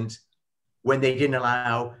existence when they didn't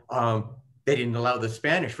allow the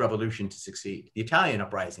Spanish Revolution to succeed, the Italian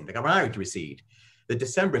uprising, the Camargue to recede, the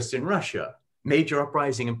Decembrists in Russia, major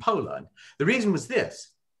uprising in Poland? The reason was this: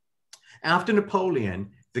 after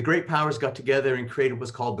Napoleon, the great powers got together and created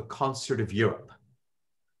what's called the Concert of Europe.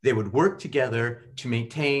 They would work together to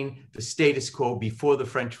maintain the status quo before the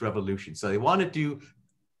French Revolution. So they wanted to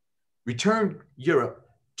return Europe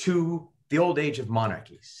to the old age of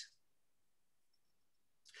monarchies.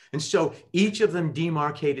 And so each of them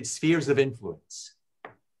demarcated spheres of influence.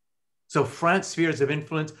 So France's spheres of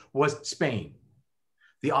influence was Spain.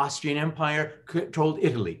 The Austrian Empire controlled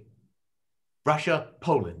Italy. Russia,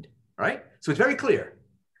 Poland, right? So it's very clear.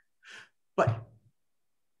 But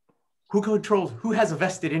who has a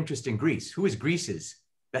vested interest in Greece? Who is Greece's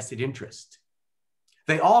vested interest?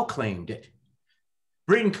 They all claimed it.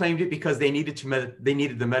 Britain claimed it because they needed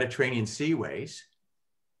the Mediterranean seaways.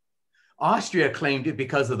 Austria claimed it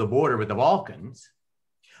because of the border with the Balkans.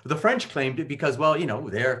 The French claimed it because, well, you know,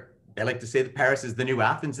 they like to say that Paris is the new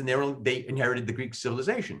Athens, and they inherited the Greek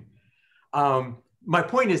civilization. My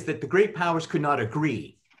point is that the great powers could not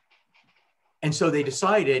agree. And so they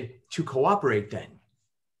decided to cooperate then,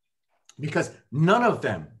 because none of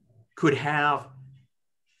them could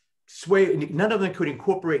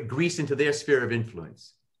incorporate Greece into their sphere of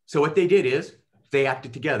influence. So what they did is they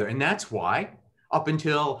acted together. And that's why up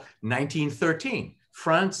until 1913,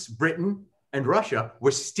 France, Britain, and Russia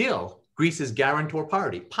were still Greece's guarantor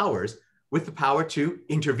powers with the power to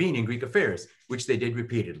intervene in Greek affairs, which they did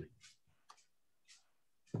repeatedly.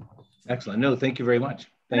 Excellent. No, thank you very much.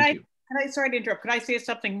 Thank you. Sorry to interrupt. Could I say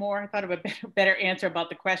something more? I thought of a better answer about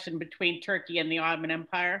the question between Turkey and the Ottoman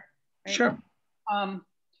Empire. Right? Sure.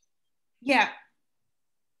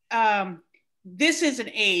 This is an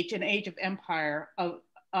age of empire, of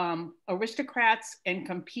aristocrats and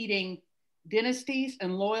competing dynasties,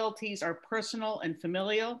 and loyalties are personal and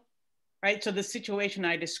familial, right? So the situation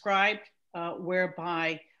I described,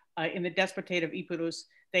 whereby in the Despotate of Epirus,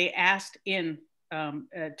 they asked in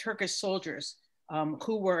Turkish soldiers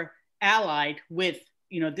who were allied with,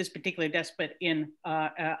 you know, this particular despot in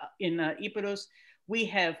Epirus. We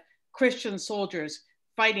have Christian soldiers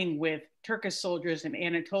fighting with Turkish soldiers in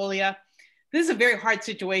Anatolia. This is a very hard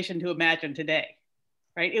situation to imagine today,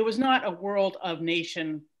 right? It was not a world of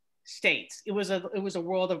nation states. It was a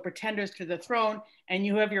world of pretenders to the throne, and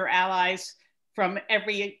you have your allies from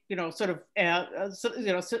every, you know, sort of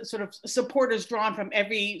supporters drawn from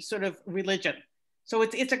every sort of religion. So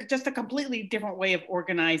it's just a completely different way of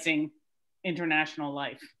organizing international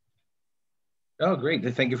life. Oh, great.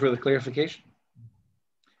 Thank you for the clarification.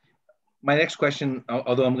 My next question,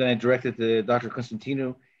 although I'm going to direct it to Dr.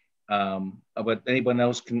 Constantinou, but anyone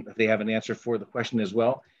else can, if they have an answer for the question as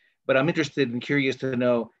well. But I'm interested and curious to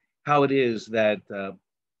know how it is that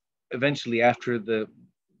eventually, after the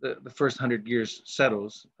first 100 years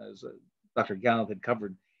settles, as Dr. Gallant had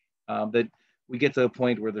covered, that we get to a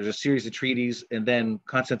point where there's a series of treaties, and then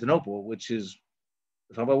Constantinople, which is,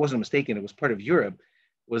 if I wasn't mistaken, it was part of Europe,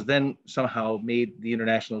 was then somehow made the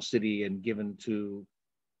international city and given to,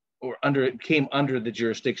 or came under the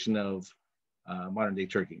jurisdiction of modern day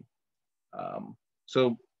Turkey.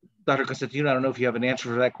 So Dr. Constantinou, I don't know if you have an answer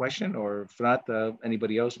for that question, or if not,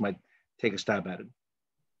 anybody else might take a stab at it.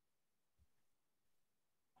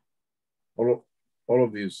 All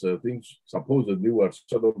of these things supposedly were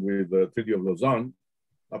settled with the Treaty of Lausanne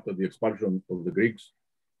after the expulsion of the Greeks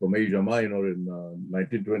from Asia Minor in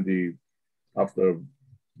 1920, after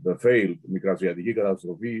the failed Mikrasiatiki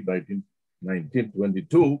catastrophe,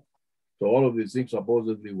 1922. So all of these things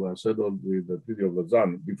supposedly were settled with the Treaty of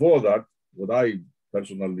Lausanne. Before that, what I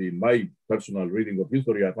personally, in my personal reading of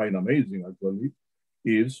history, I find amazing actually,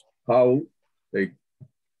 is how an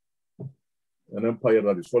empire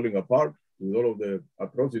that is falling apart with all of the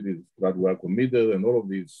atrocities that were committed and all of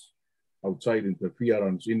this outside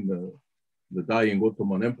interference in the dying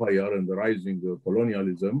Ottoman Empire and the rising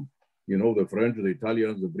colonialism, you know, the French, the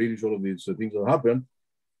Italians, the British, all of these things that happened.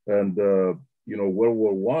 And, World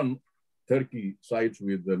War I, Turkey sides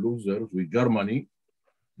with the losers, with Germany,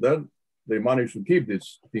 then they managed to keep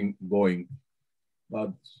this thing going.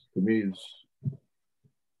 But to me,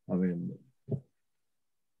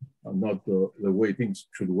 not the way things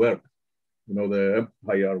should work. The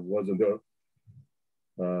empire wasn't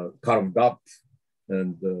carved up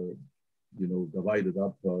and, divided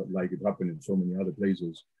up like it happened in so many other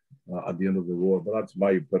places at the end of the war. But that's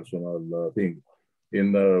my personal thing.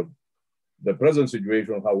 In the present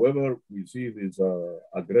situation, however, we see this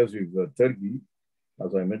aggressive Turkey,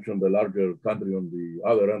 as I mentioned, the larger country on the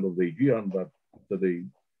other end of the Aegean, that they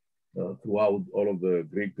throughout all of the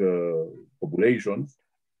Greek populations,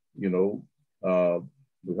 we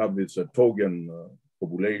have this Togan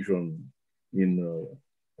population in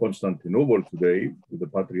Constantinople today, with the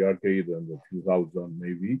Patriarchate and a few thousand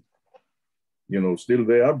maybe, still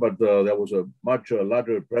there, but there was a much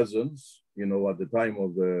larger presence, at the time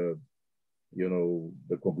of the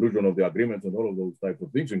conclusion of the agreements and all of those types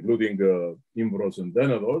of things, including Imbros and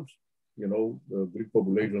Denedos. The Greek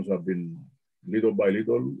populations have been little by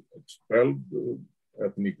little expelled,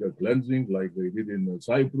 ethnic cleansing, like they did in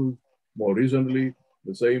Cyprus. More recently,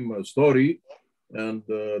 the same story. And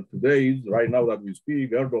today, right now that we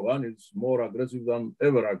speak, Erdogan is more aggressive than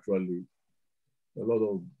ever, actually. A lot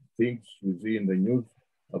of things we see in the news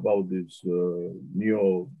about this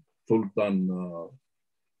neo-Sultan,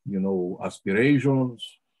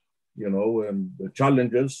 aspirations, and the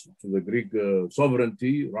challenges to the Greek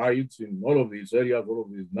sovereignty rights in all of these areas, all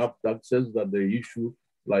of these taxes that they issue.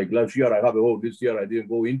 Like last year, I have a vote. This year, I didn't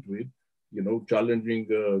go into it, challenging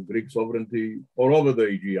Greek sovereignty all over the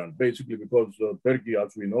Aegean, basically because Turkey,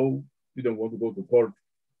 as we know, didn't want to go to court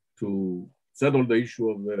to settle the issue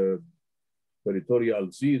of the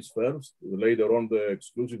territorial seas first, later on the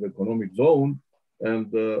exclusive economic zone.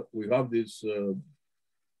 And we have this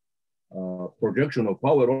projection of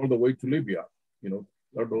power all the way to Libya.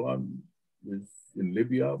 Erdogan is in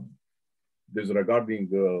Libya, disregarding,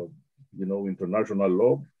 international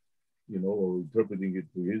law, or interpreting it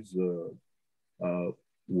to his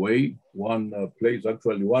way. One plays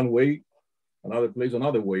actually one way, another plays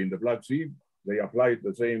another way. In the Black Sea, they applied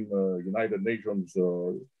the same United Nations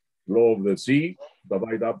law of the sea,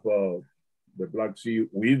 divide up the Black Sea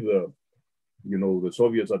with the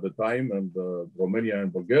Soviets at the time and Romania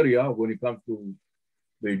and Bulgaria. When it comes to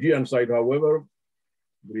the Aegean side, however,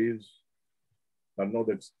 Greece cannot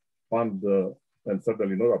expand and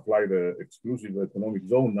certainly not apply the exclusive economic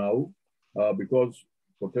zone now, because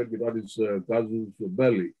for Turkey that is casus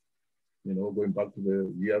belli. Going back to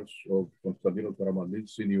the years of Konstantinos Karamanlis,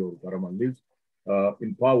 senior Karamanlis,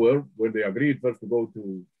 in power, when they agreed first to go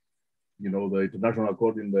to the International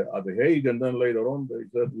Court at The Hague, and then later on they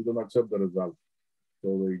said we don't accept the result. So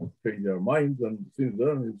they changed their minds, and since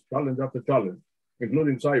then it's challenge after challenge,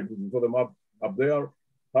 including Cyprus. You saw them up there,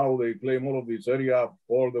 how they claim all of this area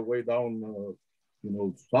all the way down,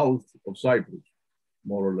 south of Cyprus,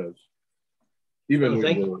 more or less. Even with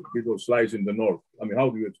the little slice in the north. I mean, how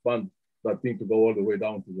do you expand that thing to go all the way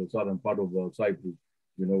down to the southern part of Cyprus?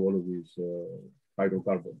 All of these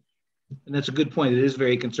hydrocarbons. And that's a good point. It is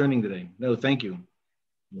very concerning today. No, thank you.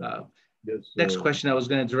 Yes, next question I was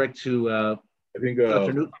going to direct to I think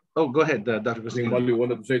Dr. Newt. Oh, go ahead, Dr. Christina. You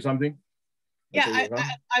wanted to say something? Yeah,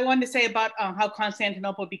 I wanted to say about how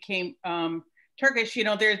Constantinople became Turkish.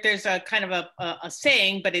 There's a kind of a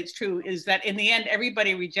saying, but it's true, is that in the end,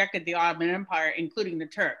 everybody rejected the Ottoman Empire, including the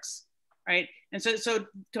Turks, right? And so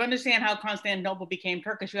to understand how Constantinople became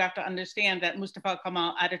Turkish, you have to understand that Mustafa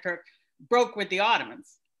Kemal Ataturk broke with the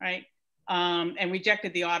Ottomans, right? And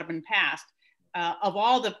rejected the Ottoman past. Of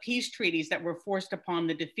all the peace treaties that were forced upon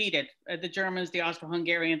the defeated, the Germans, the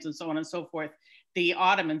Austro-Hungarians, and so on and so forth, the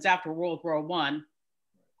Ottomans after World War I,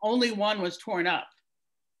 only one was torn up,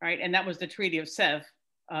 right? And that was the Treaty of Sèvres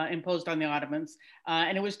imposed on the Ottomans.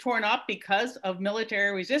 And it was torn up because of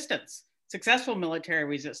military resistance, successful military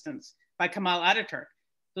resistance by Kemal Ataturk.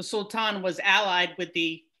 The Sultan was allied with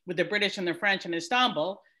the British and the French in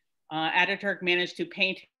Istanbul. Ataturk managed to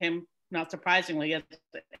paint him, not surprisingly,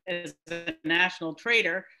 as a national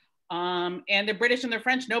traitor. And the British and the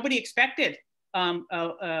French, nobody expected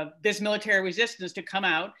this military resistance to come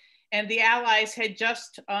out. And the Allies had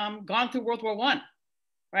just gone through World War I,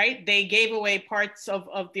 right? They gave away parts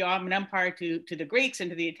of the Ottoman Empire to the Greeks and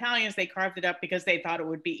to the Italians. They carved it up because they thought it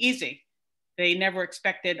would be easy. They never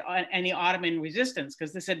expected any Ottoman resistance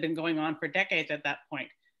because this had been going on for decades at that point.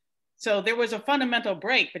 So there was a fundamental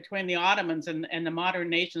break between the Ottomans and the modern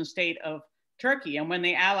nation state of Turkey. And when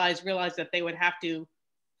the Allies realized that they would have to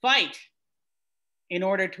fight in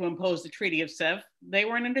order to impose the Treaty of Sèvres, they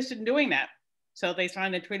weren't interested in doing that. So they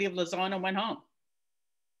signed the Treaty of Lausanne and went home.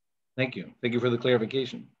 Thank you. Thank you for the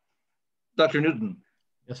clarification. Dr. Newton.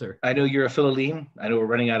 Yes, sir. I know you're a Philhellene. I know we're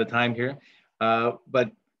running out of time here, but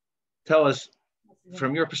tell us,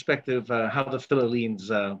 from your perspective, how the Philhellenes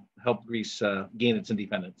helped Greece gain its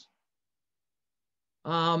independence.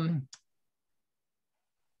 I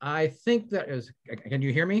think that is, can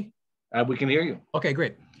you hear me? We can hear you. Okay,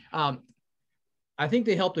 great. I think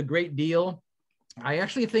they helped a great deal. I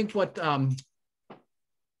actually think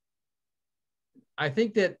I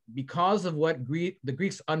think that because of what the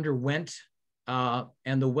Greeks underwent,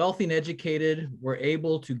 and the wealthy and educated were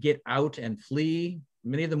able to get out and flee.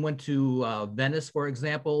 Many of them went to Venice, for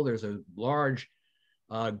example. There's a large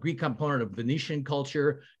Greek component of Venetian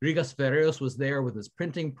culture. Rigas Ferreros was there with his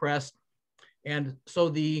printing press. And so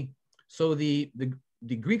the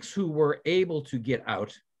Greeks who were able to get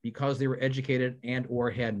out because they were educated and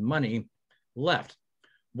or had money left.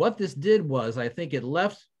 What this did was, I think it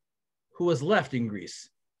left who was left in Greece,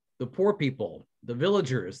 the poor people, the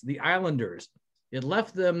villagers, the islanders. It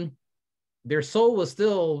left them, their soul was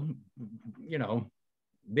still, you know,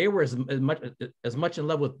 they were as much in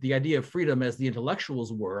love with the idea of freedom as the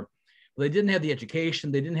intellectuals were. But they didn't have the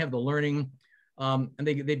education, they didn't have the learning, and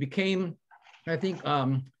they became, I think,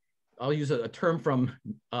 I'll use a term from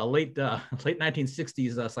late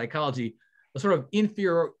 1960s psychology, a sort of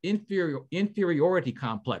inferiority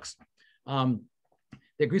complex.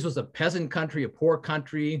 That Greece was a peasant country, a poor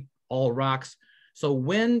country, all rocks. So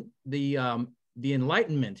when the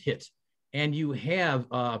Enlightenment hit, and you have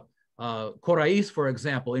Corais, for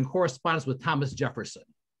example, in correspondence with Thomas Jefferson,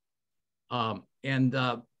 and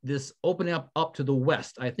this opening up to the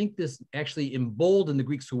West, I think this actually emboldened the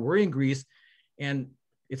Greeks who were in Greece. And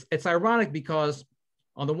it's ironic because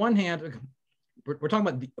on the one hand, we're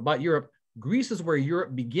talking about Europe. Greece is where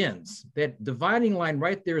Europe begins. That dividing line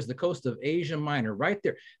right there is the coast of Asia Minor, right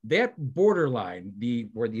there. That borderline,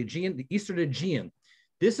 where the Aegean, the Eastern Aegean,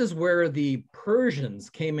 this is where the Persians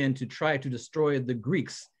came in to try to destroy the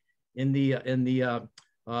Greeks in the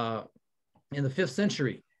 5th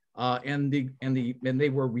century, and they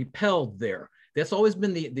were repelled there. That's always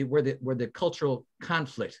been where the cultural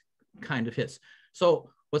conflict kind of hits. So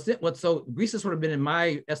so Greece has sort of been, in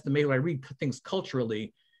my estimation, when I read things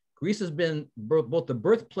culturally, Greece has been both the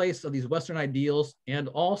birthplace of these Western ideals and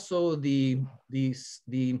also the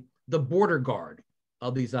border guard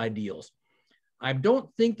of these ideals. I don't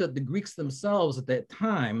think that the Greeks themselves at that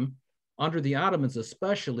time, under the Ottomans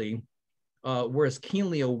especially, were as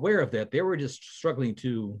keenly aware of that. They were just struggling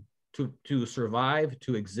to survive,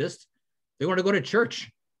 to exist. They wanted to go to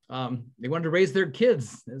church. They wanted to raise their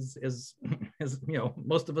kids, as you know,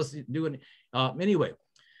 most of us do anyway.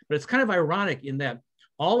 But it's kind of ironic in that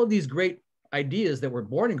all of these great ideas that were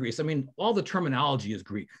born in Greece, I mean, all the terminology is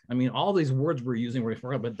Greek. I mean, all these words we're using, we're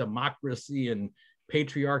talking about democracy and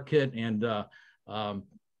patriarchate and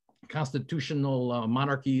constitutional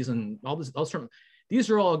monarchies and all this.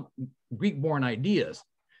 These are all Greek-born ideas.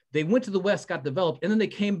 They went to the West, got developed, and then they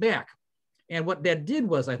came back. And what that did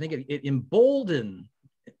was, I think, it emboldened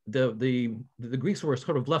the Greeks who were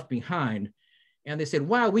sort of left behind. And they said,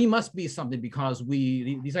 wow, we must be something because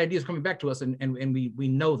these ideas are coming back to us and we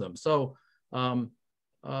know them. So that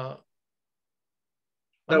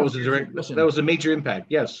was a major impact.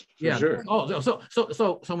 Yes, for sure. Oh, so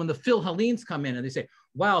when the Philhellenes come in and they say,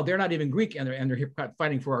 wow, they're not even Greek and they're here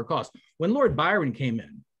fighting for our cause. When Lord Byron came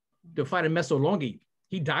in to fight in Messaloniki,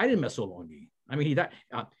 he died in Messaloniki. I mean, he died.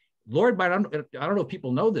 Lord Byron, I don't know if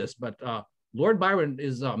people know this, but Lord Byron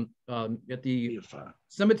is at the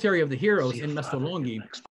Cemetery of the Heroes in Messaloniki,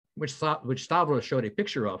 which Stavros showed a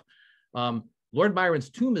picture of. Lord Byron's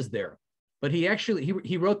tomb is there, but he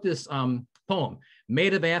wrote this poem,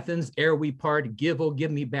 Maid of Athens, ere we part, give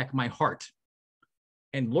me back my heart.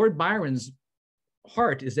 And Lord Byron's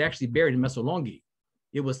heart is actually buried in Messaloniki.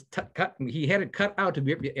 It was cut, he had it cut out to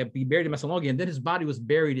be buried in Messaloniki, and then his body was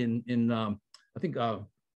buried in I think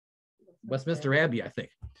Westminster Abbey, I think.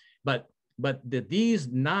 But that these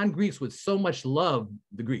non-Greeks would so much love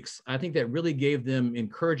the Greeks, I think that really gave them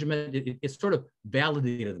encouragement. It sort of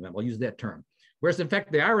validated them. I'll use that term. Whereas in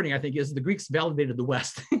fact, the irony, I think, is the Greeks validated the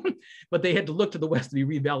West, but they had to look to the West to be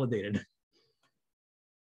revalidated.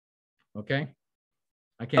 Okay.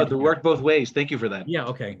 I can't. To work both ways. Thank you for that. Yeah.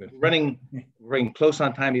 Okay. Running close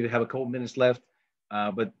on time. You have a couple minutes left.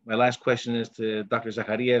 But my last question is to Dr.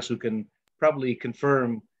 Zacharias, who can probably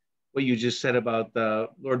confirm what you just said about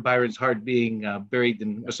Lord Byron's heart being buried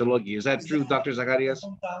in Messaloniki. Is that true, Dr. Zacharias?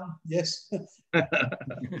 Yes. It's a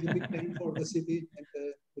big thing for the city and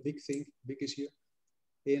the big thing, biggest year.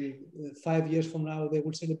 In 5 years from now, they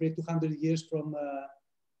will celebrate 200 years from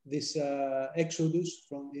this exodus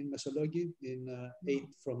in Mesologi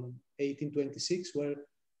from 1826, where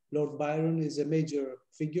Lord Byron is a major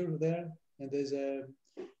figure there, and there's a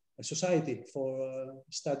society for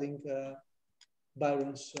studying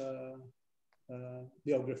Byron's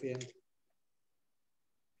biography and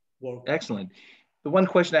work. Excellent. The one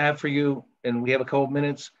question I have for you, and we have a couple of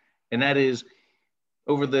minutes, and that is,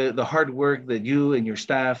 over the hard work that you and your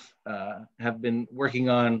staff have been working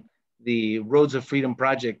on the Roads of Freedom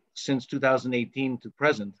project since 2018 to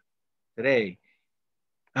present, today,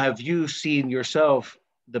 have you seen yourself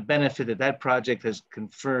the benefit that that project has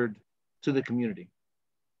conferred to the community?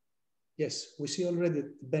 Yes, we see already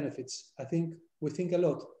the benefits. I think we think a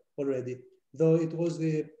lot already. Though it was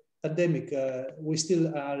the pandemic, we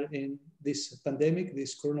still are in this pandemic,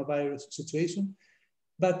 this coronavirus situation,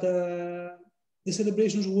 but the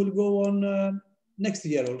celebrations will go on next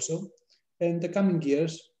year also, and the coming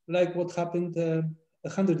years, like what happened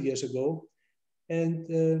 100 years ago.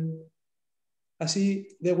 And I see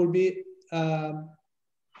there will be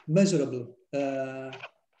measurable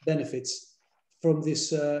benefits from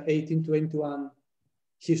this 1821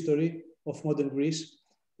 history of modern Greece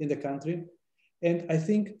in the country. And I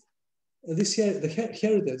think this year, the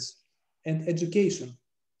heritage and education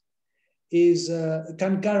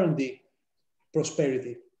can guarantee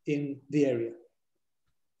prosperity in the area.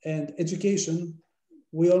 And education,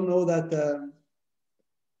 we all know that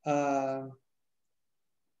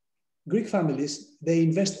Greek families, they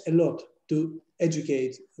invest a lot to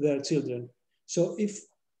educate their children. So if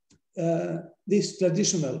this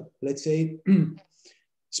traditional, let's say,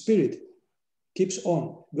 spirit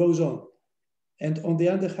goes on, and on the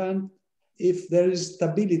other hand, if there is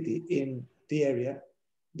stability in the area,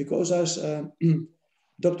 because as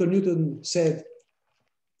Dr. Newton said,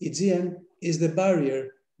 Aegean is the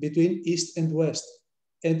barrier between East and West,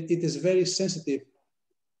 and it is a very sensitive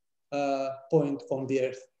point on the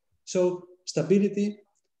earth. So stability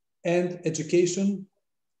and education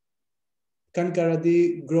can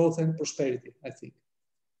guarantee growth and prosperity, I think.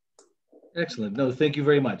 Excellent. No, thank you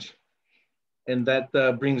very much. And that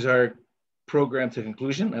brings our program to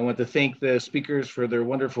conclusion. I want to thank the speakers for their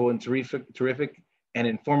wonderful and terrific and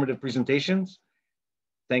informative presentations.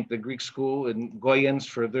 Thank the Greek School and Goyans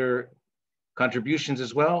for their contributions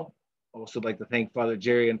as well. Also like to thank Father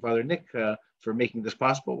Jerry and Father Nick for making this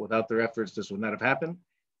possible. Without their efforts, this would not have happened.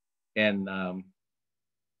 And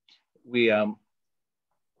we're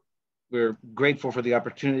grateful for the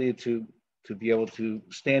opportunity to be able to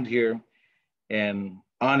stand here and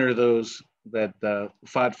honor those that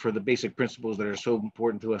fought for the basic principles that are so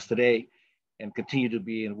important to us today and continue to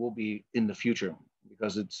be and will be in the future,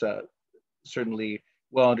 because it's certainly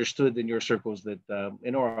well understood in your circles that,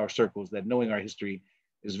 in our circles, that knowing our history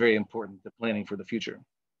is very important to planning for the future.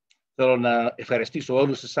 Θέλω να ευχαριστήσω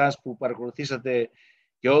όλους εσάς που παρακολουθήσατε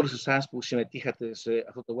και όλους εσάς που συμμετείχατε σε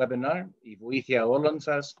αυτό το webinar. Η βοήθεια όλων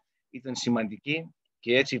σας ήταν σημαντική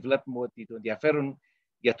και έτσι βλέπουμε ότι το ενδιαφέρον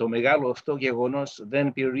για το μεγάλο αυτό γεγονός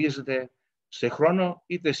δεν περιορίζεται σε χρόνο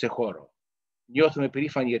είτε σε χώρο. Νιώθουμε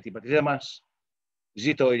περήφανοι για την πατρίδα μας.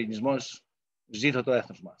 Ζήτω ο ελληνισμός, ζήτω το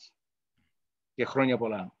έθνος μας. Και χρόνια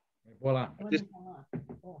πολλά. Voilà.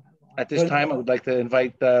 At this time, I would like to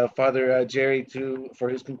invite Father Jerry for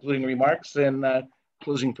his concluding remarks and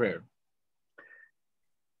closing prayer.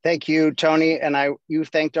 Thank you, Tony. And you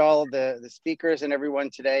thanked all the speakers and everyone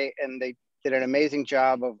today, and they did an amazing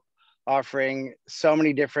job of offering so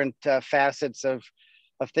many different facets of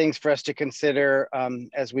things for us to consider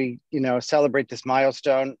as we, celebrate this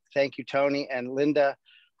milestone. Thank you, Tony and Linda,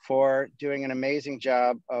 for doing an amazing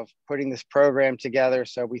job of putting this program together.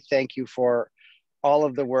 So we thank you for all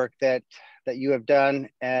of the work that you have done,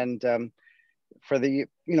 and for the,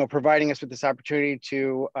 providing us with this opportunity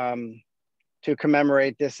to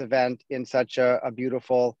commemorate this event in such a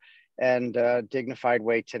beautiful and dignified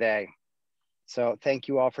way today. So thank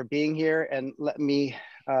you all for being here, and let me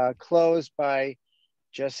close by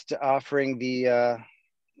just offering the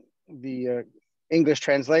English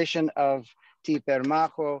translation of Ti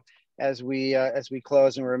Permacho as we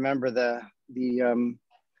close and remember the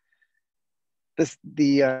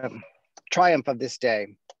triumph of this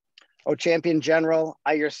day. O Champion General,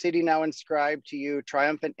 I, your city, now inscribe to you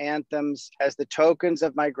triumphant anthems as the tokens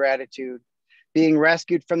of my gratitude, being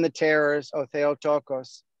rescued from the terrors, O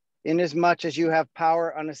Theotokos, inasmuch as you have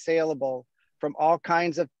power unassailable from all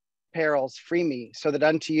kinds of perils, free me, so that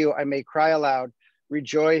unto you I may cry aloud,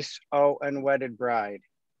 rejoice, O unwedded bride.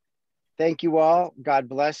 Thank you all. God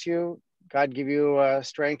bless you. God give you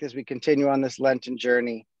strength as we continue on this Lenten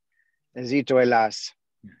journey. Zito Elas.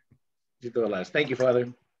 Zito Elas. Thank you,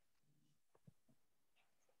 Father.